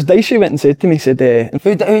crackers. Dicey went and said to me, he said,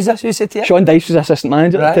 "Who's this? Who said to you?" Sean Dyche was assistant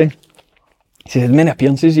manager at the time. He said, "How many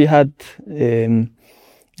appearances you had?" I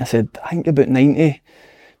said, "I think about 90.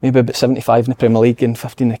 Maybe about 75 in the Premier League and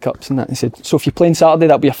 15 in the Cups and that." He said, "So if you play on Saturday,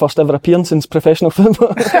 that'll be your first ever appearance in professional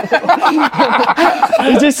football." He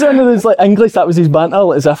just sounded as like English, that was his banter,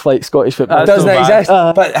 like, as if like Scottish football doesn't exist.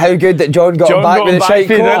 But how good that John got him back with the shite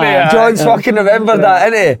coat. John's fucking remembered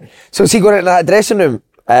that, innit? So is he going into that dressing room?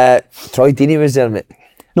 Troy Deeney was there, mate.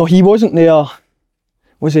 No, he wasn't there.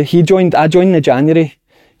 Was he? I joined in the January.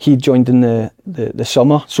 He joined in the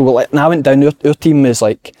summer. So like, when I went down, our team was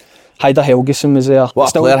like, Heider Helgeson was there. What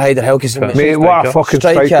a player Heider Helgeson was. Mate, what a fucking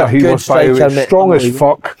striker he was, by the way. Strong as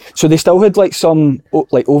fuck. So they still had like some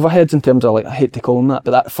like overheads in terms of, like, I hate to call them that, but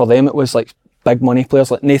that for them it was like big money players.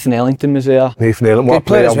 Like Nathan Ellington was there. Nathan Ellington, what a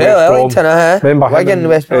player as well. Ellington, remember Wigan,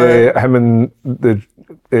 him and the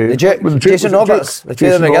Jason Roberts. The two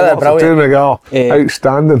of them together, brilliant.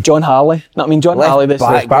 Outstanding. John Harley. No, I mean, John Harley was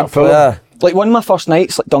back player. Like one of my first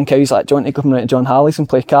nights, like Don Cowie's like, "Do you want to come around to John Harley's and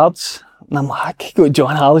play cards?" And I'm like, "I could go to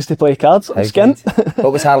John Harley's to play cards." I'm skint.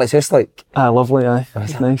 What was Harley's house like? Lovely, aye.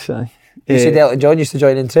 It's nice, aye. You said Elton John used to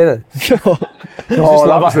join in training? Oh,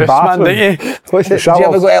 that was the bathroom. Did you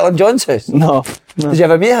ever go to Elton John's house? No. Did you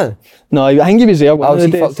ever meet him? No, I think he was there. Was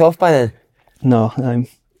he fucked off by then? No, no,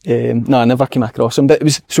 I never came across him. But it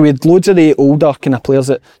was, so we had loads of the older kind of players.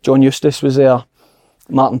 That John Eustace was there,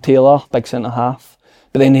 Martin Taylor, big centre half.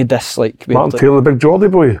 But then he had this like Martin Taylor, the big Geordie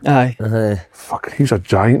boy. Aye. Fuck, he's a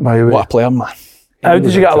giant, by the way. What a player, man. How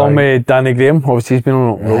did you get along with Danny Graham? Obviously he's been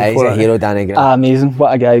on a roll He's for a it. hero, Danny Graham. Amazing,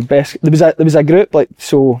 what a guy. Best. There was a group, like,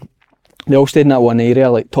 so they all stayed in that one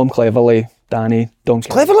area, like Tom Cleverley, Danny, Don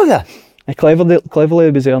Cleverley there?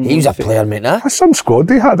 Cleverley was there. He was a player, mate, nah? That's some squad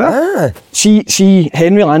they had, She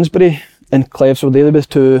Henry Lansbury and Cleves were there with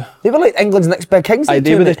two. They were like England's next big kings.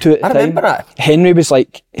 They were the two at the time. I remember that.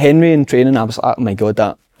 Henry in training, I was like, oh my god,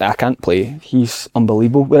 that I can't play. He's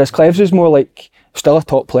unbelievable. Whereas Cleves was more like, still a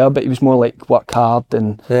top player, but he was more like work hard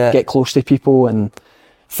and get close to people and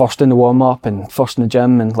first in the warm up and first in the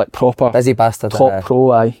gym and like proper busy bastard. Top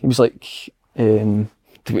pro. Aye, he was like.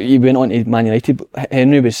 He went on to Man United, but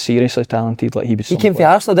Henry was seriously talented. Like he came for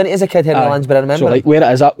Arsenal, didn't he, as a kid, Henry Lansbury, I remember. So like where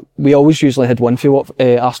it is at, we always usually had one for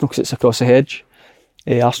Arsenal because it's across the hedge,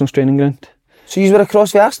 Arsenal's training ground. So you were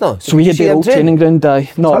across the Arsenal? So we had the old training ground, No,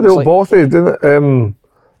 it's like the old Bothy, didn't it?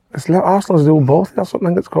 It's Arsenal's the old Bothy or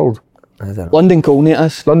something it's called. London Colney it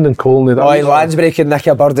is. London Colney. Lansbury could nick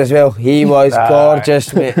a bird as well. He was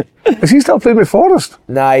gorgeous, mate. Is he still playing with Forest?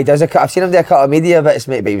 Nah, he does I've seen him do a couple of media bits,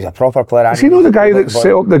 mate, but he was a proper player. Is he the guy that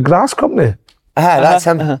set up the grass company? That's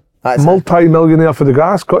him. That's multi-millionaire for the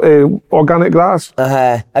grass, organic grass.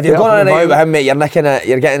 If you're going on a night out with him, mate,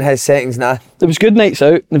 you're getting his settings now. There was good nights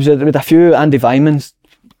out. There was a few. Andy Vymans,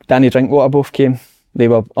 Danny Drinkwater both came. They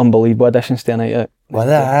were unbelievable additions to a night out. Were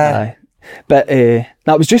they? Aye. But it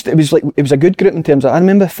was a good group in terms of, I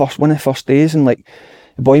remember one of the first days, and like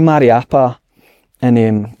the boy Mariappa and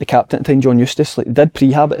the captain at the time, John Eustace, like they did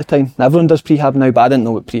prehab at the time. Now, everyone does prehab now, but I didn't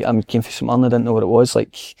know what I came from St Mirren, I didn't know what it was.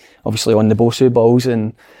 Like obviously on the Bosu balls,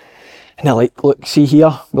 and they're like, look, see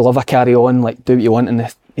here, we'll have a carry on, like do what you want. And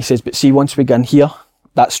he says, but see, once we get in here,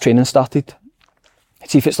 that's training started.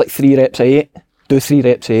 See if it's like 3 reps of 8, do 3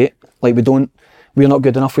 reps of 8. Like we're not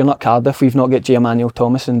good enough, we're not Cardiff, we've not got J. Emmanuel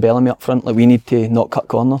Thomas and Bellamy up front, like we need to not cut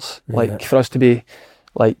corners. Like for us to be,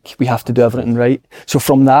 like we have to do everything right. So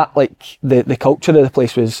from that, like the culture of the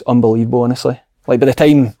place was unbelievable, honestly. Like by the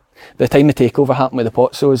time the time the takeover happened with the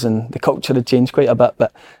Potsos and the culture had changed quite a bit,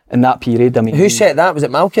 but in that period, I mean... Who set that? Was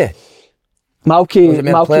it Malky?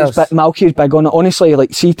 Malky was big on it. Honestly,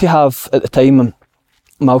 like, see to have, at the time,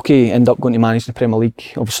 Malky ended up going to manage the Premier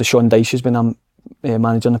League. Obviously, Sean Dyche has been a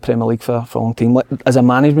manager in the Premier League for a long time. Like, as a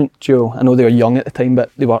management duo, I know they were young at the time,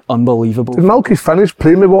 but they were unbelievable. Did Malky finish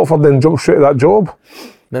playing with Watford then jump straight to that job?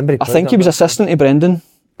 Remember I think he was assistant to Brendan.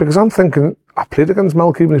 Because I'm thinking, I played against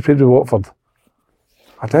Malky when he played with Watford.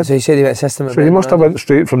 I did. So he said he went assistant with So he must have went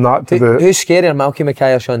straight from that to the... Who's scarier, Malky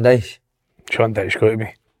Mackay or Sean Dyche? Sean Dyche got to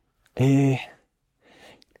be.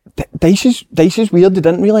 Dyche is weird. He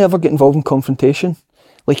didn't really ever get involved in confrontation.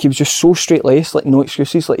 Like, he was just so straight-laced, like, no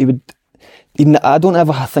excuses. Like, I don't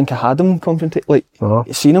ever think I had him confrontate. Like,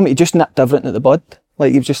 seen him, he just nipped everything at the bud.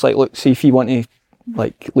 Like, he was just like, look, see if you want to,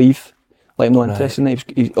 like, leave. Like, I'm not interested in it.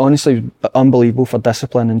 He honestly was unbelievable for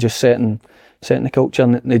discipline and just setting the culture,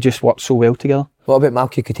 and they just worked so well together. What about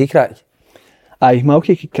Malky? Could he crack? Aye,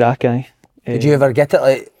 Malky could crack, aye. Did you ever get it,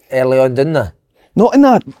 like, early on, didn't they? Not in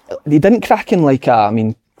that, he didn't crack in like a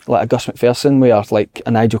Gus McPherson, where like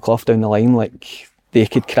a Nigel Clough down the line, like, they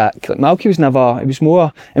could crack. Like, Malky was never, it was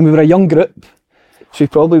more, and we were a young group, so he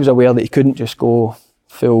probably was aware that he couldn't just go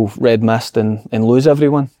full red mist and lose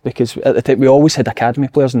everyone, because at the time we always had academy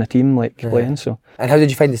players in the team, like, playing. So. And how did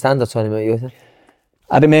you find the standards on him at youth?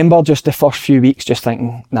 I remember just the first few weeks just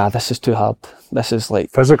thinking, nah, this is too hard. This is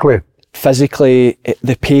like... Physically,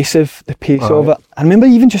 the pace of it. I remember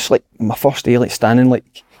even just like my first day, like, standing, like,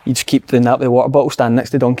 you just keep doing that with the water bottle, standing next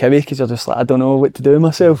to Don Kiwi, because you're just like, I don't know what to do with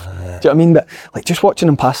myself. Do you know what I mean? But like, just watching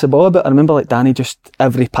him pass the ball a bit, I remember like Danny just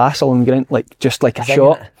every pass along the ground, like, just like a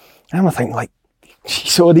shot. And I'm thinking, like,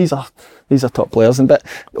 so these are top players. But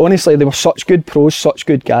honestly, they were such good pros, such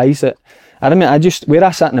good guys that where I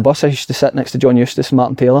sat in the bus, I used to sit next to John Eustace and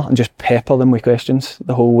Martin Taylor and just pepper them with questions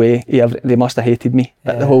the whole way. They must have hated me,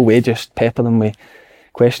 but the whole way, just pepper them with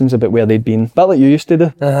questions about where they'd been. But like you used to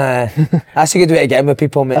do. That's a good way to get in with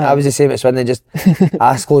people, mate. I was the same at Swindon, just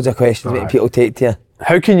ask loads of questions, make people take to you.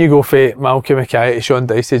 How can you go from Malky Mackay to Sean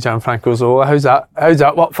Dyche to Gianfranco Zola? How's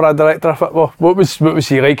that work for a director of football? What was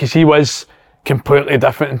he like? Because he was completely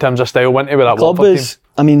different in terms of style, wasn't he, with that Watford team?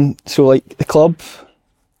 I mean, so like the club,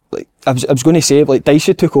 like I was going to say, like,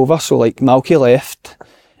 Dyche took over, so like Malky left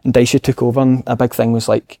and Dyche took over, and a big thing was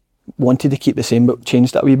like wanted to keep the same but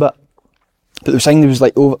changed it a wee bit. But the thing there was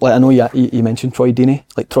like I know you mentioned Troy Deeney.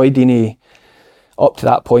 Like, Troy Deeney, up to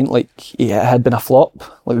that point, like, he had been a flop.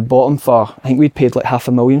 Like, we bought him for, I think we'd paid like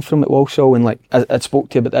 $500,000 for him at Walsall, and like I spoke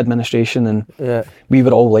to you about the administration, and we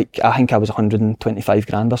were all like, I think I was 125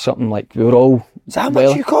 grand or something. Like, we were all... Is that how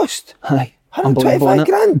much you cost? Aye. 125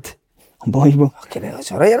 grand? Unbelievable. Fucking hell,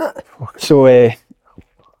 that's alright, isn't it? So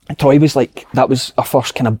Troy was like, that was our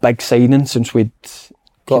first kind of big signing since we'd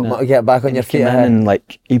get back on your feet. And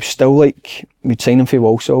like, he was still like, we'd sign him for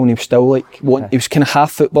Walsall, and he was still like, he was kind of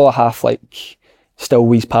half footballer, half like still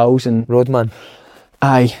with his pals and roadman.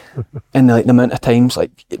 Aye. And like the amount of times,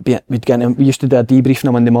 like, we'd get him, we used to do a debrief on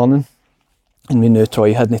a Monday morning, and we knew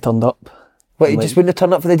Troy hadn't turned up. What, he just wouldn't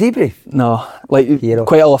turn up for the debrief? No, like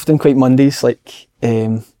quite often, quite Mondays, like,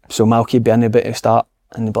 so Malky would be in about to start,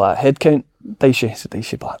 and they'd be like, head count, Dyche. So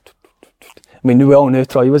Dyche would be like, I mean, we all knew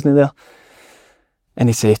Troy wasn't there. And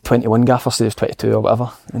he'd say 21 gaffer, so it was 22 or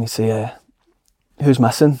whatever. And he'd say, who's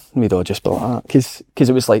missing? And we'd all just be like that. Because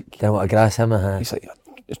it was like... Then what a grass him, he's like,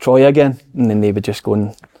 it's Troy again. And then they would just go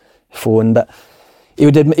and phone. But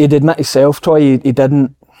he'd admit himself, Troy, he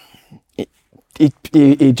didn't...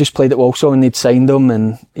 He just played at Walsall, and they'd signed him,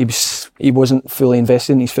 and he wasn't fully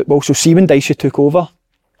invested in his football. So see, when Dyche took over,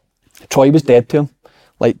 Troy was dead to him.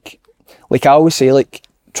 Like I always say, like,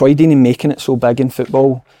 Troy Deeney making it so big in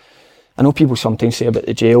football. I know people sometimes say about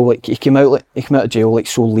the jail, like, he came out of jail like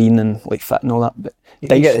so lean and like fit and all that. But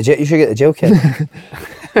you should get the jail kid.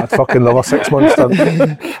 I'd fucking love a 6 months stint.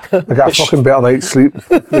 I got a fucking better night's sleep.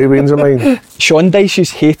 They wins of mine. Sean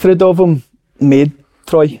Dyche's hatred of him made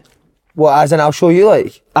Troy. What, as in I'll show you,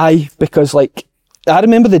 like? Aye, because like, I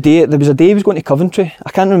remember there was a day he was going to Coventry.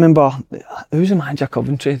 I can't remember, who was the manager of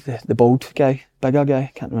Coventry? The bald guy, bigger guy,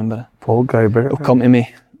 I can't remember. Bald guy, bigger He'll come to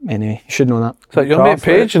me. Anyway, you should know that. So your mate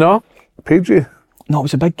Page, you know? Pagey? No, it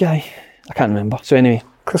was a big guy. I can't remember. So anyway.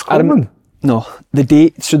 Chris Coleman? No, the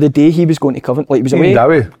day he was going to Coventry, like, he was away.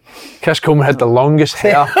 Dowie. Chris Coleman had the longest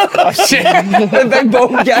hair. The big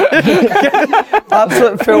bald guy.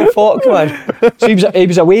 Absolute full fork, man. So he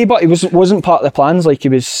was away, but he wasn't part of the plans. Like, he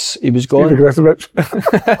was gone. I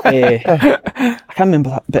can't remember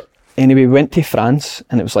that. But anyway, we went to France,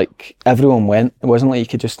 and it was like everyone went. It wasn't like you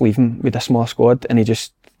could just leave him with a small squad. And he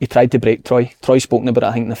tried to break Troy. Troy's spoken about it,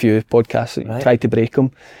 I think, in a few podcasts. He tried to break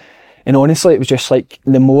him. And honestly, it was just like,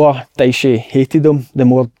 the more Dicey hated him, the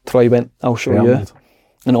more Troy went, I'll show you.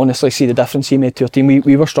 And honestly, see the difference he made to our team.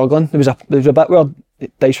 We were struggling. There was a bit where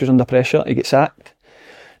Dicey was under pressure to get sacked,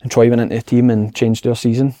 and Troy went into the team and changed their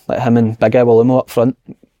season. Like him and Big Willimo up front.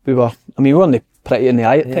 We were only pretty in the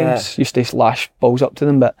eye at times. Used to lash balls up to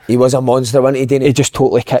them, but he was a monster, wasn't he? Didn't he? He just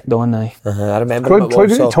totally kicked on. I remember. Troy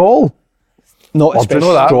didn't he tall? Not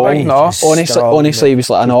especially that big, no. Honestly, he was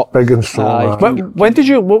like an op. Big and strong.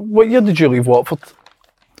 What year did you leave Watford?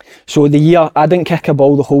 So the year I didn't kick a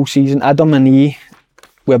ball the whole season. I done my knee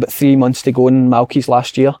with about 3 months to go in Malky's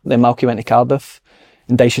last year. Then Malky went to Cardiff,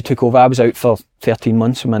 and Dicey took over. I was out for 13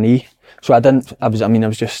 months with my knee. So I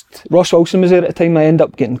was just... Ross Wilson was there at the time. I ended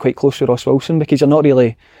up getting quite close to Ross Wilson because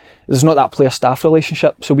there's not that player-staff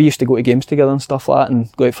relationship. So we used to go to games together and stuff like that,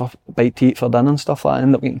 and go out for a bite to eat for dinner and stuff like that. I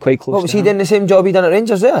ended up getting quite close. What, was he doing the same job he done at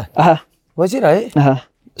Rangers there? Was he, right?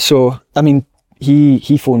 So,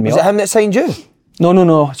 he phoned me up. Was it him that signed you?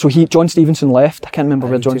 No. So John Stevenson left. I can't remember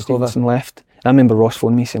where John Stevenson left. I remember Ross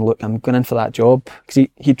phoned me saying, look, I'm going in for that job. Because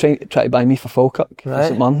he tried to buy me for Falkirk.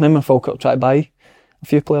 Right. Remember Falkirk tried to buy a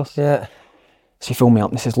few players? Yeah. So he phoned me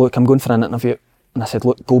up and he says, look, I'm going for an interview. And I said,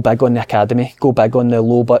 look, go big on the academy. Go big on the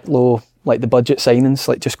low, like the budget signings.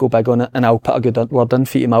 Like, just go big on it. And I'll put a good word in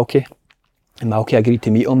for you to Malky. And Malky agreed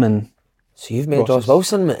to meet him. And so you've made Ross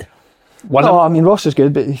Wilson, mate? Ross is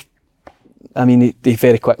good, but he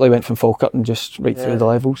very quickly went from Falkirk and just right through the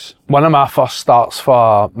levels. One of my first starts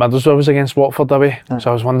for Middlesbrough was against Watford away. So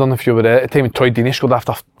I was wondering if you were there at the time. Troy Deeney scored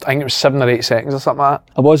after, I think it was 7 or 8 seconds or something like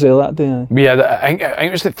that. I was there that day. We had, I think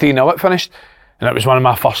it was at 3-0 it finished. And it was one of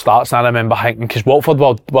my first starts, and I remember thinking, because Watford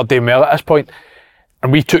were doing well at this point,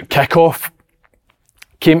 and we took kick-off,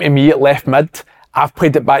 came to me at left mid. I've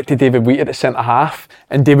played it back to David Wheater at centre half,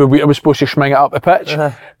 and David Wheater was supposed to swing it up the pitch,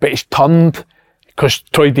 but he's turned, because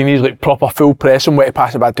Troy Deeney's like proper full press and went to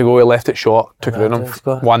pass it back to go, he left it short, took it on him,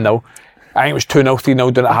 1-0. I think it was 2-0,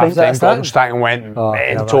 3-0 down at half time. Gordon Stanton went mental at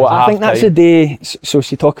half time. I think that's the day. So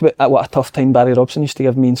she talk about what a tough time Barry Robson used to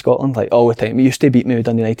give me in Scotland, like all the time. He used to beat me with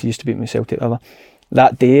Dundee United, used to beat me with Celtic, whatever.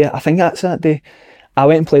 That day, I think that's that day, I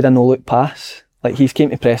went and played a no-look pass. Like, he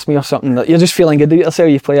came to press me or something. You're just feeling good about yourself,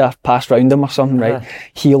 you play a pass round him or something, right?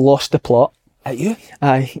 He lost the plot. At you?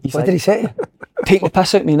 Aye. What did he say? Take the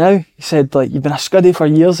piss out of me now. He said, like, you've been a scuddy for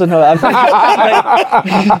years and all that.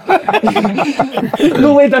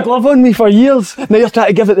 No laid a glove on me for years. Now you're trying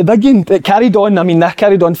to give it the big game. It carried on. That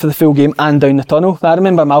carried on for the full game and down the tunnel. I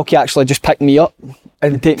remember Malky actually just picked me up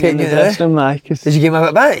and take me in the dressing room. Did you give him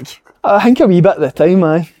it back? I think a wee bit at the time,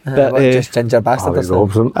 but just ginger bastard.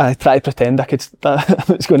 I tried to pretend I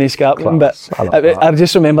was going to scrap him, but I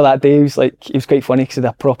just remember that day. He was quite funny because he had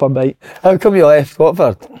a proper bite. How come you left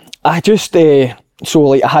Watford? I just I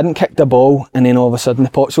hadn't kicked the ball, and then all of a sudden the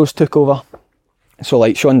Potsos took over. So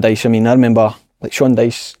like Sean Dyche, I remember like Sean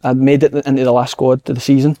Dyche, I'd made it into the last squad of the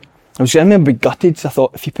season. I remember gutted. So I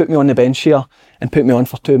thought, if you put me on the bench here and put me on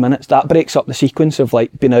for 2 minutes, that breaks up the sequence of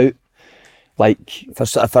like being out. Like for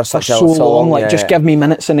so long, like just give me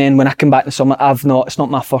minutes, and then when I come back in the summer, it's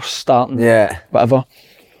not my first start, whatever.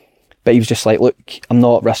 But he was just like, look, I'm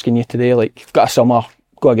not risking you today. Like, you've got a summer,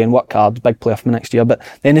 go again, work hard, big player for me next year. But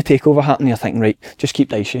then the takeover happened, you're thinking, right, just keep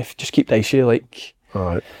Dicey, like.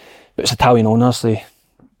 Right. But it's Italian owners, they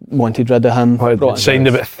wanted rid of him. Signed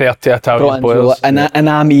about 30 Italian players.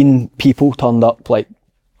 And people turned up, like,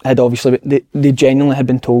 they genuinely had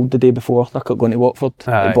been told the day before they're going to Watford.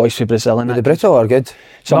 The boys from Brazil and the brutal are good.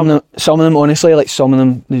 Some of them honestly, like some of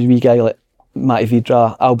them, there's a wee guy like Matty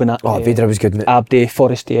Vidra, Vidra was good, mate. Abde,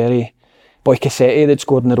 Forestieri, Boy Cassetti, they'd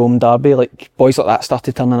scored in the Rome derby. Like, boys like that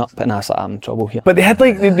started turning up, and I was like, I'm in trouble here. But they had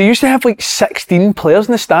they used to have like 16 players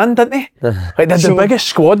in the stand, didn't they? Like, they had the biggest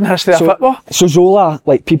squad in history of football. So Zola,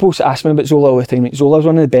 like, people ask me about Zola all the time. Like, Zola's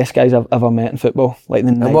one of the best guys I've ever met in football. Like,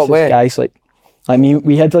 the nicest guys. Like, I mean,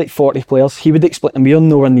 we had like 40 players. He would explain, and we were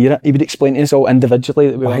nowhere near it. He would explain to us all individually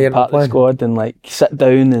that we weren't part of the squad, and like sit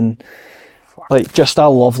down, and like just a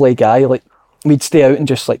lovely guy. Like, we'd stay out and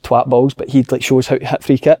just like twat balls, but he'd like show us how to hit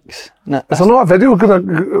free kicks. Is there not a video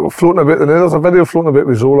floating about? There's a video floating about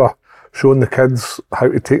with Zola showing the kids how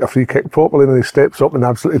to take a free kick properly, and he steps up and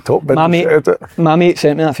absolutely top bid. My mate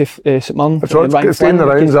sent me that for St Mirren. It's in the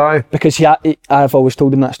rounds, aye. Because I've always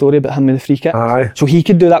told him that story about him with the free kick. Aye. So he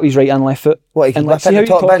could do that with his right and left foot. What, he could see how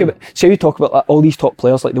you talk about like, all these top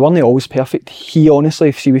players, like they weren't always perfect. He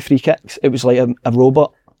honestly, see with free kicks, it was like a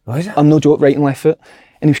robot. What is it? I'm no joke, right and left foot.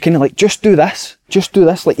 And he was kind of like, just do this,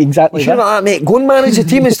 like exactly that. Like, mate, go and manage the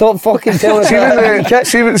team and stop fucking telling us.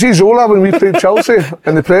 See Zola when we played Chelsea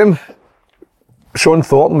in the Prem. Sean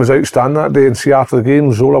Thornton was outstanding that day, and see after the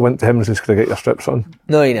game, Zola went to him and says, "Can I get your strips on?"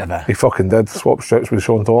 No, he never. He fucking did. Swap strips with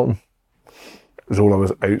Sean Thornton. Zola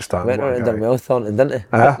was outstanding. Went around and well, Thornton, didn't he?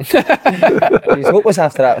 Yeah. He was hopeless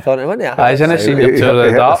after that, Thornton, wasn't he? Aye, isn't it? He Seen hit your tour of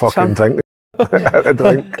the the darts, fucking son. drink.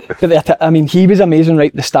 But he was amazing,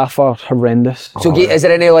 right? The staff are horrendous. So, is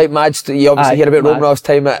there any like mad? You obviously Aye, hear about mad. Romanow's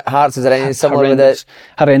time at Hearts. Is there anything similar with horrendous. it?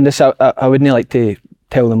 Horrendous. I wouldn't like to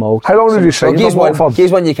tell them all. How long did you sign Here's for one. Watford?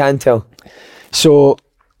 Here's one you can tell. So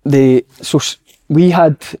we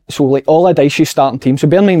had all of Dyche's starting team. So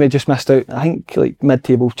bear in mind we just missed out. I think like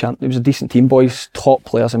mid-table champ. It was a decent team, boys, top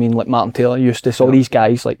players. I mean, like Martin Taylor, Eustace, all these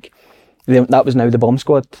guys. Like that was now the bomb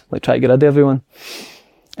squad. Like try to get rid of everyone.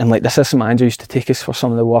 And like the assistant manager used to take us for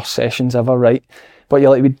some of the worst sessions ever, right? But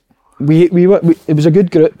you're like we it was a good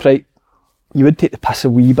group, right? You would take the piss a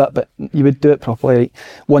wee bit, but you would do it properly, right?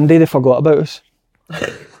 One day they forgot about us.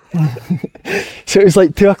 So it was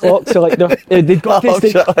like 2 o'clock. So like they'd got to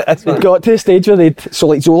the stage where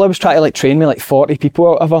Zola was trying to like train me like 40 people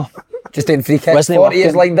or whatever. Just doing free kicks. Wasn't it 40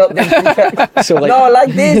 years working? lined up doing free kicks. So like No,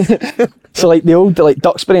 like this. so like the old like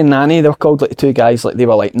Duxbury and Nanny, they were called like the two guys. Like they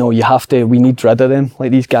were like, no, you have to. We need rid of them.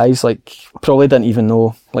 Like these guys like probably didn't even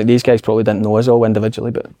know. Like these guys probably didn't know us all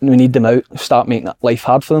individually, but we need them out. Start making that life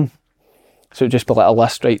hard for them. So it'd just be like a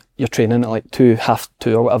list, right? You're training at like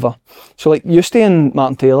 2:30 or whatever. So like Eustace and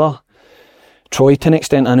Martin Taylor, Troy to an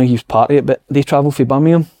extent, I know he was part of it, but they travelled from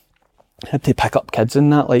Birmingham. Had to pick up kids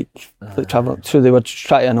and that, like travel. So they were just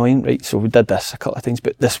trying to annoy him, right? So we did this a couple of times,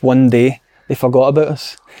 but this one day they forgot about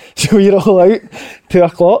us. So you're all out 2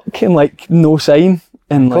 o'clock and like no sign.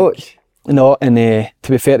 And like, Coach. No, and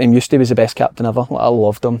to be fair to him, Eustace was the best captain ever. Like, I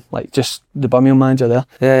loved him. Like just the Birmingham manager there.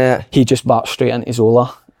 Yeah. He just marched straight into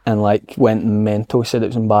Zola and like went mental. Said it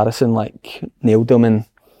was embarrassing. Like nailed him, and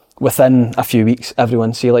within a few weeks,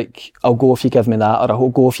 everyone say like, "I'll go if you give me that," or "I'll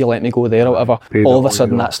go if you let me go there," or whatever. All of a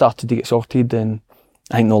sudden, that started to get sorted, and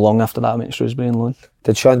I think no long after that, I went to Shrewsbury on loan.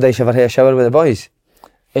 Did Sean Dyche ever have a shower with the boys?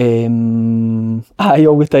 Aye,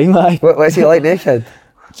 all the time. Aye. What's he like naked?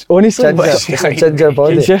 Honestly, Ginger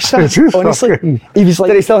body. he's just honestly, he was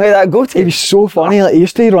like. Did he still have that goatee? He was so funny. Like he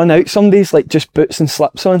used to run out some days, like just boots and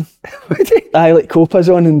slips on. Aye, like copas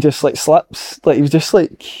on and just like slips. Like he was just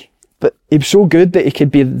like. But he was so good that he could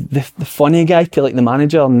be the funny guy to like the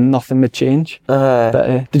manager, and nothing would change.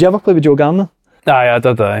 But did you ever play with Joe Garner? Aye, I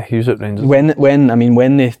did. He was at Rangers. When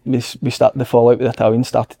we started the fallout with the Italians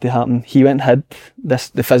started to happen, he went and hid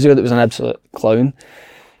the physio that was an absolute clown.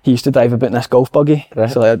 He used to drive about in this golf buggy,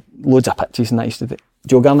 so I had loads of pictures and that used to do.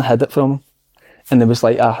 Joe Garner hid it from him, and there was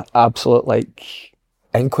like a absolute like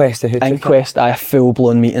inquest. A full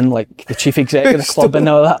blown meeting, like the chief executive of the club and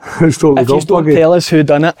all that. If you don't tell us who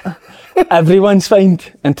done it, everyone's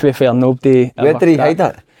fined. And to be fair, nobody. Where did he hide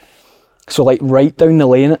that? So like right down the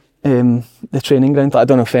lane at the training ground. I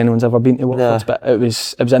don't know if anyone's ever been to Watford, but it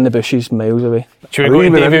was in the bushes, miles away. Should we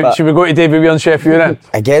go to Davy Weir and Chef Urine?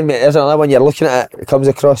 Again, mate, there's another one. You're looking at it comes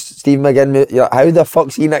across Steve McGinn. You're like, how the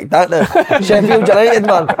fuck's he nicked that now? Sheffield United,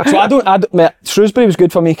 man. So mate, Shrewsbury was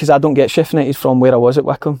good for me because I don't get Sheffield United from where I was at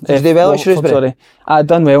Wickham. Did you do well at Shrewsbury? Sorry, I'd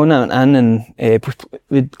done well in it, and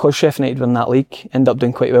because Sheffield United were in that league, ended up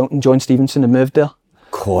doing quite well. And John Stevenson had moved there.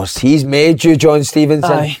 Of course, he's made you, John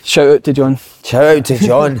Stevenson. Aye, shout out to John. Shout out to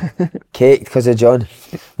John. Cake because of John.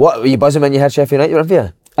 What, were you buzzing when you heard Sheffield United were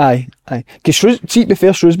here? Aye. Because to be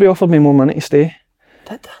fair, Shrewsbury offered me more money to stay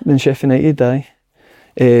than Sheffield United. Aye.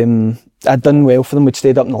 I'd done well for them. We'd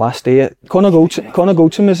stayed up on the last day. Connor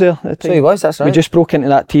Goldson was there at the time. So he was, that's right. We just broke into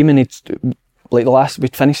that team, and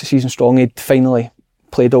we'd finished the season strong. He'd finally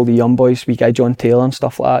played all the young boys. We guy John Taylor and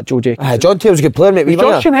stuff like that. Joe Jacobs. John Taylor's a good player, mate. Was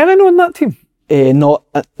Josh and Heron on that team? Not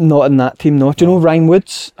in that team, no. Do you know Ryan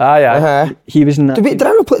Woods? Aye. He was in that team.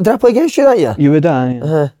 Did I play against you that year? You would,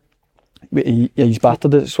 aye. He's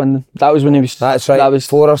battered at Swindon. That was when he was... That's right. That was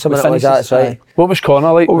 4 or something like that. That's right. What was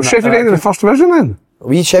Connor like? Oh, Sheffield United in the first division then?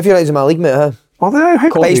 We Sheffield United's in my league, mate, huh? Well,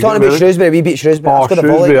 but he's talking about Shrewsbury. We beat Shrewsbury. Oh,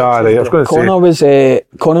 Shrewsbury, aye, right. I was going to say.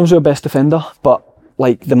 Connor was our best defender, but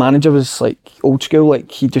like the manager was like old school. Like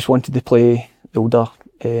he just wanted to play older.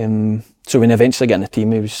 So when eventually got in the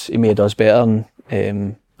team, he made us better,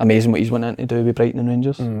 and amazing what he's went on to do with Brighton and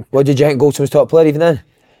Rangers. What did you think Goldson was top player even then?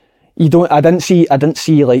 I didn't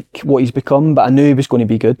see like what he's become, but I knew he was going to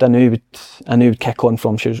be good. I knew he would kick on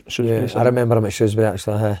from Shrewsbury. Yeah, I remember him at Shrewsbury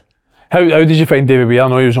actually. How did you find Davy Weir? I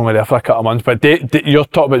know he was only there for a couple of months, but you're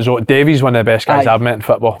talking about Davy's one of the best guys I've met in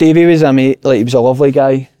football. Davy was a mate, like he was a lovely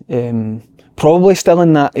guy. Probably still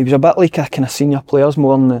in that, he was a bit like a kind of senior players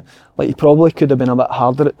more than like he probably could have been a bit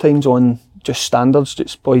harder at times on just standards,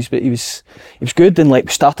 just boys, but he was good, and like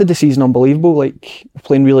we started the season unbelievable, like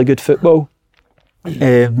playing really good football.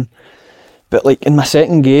 But like in my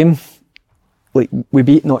second game, like we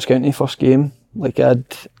beat Notts County first game. Like I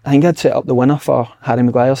think I'd set up the winner for Harry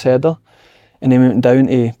Maguire's header, and then we went down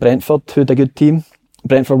to Brentford, who had a good team.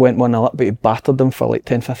 Brentford went 1-0 up, but he battered them for like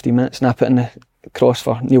 10-15 minutes, and I put in the cross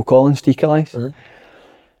for Neil Collins to equalise.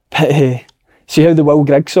 But see how the Will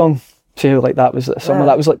Griggs song, see how like that was summer,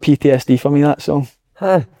 that was like PTSD for me, that song.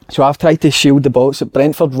 So I've tried to shield the ball. It's at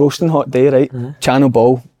Brentford, roasting hot day, right? Channel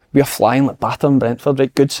ball. We are flying like battering Brentford,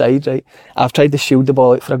 right? Good side, right? I've tried to shield the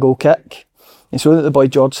ball out for a goal kick. And so that the boy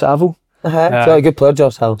George Saville. He's a good player,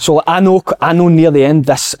 George Saville. So like, I know near the end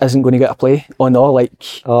this isn't going to get a play. Oh no, like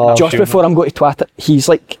just before I'm going to twat it, he's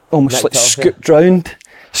like almost like scooped round.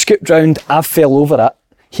 I've fell over it.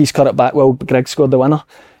 He's cut it back. Well, Greg scored the winner.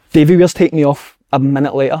 Davy Weir's taken me off a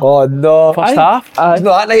minute later. Oh no! First half. He's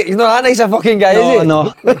not that nice a fucking guy, is he?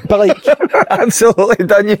 No, but like absolutely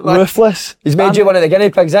done you, man. Ruthless. He's made you one of the guinea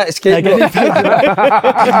pigs. That escape.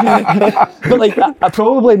 But like, I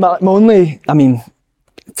probably my only. I mean,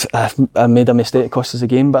 I made a mistake. It cost us a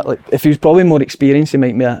game. But like, if he was probably more experienced, he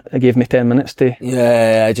might gave me 10 minutes to.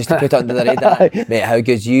 Yeah, just to put it under the radar. Mate, how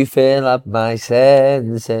good's you fill up my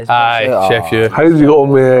senses? Aye, Chef Hugh. How did you go on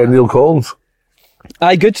with Neil Collins?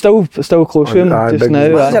 Aye, good. Still close to him just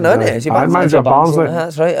now. Manager Barnsley.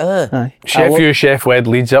 That's right. Chef Hugh, Chef Wed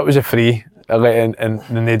Leeds. That was a free. And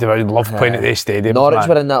they love playing at the stadium. Norwich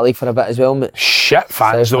were in that league for a bit as well, mate. Shit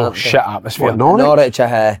fans though, shit atmosphere. Norwich,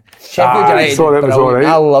 Sheffield United. It was alright.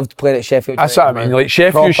 I loved playing at Sheffield United. That's what I mean. Like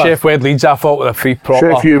Sheffield, Chef Wed Leeds, I thought were a free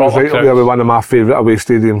proper. Sheffield was right up there with one of my favourite away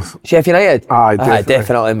stadiums. Sheffield United? Aye,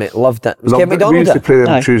 definitely, mate. Loved it. Was Kevin McDonald we used to play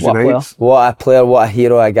them Tuesday nights. What a player, what a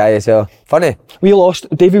hero, a guy as well. Funny. We lost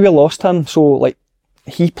him, so like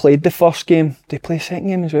he played the first game. Did he play the second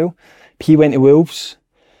game as well? He went to Wolves.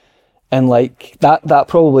 And like that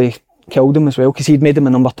probably killed him as well, because he'd made him a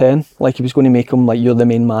number 10. Like he was going to make him like, you're the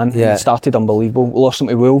main man. Yeah. He started unbelievable. Lost him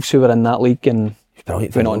to Wolves, who were in that league, and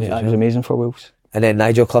it was amazing for Wolves. And then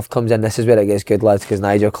Nigel Clough comes in. This is where it gets good, lads, because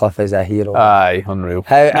Nigel Clough is a hero. Aye, unreal.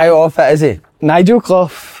 How off it is he? Nigel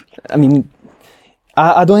Clough, I mean,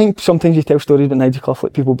 I don't think sometimes you tell stories about Nigel Clough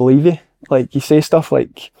like people believe you. Like you say stuff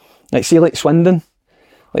like say like Swindon,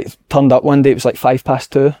 like turned up one day, it was like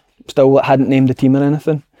 2:05, still like, hadn't named the team or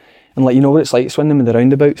anything. And like, you know what it's like, Swindon with the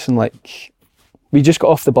roundabouts, and like, we just got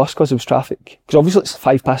off the bus because there was traffic. Because obviously it's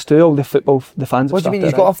 2:05, all the fans. What do you mean,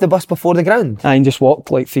 you got off the bus before the ground? And just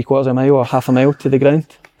walked like 3/4 of a mile or half a mile to the ground.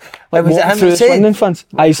 Like, was it him through the Swindon fans?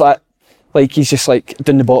 He's like, he's just like,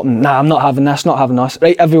 down the bottom, nah, I'm not having this, not having us.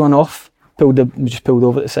 Right, everyone off. We just pulled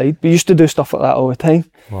over at the side. We used to do stuff like that all the time.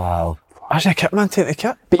 Wow. As a kit man, take the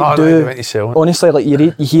kit. But honestly, like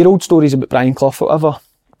you hear old stories about Brian Clough or whatever,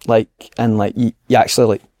 like, and like you actually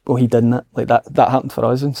like, oh, he didn't it. Like that happened for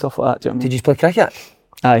us and stuff like that. Do you know what I mean? Did you play cricket?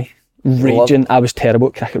 Aye. Raging. I was terrible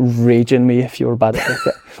at cricket. Raging me if you were bad at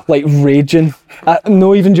cricket. Like raging.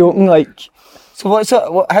 No even joking, like.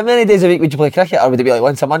 So how many days a week would you play cricket, or would it be like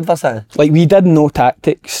once a month or something? Like we did no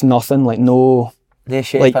tactics, nothing, like no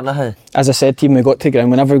shape like, or nothing. As I said to you, when we got to the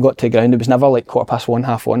ground, whenever we got to the ground, it was never like 1:15,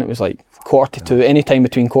 1:30. It was like 1:45, any time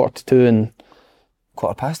between 1:45 and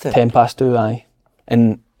 2:15? 2:10, aye.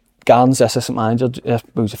 And Garns, the assistant manager, he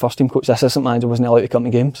was the first team coach, the assistant manager wasn't allowed to come to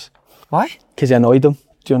games. Why? Because he annoyed him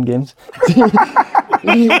during games.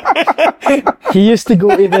 He used to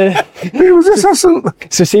go to the... He was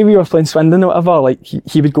assistant. So say we were playing Swindon or whatever, like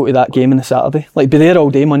he would go to that game on a Saturday. Like be there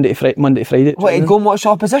all day, Monday to Friday. What, he'd go and watch the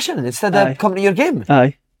opposition instead of coming to your game?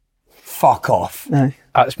 Aye. Fuck off. Aye.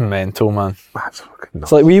 That's mental, man. That's fucking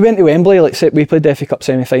nuts. So like we went to Wembley, like we played the FA Cup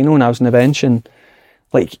semi-final and I was on the bench, and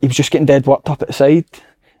like he was just getting dead worked up at the side.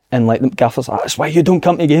 And like the gaffer's like, that's why you don't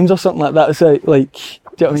come to games or something like that. So like, do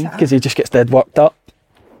you know what I mean? Because he just gets dead worked up.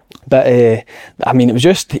 But I mean, it was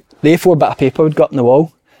just the A4 bit of paper would go up on the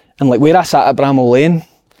wall, and like where I sat at Bramall Lane,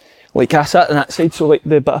 like I sat on that side, so like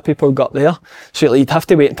the bit of paper would go up there. So like, you'd have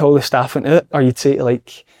to wait until all the staff went out, or you'd say to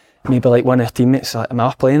like maybe like one of the teammates, like, am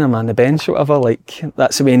I playing? Am I on the bench or whatever? Like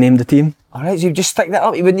that's the way he named the team. Alright, so you just stick that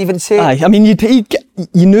up, you wouldn't even say. Aye, I mean you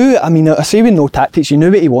knew, I mean I say with no tactics, you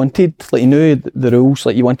knew what he wanted, like you knew the rules,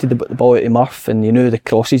 like you wanted the ball out of Murph, and you knew the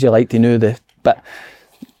crosses you liked, you knew but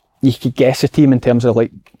you could guess a team in terms of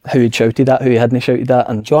like how he'd shouted at, who he hadn't shouted at.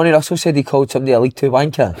 And Johnny Russell said he called somebody a League 2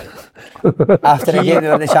 wanker. After the game they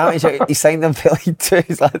were in the championship, he signed them for League 2.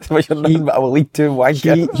 He's like, you're nothing but a League 2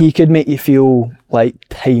 wanker. He could make you feel like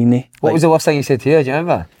tiny. What was the worst thing he said to you, do you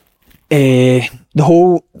remember?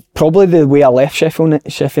 Probably the way I left Sheffield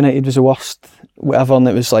United was the worst, whatever, and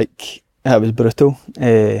it was like, it was brutal.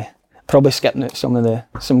 Probably skipping out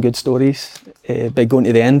some good stories by going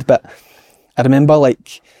to the end, but I remember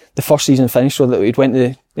like the first season finished, so that we'd went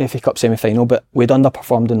to the FA Cup semi-final, but we'd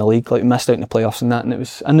underperformed in the league, like we missed out in the playoffs and that, and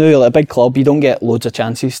I knew like a big club, you don't get loads of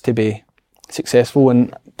chances to be successful,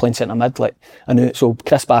 and playing centre mid. Like I knew, so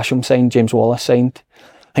Chris Basham signed, James Wallace signed.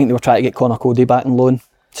 I think they were trying to get Connor Cody back on loan.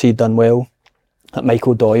 So he'd done well. Like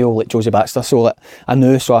Michael Doyle, like Josie Baxter. So like, I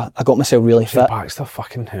knew, so I got myself really fit. Baxter,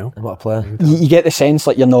 fucking hell. What a player. You get the sense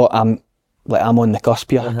like you're not, I'm on the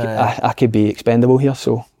cusp here. I could be expendable here,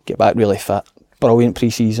 so get back really fit. Brilliant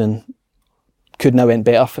pre-season. Couldn't have went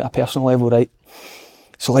better at a personal level, right?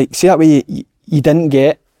 So like, see that way you didn't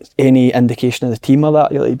get any indication of the team or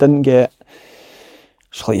that. You didn't get,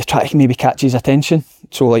 so like you try to maybe catch his attention.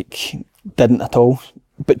 So like, didn't at all.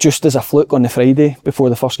 But just as a fluke on the Friday before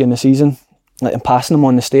the first game of the season, like I'm passing him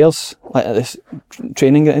on the stairs, like at this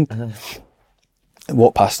training ground.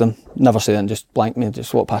 Walked past him, never said anything, just blanked me,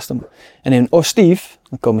 just walked past him. And then, Steve,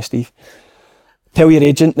 they call me Steve, tell your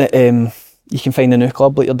agent that you can find a new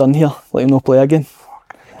club, like you're done here, let him no play again.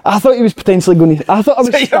 I thought he was potentially going to, I thought I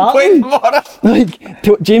was starting.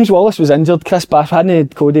 Like, James Wallace was injured, Chris Basham hadn't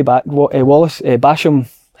had Cody back, Basham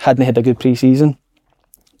hadn't had a good pre-season.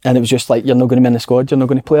 And it was just like, you're not going to be in the squad, you're not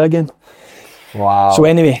going to play again. Wow. So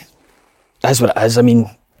anyway, that's what it is. I mean,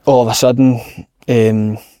 all of a sudden,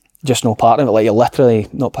 just no part of it. Like you're literally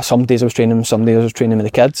not. Some days I was training, some days I was training with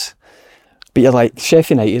the kids. But you're like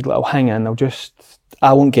Sheffield United. Like, I'll hang in.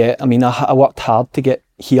 I won't get. I mean, I worked hard to get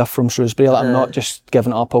here from Shrewsbury. Like, I'm not just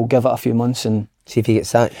giving it up. I'll give it a few months and see if you get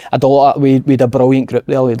sacked. I'd a lot. We had a brilliant group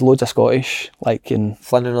there. We had loads of Scottish, like in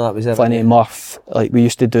Flynn and all that was there. Flynn and Murph. Like we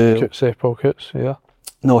used to do. Coots, Paul Coots, yeah.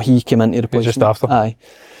 No, he came into the replace just after. Aye.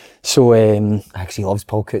 So actually, he loves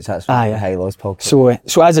Paul Coots. That's why he loves Paul Coots.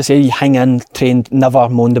 So as I say, you hang in, trained, never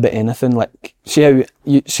moaned about anything. Like see how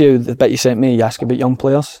the bit you sent me. You ask about young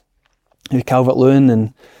players, Calvert-Lewin,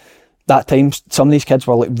 and that time some of these kids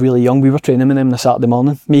were like really young. We were training with them on a Saturday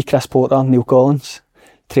morning. Me, Chris Porter, Neil Collins,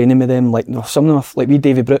 training with them. Like some of them, like we,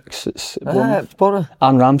 Davy Brooks, it's Porter,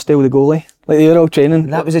 Aaron Ramsdale, the goalie. Like they were all training.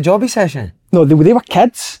 That was a jobby session. No, they were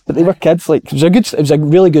kids, but they were kids. Like it was a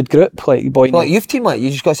really good group. Like boy, like youth team. Like you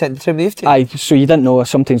just got sent to train with the youth team. Aye, so you didn't know.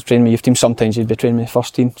 Sometimes training with youth team, sometimes you'd be training with the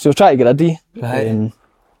first team. So we tried to get ready. Right.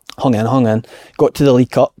 Hung in. Got to the League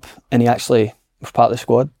Cup, and he actually was part of the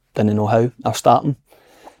squad. Didn't know how. I was starting,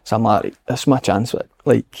 so I'm like, this is my chance.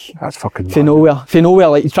 Like that's fucking. For nowhere.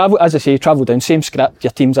 Like you travel, as I say, you travel down, same script.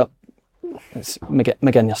 Your team's up. It's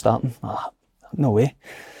McGinn, you're starting. No way.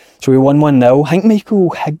 So we won 1-0. I think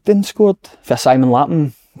Michael Higdon scored for Simon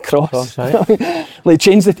Lapham cross. Right. Like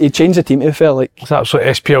he changed the team to be fair. Like it's absolute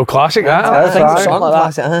SPL classic. I think something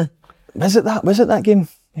like that. Was it that game?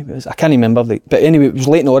 Maybe it was. I can't remember. But anyway, it was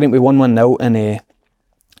late in Orient. We won 1-0, and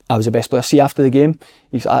I was the best player. See after the game,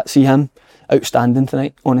 see him outstanding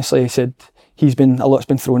tonight. Honestly, he said a lot's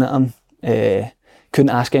been thrown at him.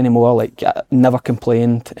 Couldn't ask any more. Like never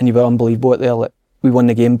complained, and you were unbelievable out there. Like we won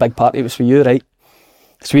the game. Big party. It was for you, right?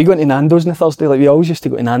 So we go into Nando's on the Thursday, like we always used to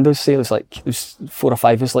go to Nando's, say it was 4 or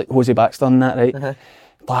 5 of us, like Jose Baxter and that, right?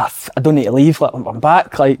 But I don't need to leave, like I'm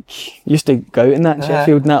back, like used to go out in that in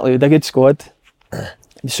Sheffield and that, like we had a good squad.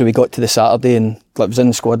 So we got to the Saturday and like was in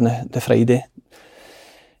the squad on the Friday.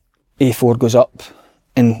 A4 goes up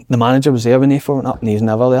and the manager was there when A4 went up and he's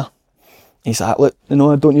never there. He's like, look, I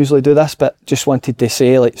don't usually do this, but just wanted to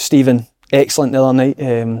say, like, Stephen, excellent the other night,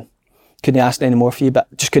 couldn't ask any more for you,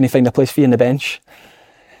 but just couldn't find a place for you on the bench.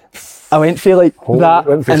 I went for like that,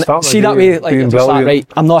 and see that way, like just like, right,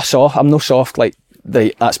 I'm no soft, like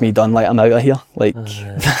that's me done, like I'm out of here, like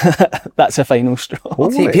that's a final straw.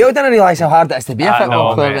 See, people didn't realise how hard it is to be a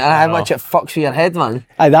football player, and how much it fucks with your head, man.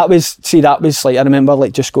 That was like, I remember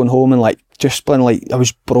like just going home and like just playing, like I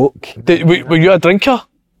was broke. Were you a drinker?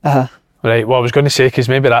 Right, well I was going to say, because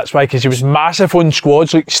maybe that's why, because he was massive on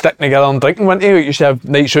squads, like sticking together and drinking, wasn't he? Like, used to have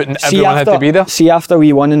nights out and everyone had to be there. See, after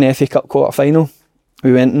we won in the FA Cup quarter final,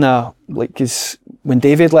 we went in because when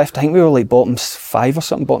David left, I think we were like bottom 5 or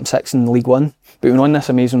something, bottom 6 in League One. But we went on this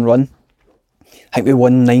amazing run. I think we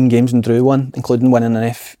won 9 games and drew 1, including winning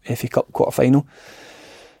an FA Cup quarter final.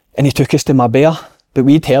 And he took us to Marbella. But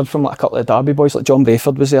we'd heard from like a couple of Derby boys, like John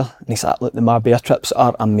Brayford was there, and he said, look, the Marbella trips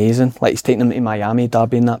are amazing. Like he's taking them to Miami,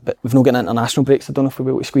 Derby and that, but we've not got international breaks. I don't know if we'll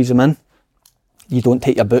be able to squeeze them in. You don't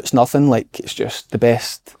take your boots, nothing. Like it's just the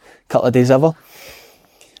best couple of days ever.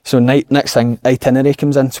 So next thing, itinerary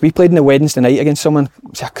comes in. So we played on the Wednesday night against someone,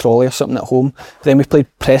 say a Crawley or something at home. Then we played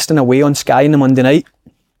Preston away on Sky on the Monday night.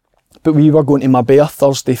 But we were going to Marbella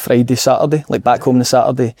Thursday, Friday, Saturday, like back home on the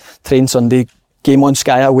Saturday, train Sunday, game on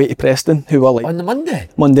Sky away to Preston, who were like... On the Monday?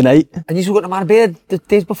 Monday night. And you got to Marbella the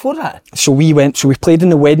days before that? So we played on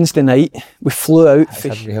the Wednesday night. We flew out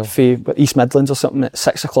for East Midlands or something at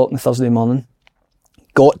 6 o'clock on the Thursday morning.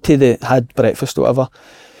 Had breakfast or whatever.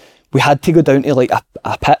 We had to go down to like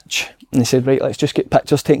a pitch, and they said, right, let's just get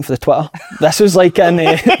pictures taken for the Twitter. This was like in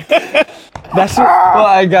This,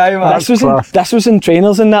 What a guy, man. this was in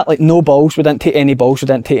trainers and that, like no balls. We didn't take any balls. We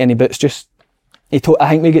didn't take any boots. Just I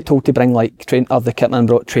think we get told to bring like the kitman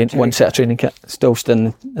brought one set of training kit, still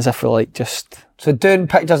standing as if we're like just. So doing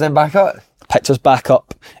pictures then back up? Pictures back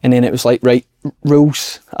up, and then it was like, right,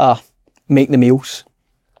 rules are make the meals.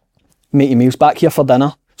 Make your meals back here for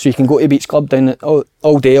dinner. So you can go to the beach club down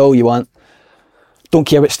all day, all you want. Don't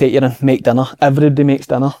care what state you're in, make dinner. Everybody makes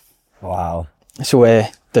dinner. Wow. So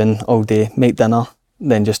down all day, make dinner,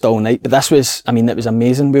 then just all night. But this was, I mean, it was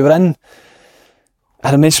amazing. We were in,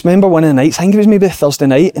 I remember one of the nights, I think it was maybe Thursday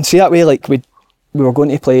night, and see that way, like we were going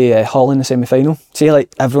to play Hull in the semi-final. See,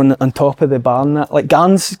 like everyone on top of the bar and that, like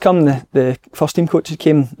Garns come, the first team coaches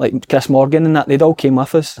came, like Chris Morgan and that, they'd all came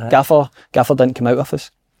with us. Gaffer didn't come out with us.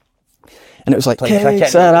 And it was like, playing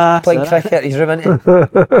cricket, he's room into.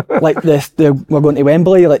 Like we're going to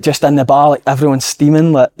Wembley, like just in the bar, like everyone's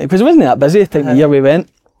steaming, like because it wasn't that busy the time of year we went.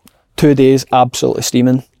 2 days absolutely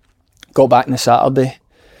steaming. Got back on the Saturday,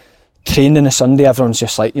 trained on the Sunday. Everyone's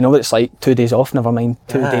just like, you know what it's like, 2 days off, never mind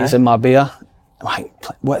 2 days in Marbella. I'm like,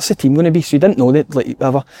 what's the team going to be? So you didn't know that, like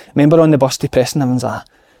ever. Remember on the bus to Preston, everyone's like,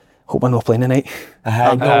 hope we're not playing tonight.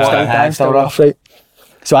 Still rough, right?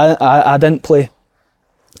 So I didn't play.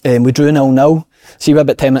 We drew 0-0. See, we had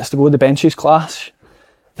about 10 minutes to go, the benches clash.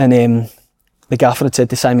 And the gaffer had said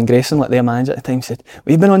to Simon Grayson, like their manager at the time, said,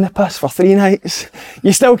 we've been on the piss for 3 nights.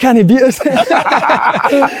 You still can't beat us. That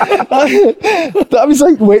was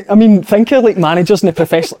like, wait, I mean, think of like managers in the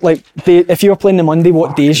professional, like if you were playing the Monday,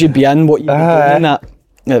 what days you'd be in, what you'd be doing in that.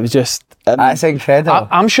 It was just... That's incredible.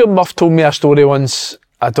 I'm sure Muff told me a story once.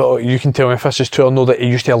 I don't know, you can tell me if this is true or no, that he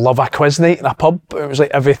used to love a quiz night in a pub. It was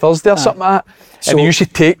like every Thursday or something like that. And he used to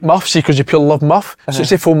take Muff, see, because you pure love Muff. So he'd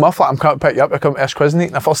say, phone Muff, like, I'm coming to pick you up, I come to this quiz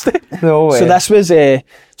night on a Thursday. No way. So this was,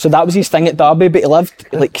 so that was his thing at Derby, but he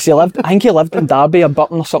lived, like, cause I think he lived in Derby or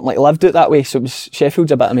Burton or something, like, he lived out that way, so it was,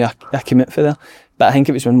 Sheffield's a bit of a commute for there. But I think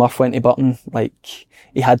it was when Murph went to Burton, like,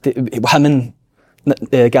 him and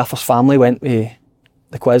the gaffer's family went to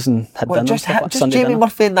the quiz and had dinner. Just Sunday Jamie dinner.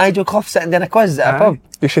 Murphy and Nigel Clough sitting doing a quiz at a pub.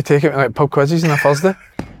 You should take it to like pub quizzes on a Thursday.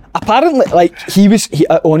 Apparently, like he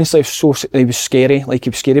honestly he was scary. Like he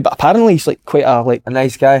was scary, but apparently he's like quite a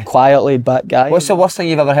nice guy, quiet, laid back guy. What's the worst thing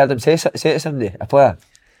you've ever heard him say to somebody, a player?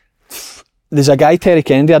 There's a guy, Terry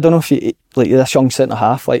Kennedy. I don't know if this young centre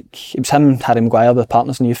half. Like it was him and Harry Maguire, the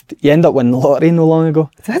partners in youth. He ended up winning the lottery no long ago.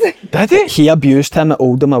 Did he? He abused him at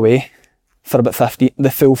Oldham away for about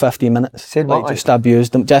the full 15 minutes. Said like what, just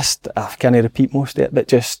abused him. Just I can't repeat most of it, but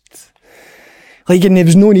just. Like, and there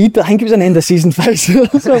was no need. I think it was an end of season fixture or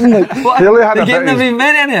something like. Clearly had the game never even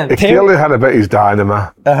meant anything. He clearly had a bit of his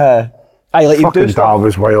dynamo. Fucking Dal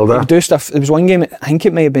was wilder. He'd do stuff. There was one game. I think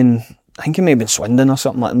it may have been Swindon or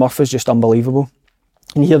something like. Murph was just unbelievable.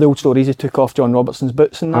 And you hear the old stories. He took off John Robertson's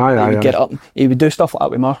boots and that. He would get up. He would do stuff like that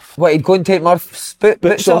with Murph. What, he'd go and take Murph's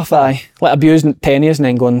boots off? Aye, like abusing tennies and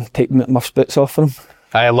then go and take Murph's boots off for him.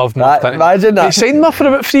 I love Murph. Imagine that. He signed Murph for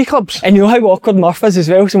about 3 clubs. And you know how awkward Murph is as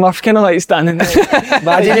well, so Murph's kind of like standing there.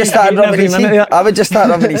 Imagine you started rubbing his head. I would just start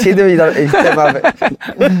rubbing his head when he'd have it.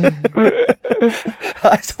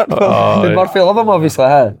 Did Murphy love him, obviously,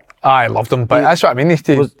 huh? I loved him, but that's what I mean.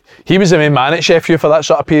 He was the main man at Sheffield for that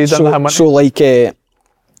sort of period. So like,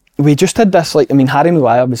 we just had this, like, I mean, Harry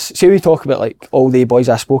Maguire was, see we talk about like all the boys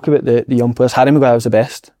I spoke about, the young players, Harry Maguire was the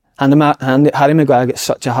best. Harry Maguire gets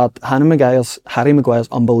such a hard. Harry Maguire's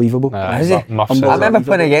unbelievable. Is he? I remember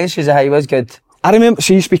playing against you, he was good. I remember.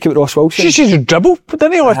 So you speak about Ross Wilson. She used to dribble,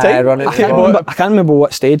 didn't he, all the time? I can't remember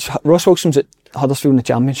what stage. Ross Wilson was at Huddersfield in the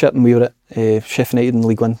Championship, and we were at Sheffield United in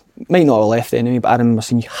League One. Might not have left anyway, but I remember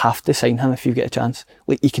saying you have to sign him if you get a chance.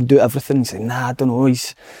 Like he can do everything. He's like, nah, I don't know.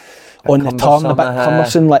 He's on the turn, a bit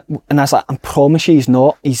cumbersome. Like, and I was like, I promise you, he's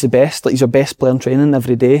not. He's the best. Like he's our best player in training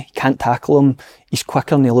every day. Can't tackle him. He's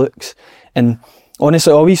quicker than he looks. And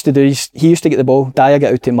honestly, all we used to do is he used to get the ball, Dyer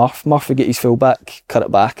get out to Murph would get his full back, cut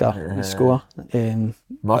it back or score.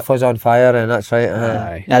 Murph was on fire, and that's right.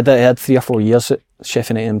 I had 3 or 4 years at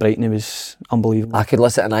Sheffield United and Brighton. It was unbelievable. I could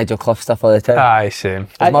listen to Nigel Clough stuff all the time. Aye, same.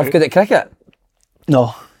 Was Murph good at cricket?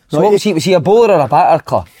 No. So what was he? Was he a bowler or a batter,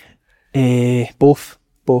 Clough? Both.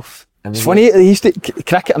 It's funny, he used to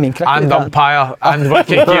cricket. And umpire and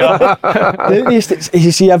wicket keeper.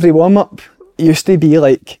 You see every warm up. It used to be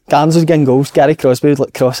like Garns was getting goals, Gary Crosby would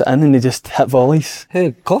like cross it in and they just hit volleys.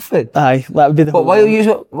 Who? Clough? Aye, that would be the. But while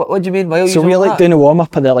you what do you mean? While so we like doing a warm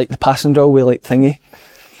up and they're like the passing drill with like thingy.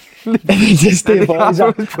 And he just do volleys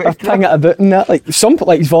or ping it about and that. Like some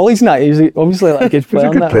like his volleys and that. He was obviously like a good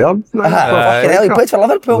player. He was a good player. Fucking hell, he played for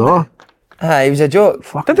Liverpool. No. He was a joke.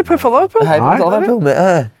 Did he play for Liverpool? He played for Liverpool,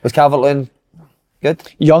 mate. Was Calvert-Lewin Good.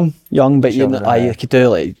 Young, but Sure, you could do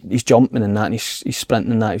like he's jumping and that, and he's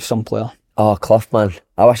sprinting and that. He's some player. Oh, Clough, man.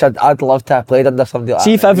 I wish I'd love to have played under somebody like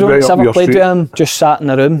See, that. if everyone's Right up ever your played street. with him, just sat in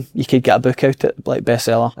a room, you could get a book out at like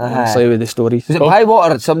bestseller. Honestly, with the stories. Was it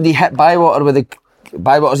Bywater? Somebody hit Bywater with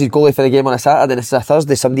Bywater's his goalie for the game on a Saturday, and it's a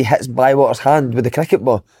Thursday. Somebody hits Bywater's hand with a cricket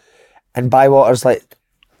ball, and Bywater's like,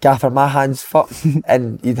 "Gaffer, my hand's fucked."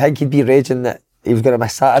 And you'd think he'd be raging that he was going to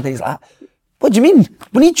miss Saturday. He's like, "What do you mean?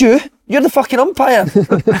 We need you. You're the fucking umpire. You're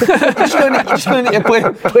just going to need to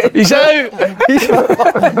play. He's out.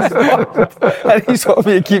 And he's got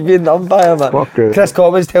me to keep being the umpire, man. Okay. Chris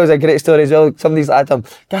Commons tells a great story as well. Somebody's like to him,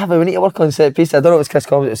 "Gavin, we need to work on set pieces." I don't know if it was Chris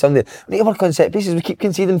Commons, it was somebody. "We need to work on set pieces. We keep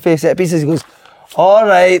conceding for set pieces." He goes, "All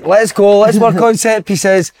right, let's go. Let's work on set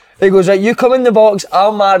pieces." He goes, "Right, you come in the box.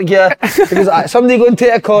 I'll mark you." He goes, "Somebody go and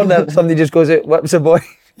take a corner." Somebody just goes out, whips the boy.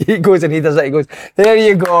 He goes and he does it. He goes, "There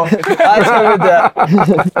you go. That's how we do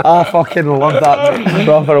it." I fucking love that, mate.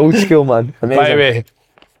 Proper old school, man. Amazing. By the way,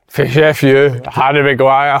 for Chef you, Harry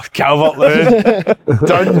Maguire, Calvert Lewin,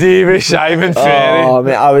 Dundee with Simon Ferry. Oh,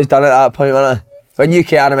 mate, I was done at that point, wasn't I? When you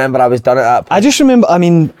came, I remember I was done at that point. I just remember. I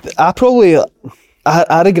mean, I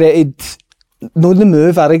regretted not the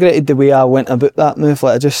move. I regretted the way I went about that move.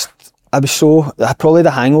 Like I was so probably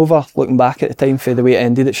the hangover looking back at the time for the way it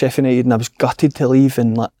ended at Sheffield United, and I was gutted to leave.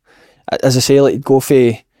 And like, as I say, like go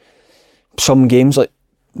for some games, like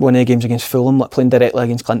one of the games against Fulham, like playing directly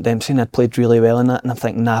against Clint Dempsey, and I'd played really well in that. And I'm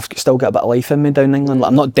thinking, nah, I've still got a bit of life in me down in England. Like,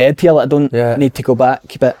 I'm not dead here. Like, I don't need to go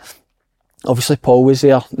back. But obviously, Paul was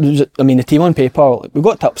there. I mean, the team on paper, we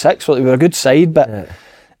got top six, so we were a good side, but.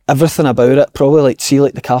 Everything about it, probably like see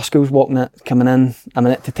like the Carskills walking it, coming in a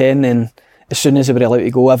minute to 10, and as soon as they were allowed to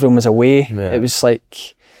go, everyone was away. It was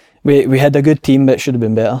like we had a good team, but it should have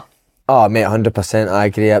been better. Oh, mate, 100%. I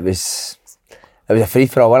agree. It was a free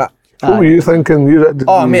for all, wasn't it? What were you thinking?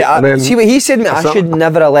 Mate, see what he said, mate. I should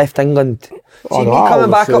never have left England. See me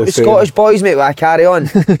coming back up with Scottish boys, mate, with a carry on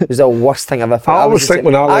was the worst thing I've ever felt. I always think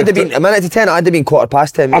when I'd have been a minute to 10, I'd have been quarter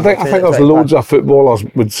past 10. I think there's loads of footballers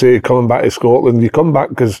would say coming back to Scotland, you come back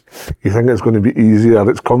because you think it's going to be easier,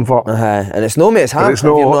 it's comfort. And it's no, mate, it's hard if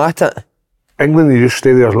you're not at it. England, you just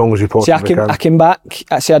stay there as long as you possibly can. I came back.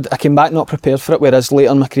 I came back not prepared for it. Whereas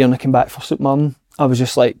later in my career, when I came back for St Martin, I was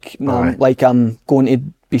just like, no, like I'm going to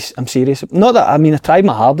be. I'm serious. Not that I mean, I tried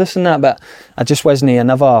my hardest in that, but I just wasn't.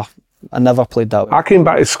 I never played that way. I came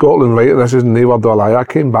back to Scotland, right, and this is no word of a lie. I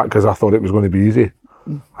came back because I thought it was going to be easy,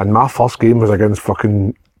 and my first game was against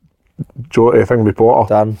fucking Joe Thingy Potter.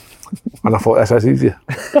 Damn. And I thought, this is easy.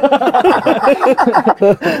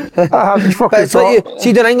 It's like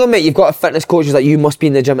see, in England, mate, you've got a fitness coach who's like, you must be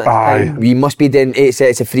in the gym at the time. You must be doing 8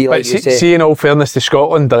 sets of free, like you say. See, in all fairness to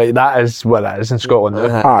Scotland, like, that is what it is in Scotland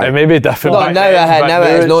now. It may be different. No, now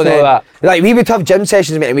it is not that. Like, we would have gym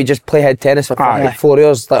sessions, mate, and we just play head tennis for like 4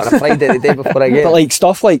 hours, like on a Friday, the day before I get. But like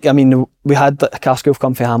stuff like, I mean, we had like, a Carskill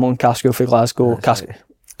come for Hamilton, Carskill for Glasgow,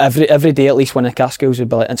 Every day at least one of the Carskills would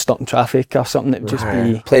be like in stuck in traffic or something. That would just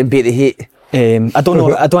be playing beat the heat. I don't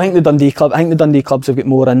know. I don't think the Dundee club. I think the Dundee clubs have got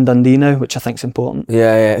more in Dundee now, which I think is important.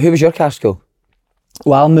 Yeah. Who was your Carskill?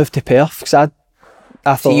 Well, I moved to Perth because I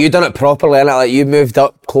thought. See, you done it properly, innit? Like you moved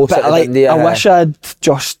up closer to Dundee. I wish I'd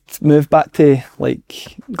just moved back to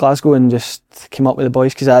like Glasgow and just came up with the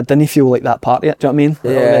boys because I didn't feel like that part yet. Do you know what I mean?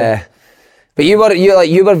 Yeah. But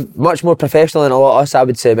you were much more professional than a lot of us, I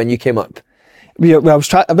would say, when you came up. I was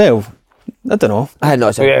trying. Well, I don't know.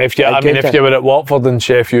 If you were at Watford and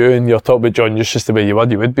Chef U and you're talking about John Eustace the way you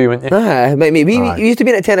would be, wouldn't you? Mate, we used to be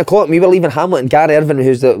in at 10 o'clock and we were leaving Hamilton. Gary Irvin,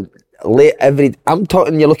 who's the late every. I'm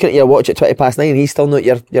talking. You're looking at your watch at 9:20 and he's still not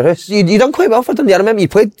at your house. You done quite well for Dundee. I remember you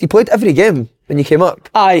played every game when you came up.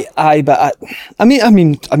 Aye, but I mean,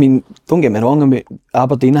 don't get me wrong. I mean,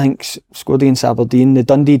 Aberdeen, I think scored against Aberdeen. The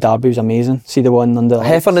Dundee derby was amazing. See the one under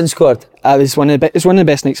Heffernan scored. It was one of the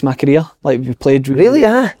best nights of my career. Like we played. Really?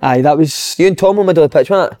 Aye, that was. You and Tom were middle of the pitch,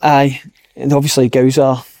 wasn't it? Aye, and obviously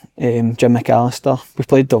Gowser, Jim McAllister. We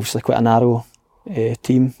played obviously quite a narrow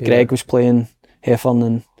team. Yeah. Greg was playing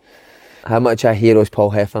Heffernan. How much a hero is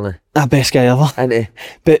Paul Heffernan? Best guy ever. Isn't he?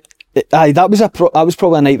 But that was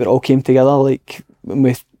probably a night where it all came together. Like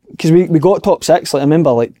because we got top six. Like I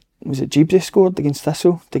remember, like was it Jeebsy scored against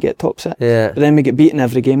Thistle to get top six? Yeah. But then we get beaten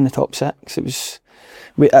every game in the top six. It was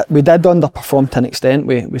we did underperform to an extent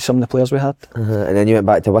with some of the players we had. And then you went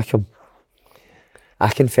back to Wickham.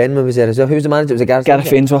 Akin Fenman was there as well. Who was the manager? It was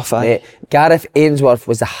Gareth Ainsworth. Mate, Gareth Ainsworth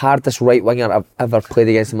was the hardest right winger I've ever played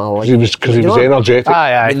against in my life. Because he was energetic.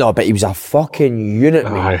 Aye. No, but he was a fucking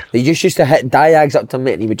unit, mate. He just used to hit diags up to him,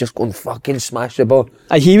 mate, and he would just go and fucking smash the ball.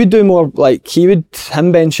 He would do more like him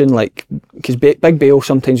benching like because Big Bale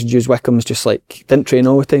sometimes would use Wickham as just like didn't train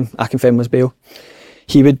all the time. Akin Fenman was Bale.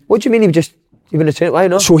 he would. What do you mean he wouldn't train? Why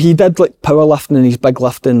not? So he did like powerlifting and his big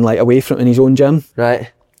lifting like away from in his own gym.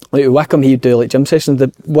 Right. Like with Wickham, he'd do like gym sessions.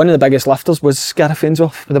 One of the biggest lifters was Gareth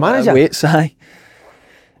Ainsworth. The manager? Weights, aye.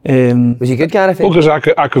 Was he good, Gareth? Well, because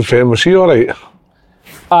I confirm, was he alright?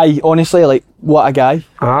 Aye, honestly, like, what a guy.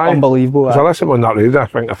 Aye. Unbelievable. Because I listen on that radio, I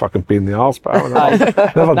think I fucking pain in the arse, but I don't know.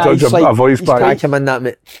 Never Nah, judge he's a like- voice he's by Tag him in that,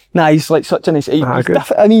 mate. Nah, he's like such a nice... He's good.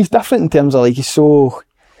 he's different in terms of like, he's so...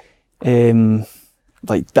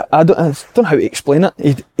 like, I don't know how to explain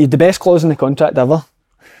it. He'd the best clause in the contract ever.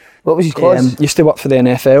 What was his clause? Used to work for the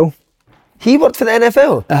NFL. He worked for the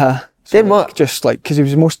NFL? Uh-huh. Then what? Just like, because he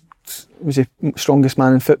was the strongest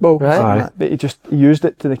man in football. Right. Aye. But he used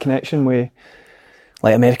it to the connection with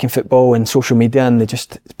like American football and social media, and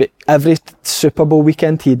but every Super Bowl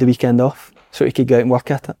weekend he had the weekend off so he could go out and work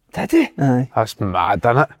at it. Did he? Aye. That's mad,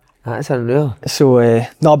 isn't it? That's unreal. So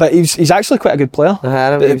no, but he's actually quite a good player. I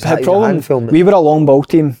remember he was a handful, mate. We were a long ball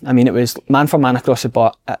team. I mean, it was man for man across the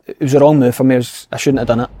bar. It was a wrong move for me. I shouldn't have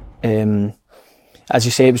done it. As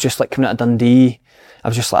you say, it was just like coming out of Dundee. I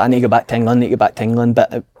was just like, I need to go back to England,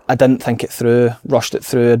 but I didn't think it through, rushed it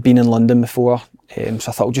through. I'd been in London before, so I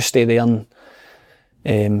thought I'll just stay there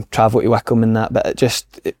and travel to Wickham and that. But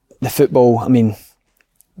the football, I mean,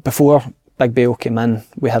 before Big Bale came in,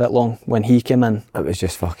 we had it long. When he came in, It was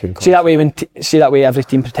just fucking cool. see that way every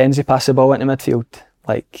team pretends they pass the ball into midfield,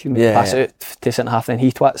 like pass it out to centre half, then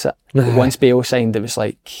he twats it. But once Bale signed, it was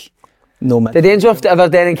like no mid. Did Ainsworth ever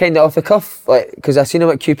do anything kind of off the cuff? Like, because I seen him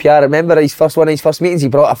at QPR. I remember one of his first meetings, he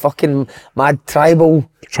brought a fucking mad tribal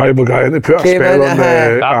guy in, they put a Came spell in, on the...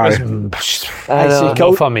 That I know. was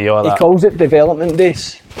not for me, all He that. calls it development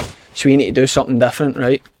days, so we need to do something different,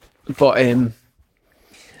 right? But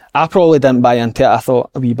I probably didn't buy into it. I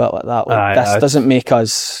thought a wee bit like that. Like, this doesn't make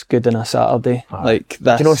us good on a Saturday. Like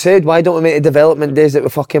this. Do you know, said, why don't we make the development days that we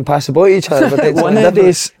fucking pass the ball to each other? one of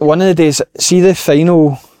the days, see the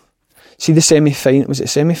final, see the semi-final, was it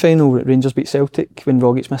semi-final that Rangers beat Celtic when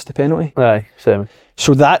Rogic missed the penalty? Aye, same.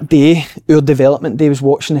 So that day, our development day was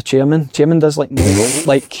watching the chairman. Chairman does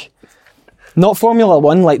like not Formula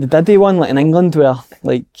One, like the Diddy one, like in England, where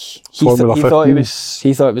like he thought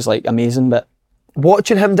it was like amazing, but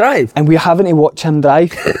watching him drive, and we're having to watch him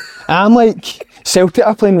drive. I'm like, Celtic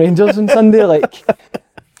are playing Rangers on Sunday, like.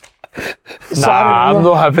 Nah, I'm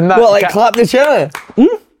not having that. What, like clap the chair?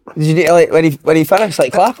 Did you need to, like, when he finished,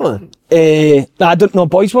 like clap him? I don't know.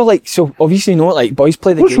 Boys were like, so obviously, no, like boys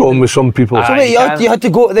play the What's game. wrong with some people? So wait, you had to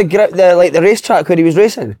go to the racetrack where he was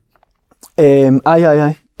racing?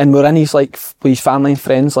 Aye. And we're in his like with his family and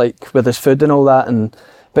friends, like with his food and all that,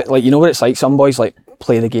 but like you know what it's like. Some boys like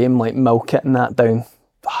play the game, like milk it and that down.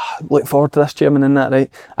 Look forward to this, chairman, and that,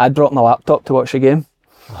 right? I'd brought my laptop to watch the game.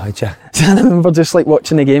 Oh, did you? So I remember just like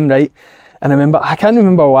watching the game, right? And I can't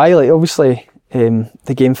remember why. Like obviously,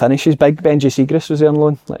 the game finishes. Big Benji Siegrist was there on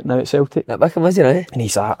loan, like now at Celtic. That Wickham, was he, right? And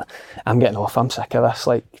he's like, I'm getting off, I'm sick of this,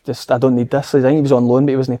 like, just, I don't need this. I think he was on loan,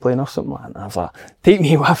 but he wasn't playing or something like that. And I was like, take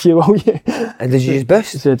me with you, will you? And did you just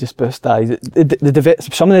boost? So I just boost, aye.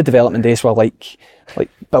 Some of the development days were like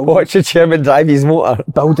watch the chairman drive his motor.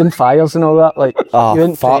 Building fires and all that, like, Oh, you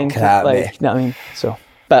wouldn't fuck think, that, like, mate. you know what I mean? So,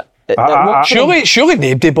 but, Surely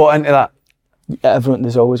nobody bought into that. everyone,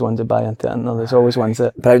 there's always ones that buy into it, and there's always ones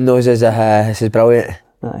that, Brown noses, this is brilliant.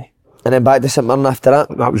 aye. And then back to St Mirren after that.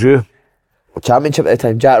 That was you. Championship at the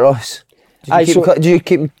time, Jack Ross. Did you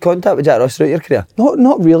keep in contact with Jack Ross throughout your career?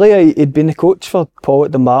 Not really. He'd been the coach for Paul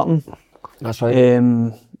at Dumbarton. That's right.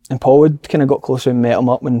 And Paul had kind of got closer and met him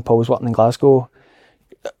up when Paul was working in Glasgow.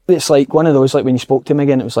 It's like one of those, like when you spoke to him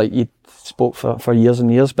again, it was like you spoke for years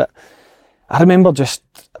and years. But I remember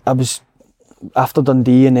I was after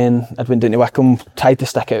Dundee, and then I went down to Wickham, tried to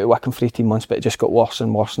stick out at Wickham for 18 months, but it just got worse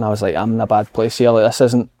and worse. And I was like, I'm in a bad place here. Like, this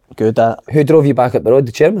isn't good. Who drove you back up the road?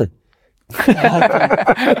 The chairman?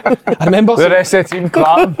 I remember The rest of the team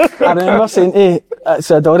clapping. I remember saying to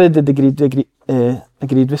so I'd already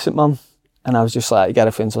agreed with St Mirren, and I was just like,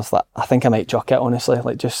 Gareth Ainsworth, like, I think I might chuck it, honestly,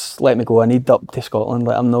 like just let me go, I need up to Scotland,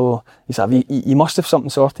 like he's like, you must have something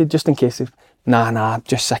sorted just in case. Nah,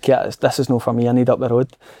 just sick of it, this is no for me, I need up the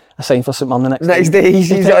road. I signed for St Mirren the next day.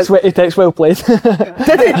 He texts well played.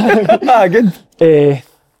 Did he? Good.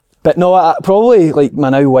 But no, probably like my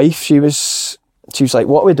now wife, she was like,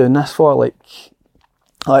 what are we doing this for? Like,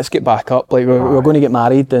 let's get back up. Like, we're going to get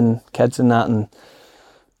married and kids and that. And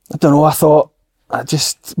I don't know, I thought,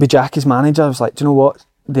 with Jack as manager, I was like, do you know what?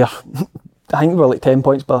 I think we're like 10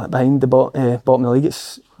 points behind the bottom of the league.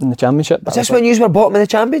 It's in the championship. Is this when you were bottom of the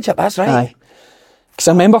championship? That's right. Aye. Because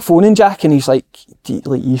I remember phoning Jack and he's like,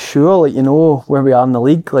 you sure? Like, you know where we are in the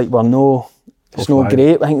league? Like, we're no... It's not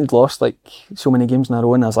great. I think they'd lost like so many games in a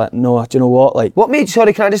row, and I was like, no, do you know what? Like, what made?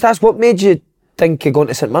 Sorry, can I just ask? What made you think of going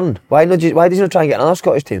to St Mirren? Why did you not try and get another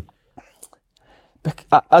Scottish team?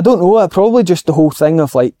 I don't know. Probably just the whole thing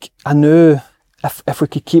of like, I knew if we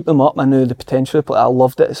could keep them up, I knew the potential. But I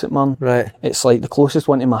loved it at St Mirren. Right. It's like the closest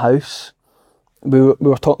one to my house. We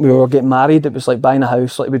were getting married. It was like buying a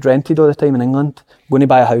house. Like we'd rented all the time in England. I'm going to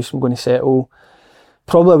buy a house. I'm going to settle.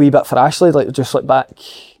 Probably a wee bit for Ashley. Like just like back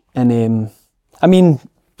in. I mean,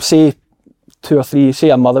 say 2 or 3. Say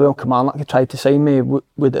a Motherwell Kilmarnock had tried to sign me. Would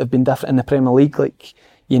it have been different in the Premier League? Like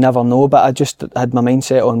you never know. But I just had my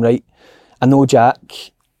mindset on right. I know Jack.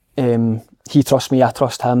 He trusts me. I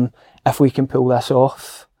trust him. If we can pull this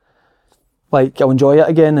off, like I'll enjoy it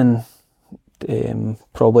again, and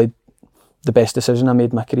probably the best decision I made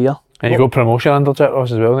in my career. And you got promotion under Jack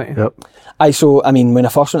Ross as well, didn't you? Yep. So I mean, when I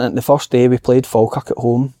first went in, the first day we played Falkirk at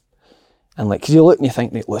home, and like, cause you look and you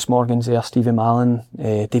think, like, Lewis Morgan's there, Stevie Mallon,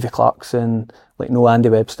 David Clarkson, like no Andy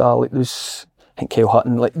Webster, like there's, I think Kyle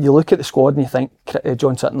Hutton. Like you look at the squad and you think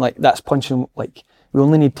John Sutton, like that's punching. Like we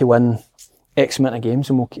only need to win X amount of games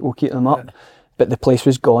and we'll keep them up. Yeah. But the place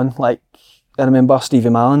was gone. Like I remember Stevie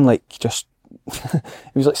Mallon, like just he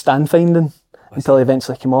was like stand finding until he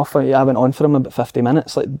eventually came off. I went on for him about 50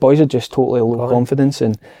 minutes. Like the boys had just totally low confidence,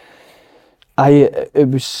 and it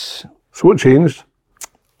was. So what changed?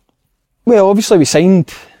 Well, obviously he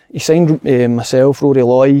signed myself, Rory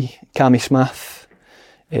Loy, Cammy Smith,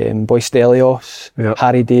 Boy Stelios,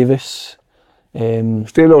 Harry Davis.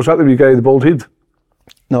 Stelios, that the wee guy with the bald head?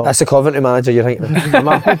 No. That's the Coventry manager you're thinking of.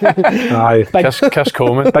 Aye. Chris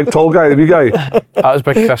Coleman. Big tall guy, the wee guy. That was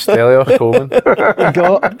big Chris Stelios Coleman.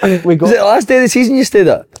 we got. Was it the last day of the season you stayed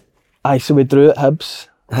at? Aye, so we drew at Hibs.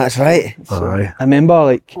 That's right. So aye. I remember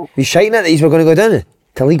like... You shiting it that you were going to go down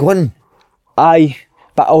to League One? Aye.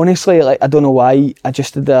 But honestly, like I don't know why, I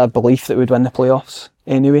just had the belief that we'd win the playoffs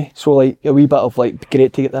anyway. So like a wee bit of like,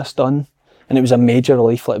 great to get this done. And it was a major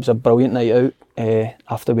relief. Like it was a brilliant night out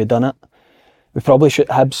after we'd done it. We probably should.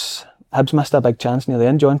 Hibs missed a big chance near the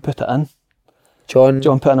end. John put it in. John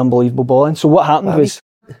put an unbelievable ball in. So what happened was,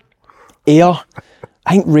 I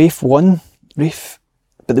think Rafe won. But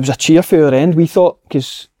there was a cheer for our end. We thought,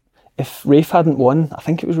 because if Rafe hadn't won, I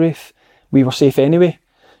think it was Rafe, we were safe anyway.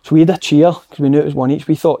 So we had a cheer because we knew it was one each.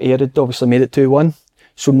 We thought Ayr had obviously made it 2-1.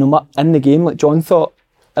 So no matter in the game, like John thought,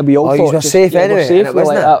 we all thought you were safe anyway. Safe. We were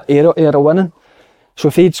like, Ayr are winning. So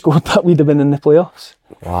if he'd scored that, we'd have been in the playoffs.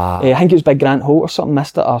 Wow. I think it was Big Grant Holt or something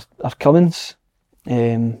missed it, or Cummins.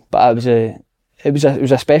 But it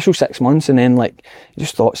was a special 6 months, and then like I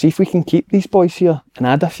just thought, see if we can keep these boys here and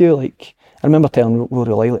add a few. Like I remember telling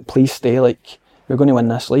Rory Loy, like, please stay. Like we're going to win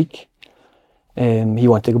this league. He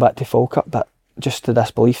wanted to go back to Falkirk, but just to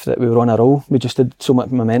this belief that we were on a roll. We just had so much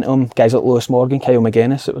momentum. Guys like Lewis Morgan, Kyle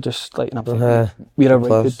McGinn, it was just like we're a really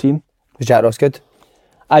good team. Was Jack Ross good?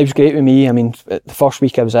 He was great with me. I mean, the first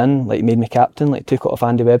week I was in, like, he made me captain, like, took it off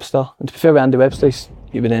Andy Webster. And to be fair with Andy Webster,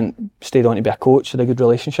 he then stayed on to be a coach, had a good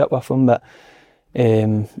relationship with him, but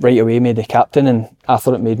right away made the captain, and I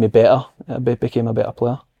thought it made me better. I became a better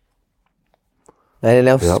player. Anything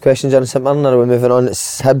else? Questions on St Mirren, or are we moving on?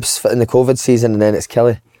 It's Hibs in the COVID season, and then it's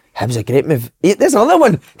Kelly. Hibs a great move. There's another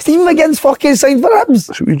one. Stephen McGinn's fucking signed for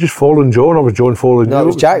Hibs. So you just following John, or was John following you? No, it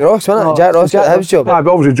was Jack Ross, wasn't it? Jack Ross got the Hibs job. But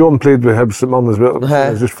obviously John played with Hibs St Mirren as well.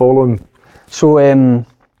 He was just following. So,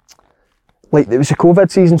 like, it was the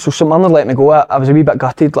COVID season, so St Mirren let me go. I was a wee bit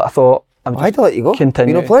gutted. Like, I thought I would Why'd they let you go?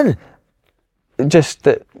 Continue. You're not playing? Just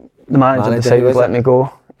that the manager decided to let me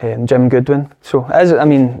go. Jim Goodwin. So,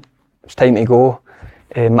 it's time to go.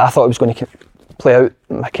 I thought I was going to play out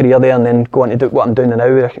my career there and then go on to do what I'm doing now,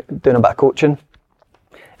 doing a bit of coaching.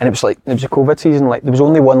 And it was a COVID season, like there was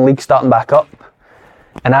only one league starting back up,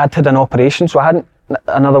 and I'd had an operation, so I hadn't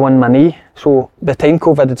another one in my knee. So by the time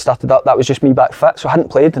COVID had started up, that was just me back fit, so I hadn't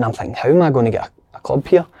played, and I'm thinking, how am I going to get a club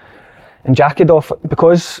here? And Jack had offered,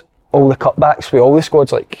 because all the cutbacks with all the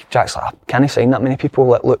squads, like Jack's like, I can't sign that many people.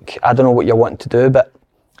 Like, look, I don't know what you're wanting to do, but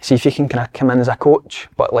see if you can kind of come in as a coach,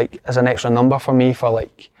 but like as an extra number for me, for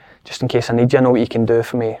like, just in case I need you. I know what you can do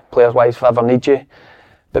for me, players-wise, if I ever need you.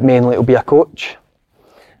 But mainly it'll be a coach.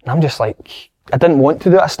 And I'm just like, I didn't want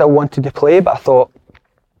to do it, I still wanted to play, but I thought,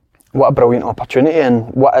 what a brilliant opportunity,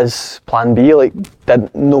 and what is plan B? Like,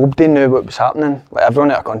 nobody knew what was happening. Like,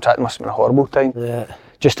 everyone out of contract must have been a horrible time. Yeah.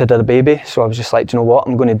 Just had a baby, so I was just like, do you know what,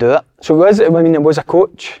 I'm going to do it. So it was a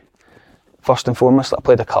coach, first and foremost. I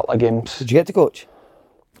played a couple of games. Did you get to coach?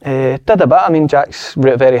 Did a bit. Jack's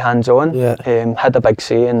very hands-on. Yeah. Had a big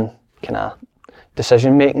say in kind of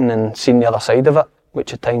decision making and seeing the other side of it,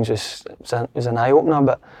 which at times was an eye opener.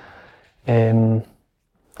 But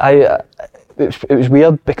it was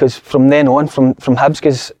weird because from then on, from Hibs,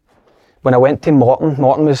 because when I went to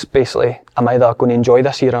Morton was basically, I'm either going to enjoy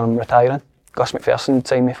this year or I'm retiring. Gus McPherson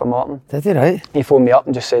signed me for Morton. Did he, right? He phoned me up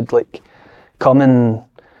and just said, like, come and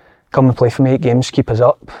play for me 8 games, keep us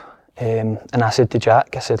up. And I said to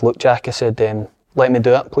Jack, I said, look Jack, I said, let me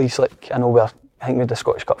do it please. Like, I know I think we had the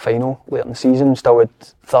Scottish Cup final later in the season, still had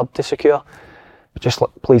third to secure. But just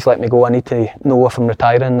please let me go. I need to know if I'm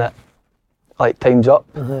retiring that, like, time's up.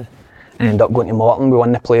 And ended up going to Morton. We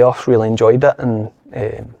won the playoffs, really enjoyed it, and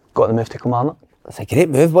got the move to Kilmarnock. That's a great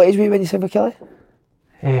move. What age were you when you signed for Kelly?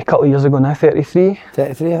 A couple of years ago now, 33.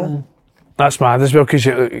 33, yeah. That's mad as well, because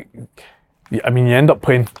you end up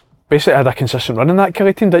playing, basically had a consistent run in that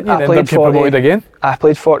Kelly team, didn't you? I played 40, promoted again. I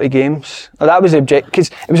played 40 games. That was the objective, because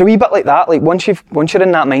it was a wee bit like that. Like once you're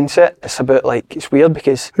in that mindset, it's about like, it's weird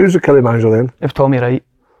because... Who's the Kelly manager then? It was Tommy Wright.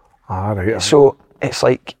 Ah, right. So it's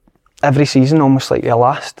like every season almost like your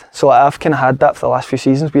last. So like, I've kind of had that for the last few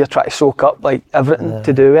seasons. We are trying to soak up like everything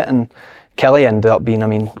to do it, and Kelly ended up being, I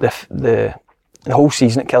mean, the whole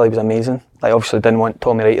season at Kelly was amazing. Like, obviously didn't want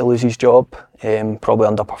Tommy Wright to lose his job, probably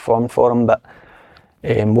underperformed for him, but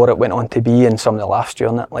what it went on to be and some of the laughs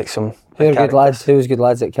during it, like some... Who were good lads? Who was good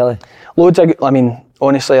lads at Kelly? Loads of, I mean,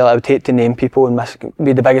 honestly, I would hate to name people and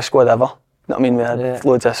be the biggest squad ever. You know what I mean? We had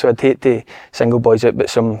loads of, so I'd hate to single boys out, but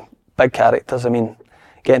some big characters. I mean,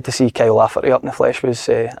 getting to see Kyle Lafferty up in the flesh was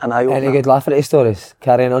an eye-opener. Any good Lafferty stories?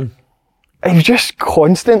 Carrying on? He was just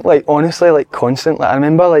constant, like, honestly, like, constant. Like, I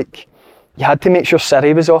remember, like, you had to make sure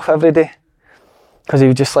Siri was off every day. Because he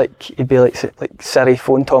would just, like, he'd be like Siri,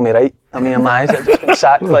 phone Tommy Wright. I mean, in my eyes, I'd just been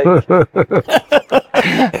sacked, like...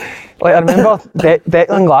 Like, I remember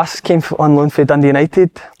Declan Glass came on loan for Dundee United.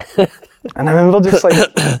 And I remember just, like...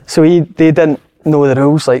 So they didn't know the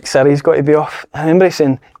rules, like, Siri's got to be off. I remember he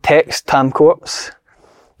saying, text Tam Courts.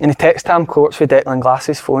 And he texted Tam Courts with Declan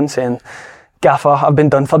Glass's phone saying, Gaffer, I've been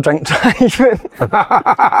done for drink driving.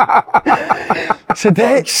 So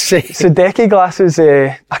Decky Glass was,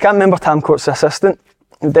 I can't remember Tam Court's assistant.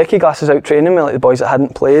 Decky Glass was out training with like the boys that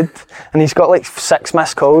hadn't played, and he's got like 6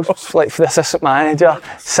 missed calls, like for the assistant manager,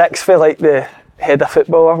 6 for like the head of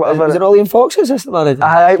football or whatever. Was it not Liam Fox assistant manager?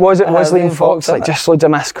 It was Liam Fox, like just loads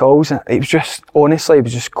of missed calls, and it was just, honestly, it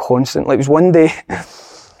was just constant. Like, it was one day,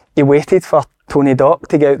 he waited for Tony Dock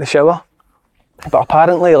to get out the shower. But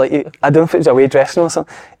apparently, like, I don't know if it was away dressing or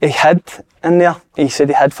something, he hid in there. He said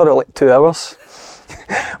he hid for like 2 hours.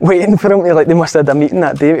 Waiting for him to, like, they must have had a meeting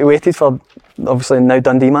that day. He waited for, obviously, now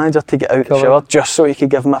Dundee manager to get out the shower just so he could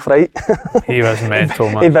give him a fright. He was mental,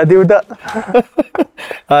 man. He videoed it.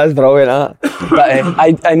 That's brilliant, that.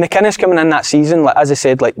 But McInnes coming in that season, like, as I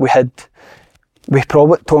said, like, Tommy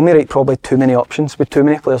Wright probably too many options, with too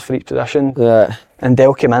many players for each position. Yeah. And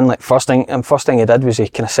Dell came in, like, first thing he did was he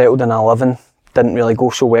kind of settled in 11. Didn't really go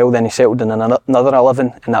so well, then he settled in another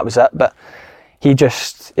 11, and that was it. But he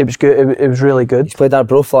just, it was good, it was really good. He's played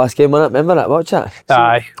Arbroath last game, wasn't it? Remember that? Watch that.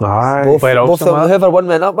 Aye. Both of them, whoever won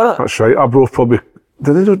went up, wasn't it? That's right, Arbroath probably,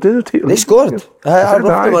 did they take them? They scored.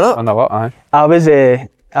 Arbroath went up. I know what, aye. I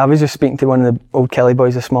was just speaking to one of the old Kelly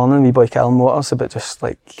boys this morning, wee boy Callum Waters, about just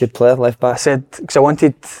like... Good player, left back. I said, because I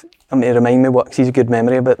wanted him to remind me cause he's a good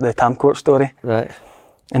memory about the Tam Court story. Right.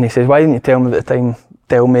 And he says, why didn't you tell me at the time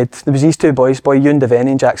Dell made... There was these 2 boys, Ewan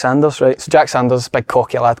Devaney and Jack Sanders, right? So Jack Sanders, big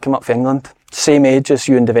cocky lad, came up from England. Same age as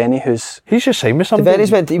Ewan Devaney, who's... He's just signed with somebody.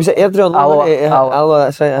 He was at Airdrie on loan, Alloa,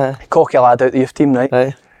 that's right. Cocky lad out the youth team,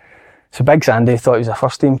 right? So Big Sandy thought he was a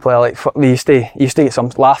first team player. Like, he used to get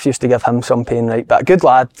some... Laugh used to give him some pain, right? But a good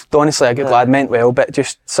lad, honestly a good lad, meant well, but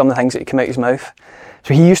just some of the things that came out his mouth.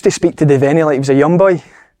 So he used to speak to Devaney like he was a young boy.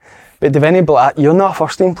 But Devaney would be like, you're not a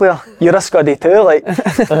first team player, you're a Scuddy too, like.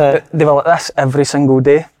 But they were like this every single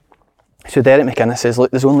day. So Derek McInnes says, look,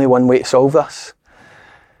 there's only one way to solve this.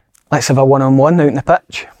 Let's have a one-on-one out in the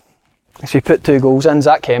pitch. So we put 2 goals in,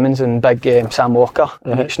 Zach Hemmings and big Sam Walker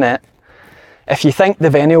in each net. If you think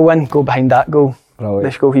Devaney will win, go behind that goal.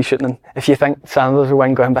 This goal he's shooting in. If you think Sanders will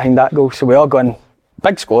win, go in behind that goal. So we all going,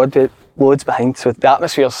 big squad, with loads behind, so the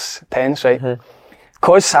atmosphere's tense, right?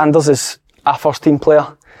 Because Sanders is a first team player,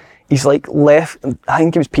 he's like left, I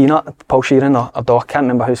think it was Peanut, Paul Sheeran or Doc, I can't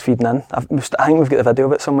remember who's feeding in. I think we've got the video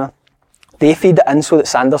of it somewhere. They feed it in so that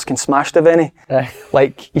Sanders can smash Devaney. Right.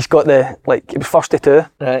 Like, he's got it was first to 2.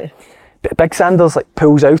 Right. But Big Sanders like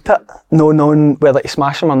pulls out it, no knowing whether to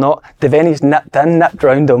smash him or not. Devaney's nipped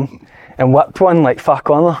round him and whipped one like far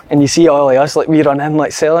corner. And you see all of us, like, we run in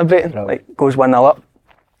like celebrating, like goes 1-0 up.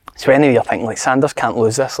 So anyway, you're thinking like, Sanders can't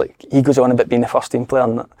lose this. Like, he goes on about being the first team player,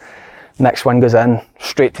 and the next one goes in,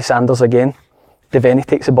 straight to Sanders again. Devaney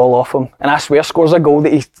takes the ball off him, and I swear scores a goal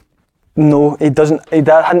that he No, he doesn't. He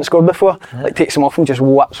hadn't scored before. Like takes him off and just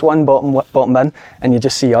whips one bottom bin, and you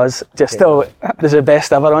just see us. Just still, this is the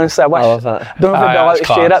best ever. Honestly, I love that. I don't know if I'd be allowed to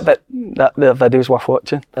share it, but the video's worth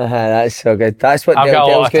watching. That's so good. That's what I've got a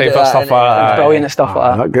lot of time for stuff like that. It's brilliant and stuff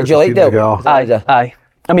like that. Did you like Dale? Aye.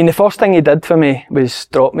 I mean, the first thing he did for me was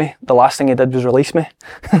drop me. The last thing he did was release me.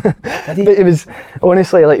 But it was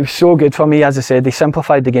honestly like it was so good for me. As I said, he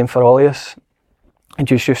simplified the game for all of us. And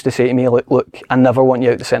just used to say to me, look, I never want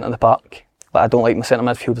you out the centre of the park. Like, I don't like my centre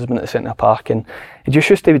midfielders being at the centre of the park. And he just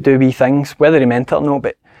used to do wee things, whether he meant it or not,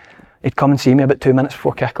 but he'd come and see me about 2 minutes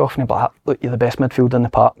before kick-off and he'd be like, look, you're the best midfielder in the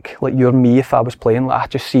park. Like, you're me if I was playing. Like, I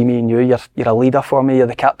just see me and you. You're a leader for me. You're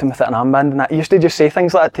the captain with an armband. And that. He used to just say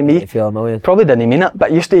things like that to me. You feel a million. Probably didn't mean it, but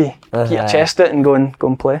he used to get your chest out and go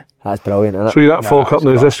and play. That's brilliant, isn't it? So you're at full cup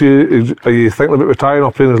now. Is this you? Are you thinking about retiring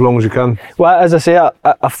or playing as long as you can? Well, as I say,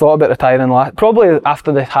 I've thought about retiring probably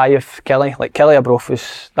after the high of Kelly. Like Kelly Abroth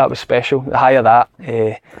was special. The high of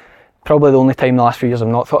that. Probably the only time in the last few years I've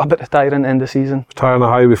not thought about retiring at the end of the season. Retiring a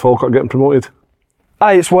high with full cup, getting promoted?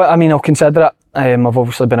 Aye, it's what I mean. I'll consider it. I've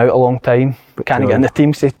obviously been out a long time. Can't get in the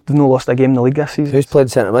team, so they've not lost a game in the league this season. Who's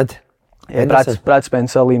played centre mid? Brad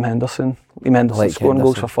Spencer, Liam Henderson. Liam Henderson's scoring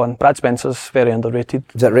goals for fun. Brad Spencer's very underrated.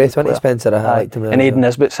 Was it Ray 20 Spencer? I liked him. And Aidan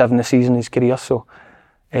Nisbet's 7 this season in his career, so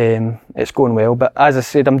it's going well. But as I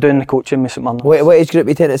said, I'm doing the coaching with St Mirren. What age group are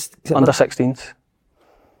you taking? Under 16s.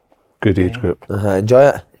 Good age group. Enjoy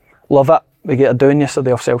it? Love it. We get a down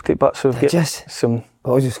yesterday off Celtic, but so we've got some.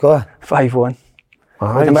 What was your score? 5-1.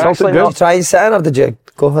 Did you try and sit in or did you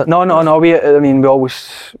go for it? No. We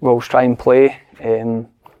always try and play.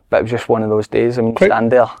 But it was just one of those days. I mean,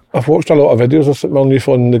 stand there. I've watched a lot of videos of St Mirren youth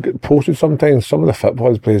and they get posted sometimes. Some of the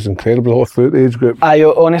football plays incredible all throughout the age group. I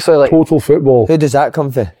honestly like total football. Who does that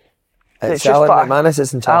come for? It's Alan McManus.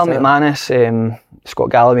 It's in Chelsea. Alan McManus, Scott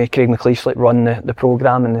Galloway, Craig McLeish run the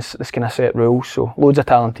programme and this kind of set rules. So loads of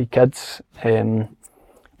talented kids.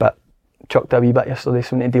 But chucked a wee bit yesterday,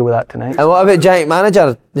 so we need to deal with that tonight. And what about giant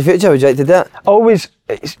manager? The future, would you like to do it? Always.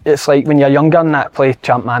 It's like when you're younger and that play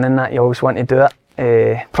champ man and that, you always want to do it.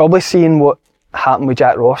 Probably seeing what happened with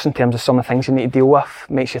Jack Ross in terms of some of the things you need to deal with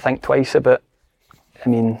makes you think twice about, I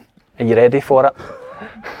mean, are you ready for it?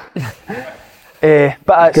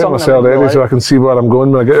 But it's get myself ready so I can see where I'm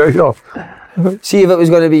going when I get out here. See if it was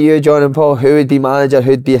going to be you, John and Paul, who would be manager,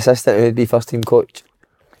 who'd be assistant, who'd be first team coach?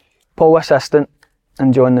 Paul assistant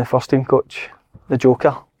and John the first team coach, the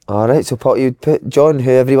Joker. Alright, so Paul, you'd put John,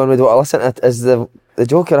 who everyone would want to listen to, as the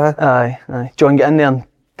Joker, huh? Aye. John, get in there and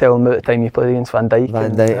tell him about the time you played against Van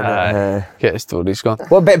Dijk. Get the stories going.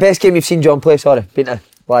 What best game you've seen John play, been to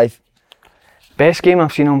live? Best game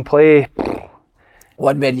I've seen him play?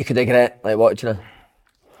 One where you could regret, like watching it.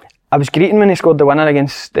 I was greeting when he scored the winner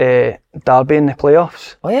against Derby in the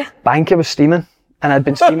playoffs. Oh yeah? But I think I was steaming. And I'd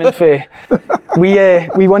been steaming for... We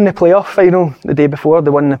won the playoff final the day before. They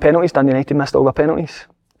won the penalties. Dundee United missed all the penalties.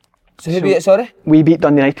 So who beat it, sorry? We beat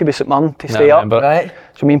Dundee United with St Mirren to stay up. Right.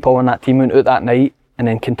 So me and Paul and that team went out that night and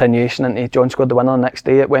then continuation into John scored the winner the next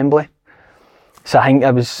day at Wembley. So I think I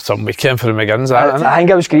was... Some weekend for the McGinns, I think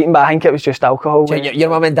I was greeting, but I think it was just alcohol. Your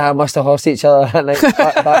mum and dad must have horsed each other that night.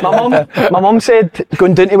 My mum said,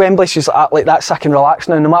 going down to Wembley, she's like, that's so I can relax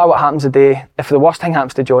now. No matter what happens today, if the worst thing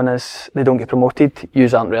happens to John is they don't get promoted,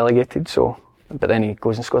 yous aren't relegated. So, but then he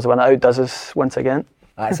goes and scores the winner, outdoes us once again.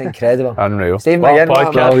 That's incredible. Unreal. Steve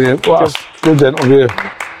McGinn, What a good interview.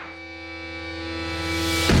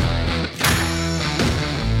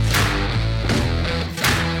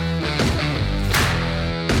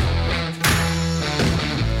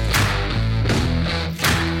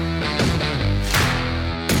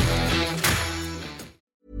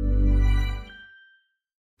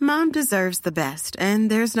 Mom deserves the best,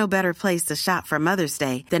 and there's no better place to shop for Mother's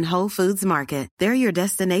Day than Whole Foods Market. They're your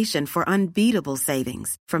destination for unbeatable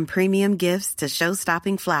savings, from premium gifts to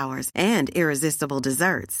show-stopping flowers and irresistible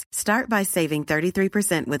desserts. Start by saving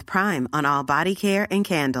 33% with Prime on all body care and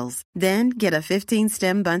candles. Then get a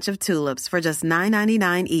 15-stem bunch of tulips for just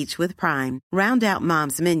 $9.99 each with Prime. Round out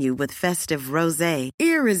Mom's menu with festive rosé,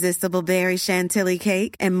 irresistible berry chantilly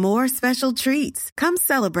cake, and more special treats. Come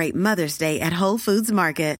celebrate Mother's Day at Whole Foods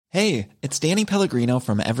Market. Hey, it's Danny Pellegrino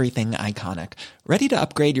from Everything Iconic. Ready to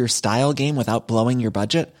upgrade your style game without blowing your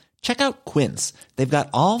budget? Check out Quince. They've got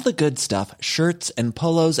all the good stuff, shirts and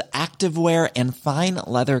polos, activewear, and fine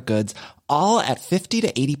leather goods, all at 50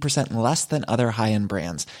 to 80% less than other high-end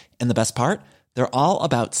brands. And the best part? They're all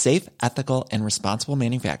about safe, ethical, and responsible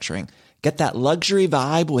manufacturing. Get that luxury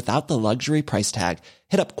vibe without the luxury price tag.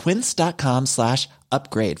 Hit up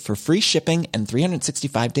quince.com/upgrade for free shipping and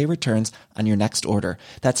 365-day returns on your next order.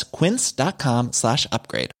 That's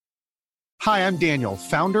quince.com/upgrade. Hi, I'm Daniel,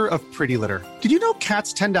 founder of Pretty Litter. Did you know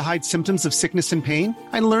cats tend to hide symptoms of sickness and pain?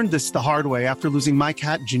 I learned this the hard way after losing my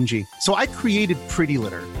cat, Gingy. So I created Pretty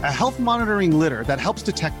Litter, a health monitoring litter that helps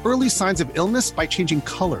detect early signs of illness by changing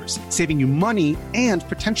colors, saving you money and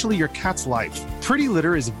potentially your cat's life. Pretty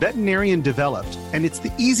Litter is veterinarian developed, and it's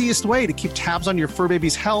the easiest way to keep tabs on your fur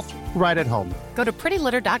baby's health right at home. Go to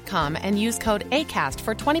prettylitter.com and use code ACAST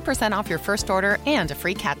for 20% off your first order and a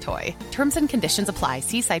free cat toy. Terms and conditions apply.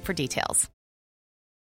 See site for details.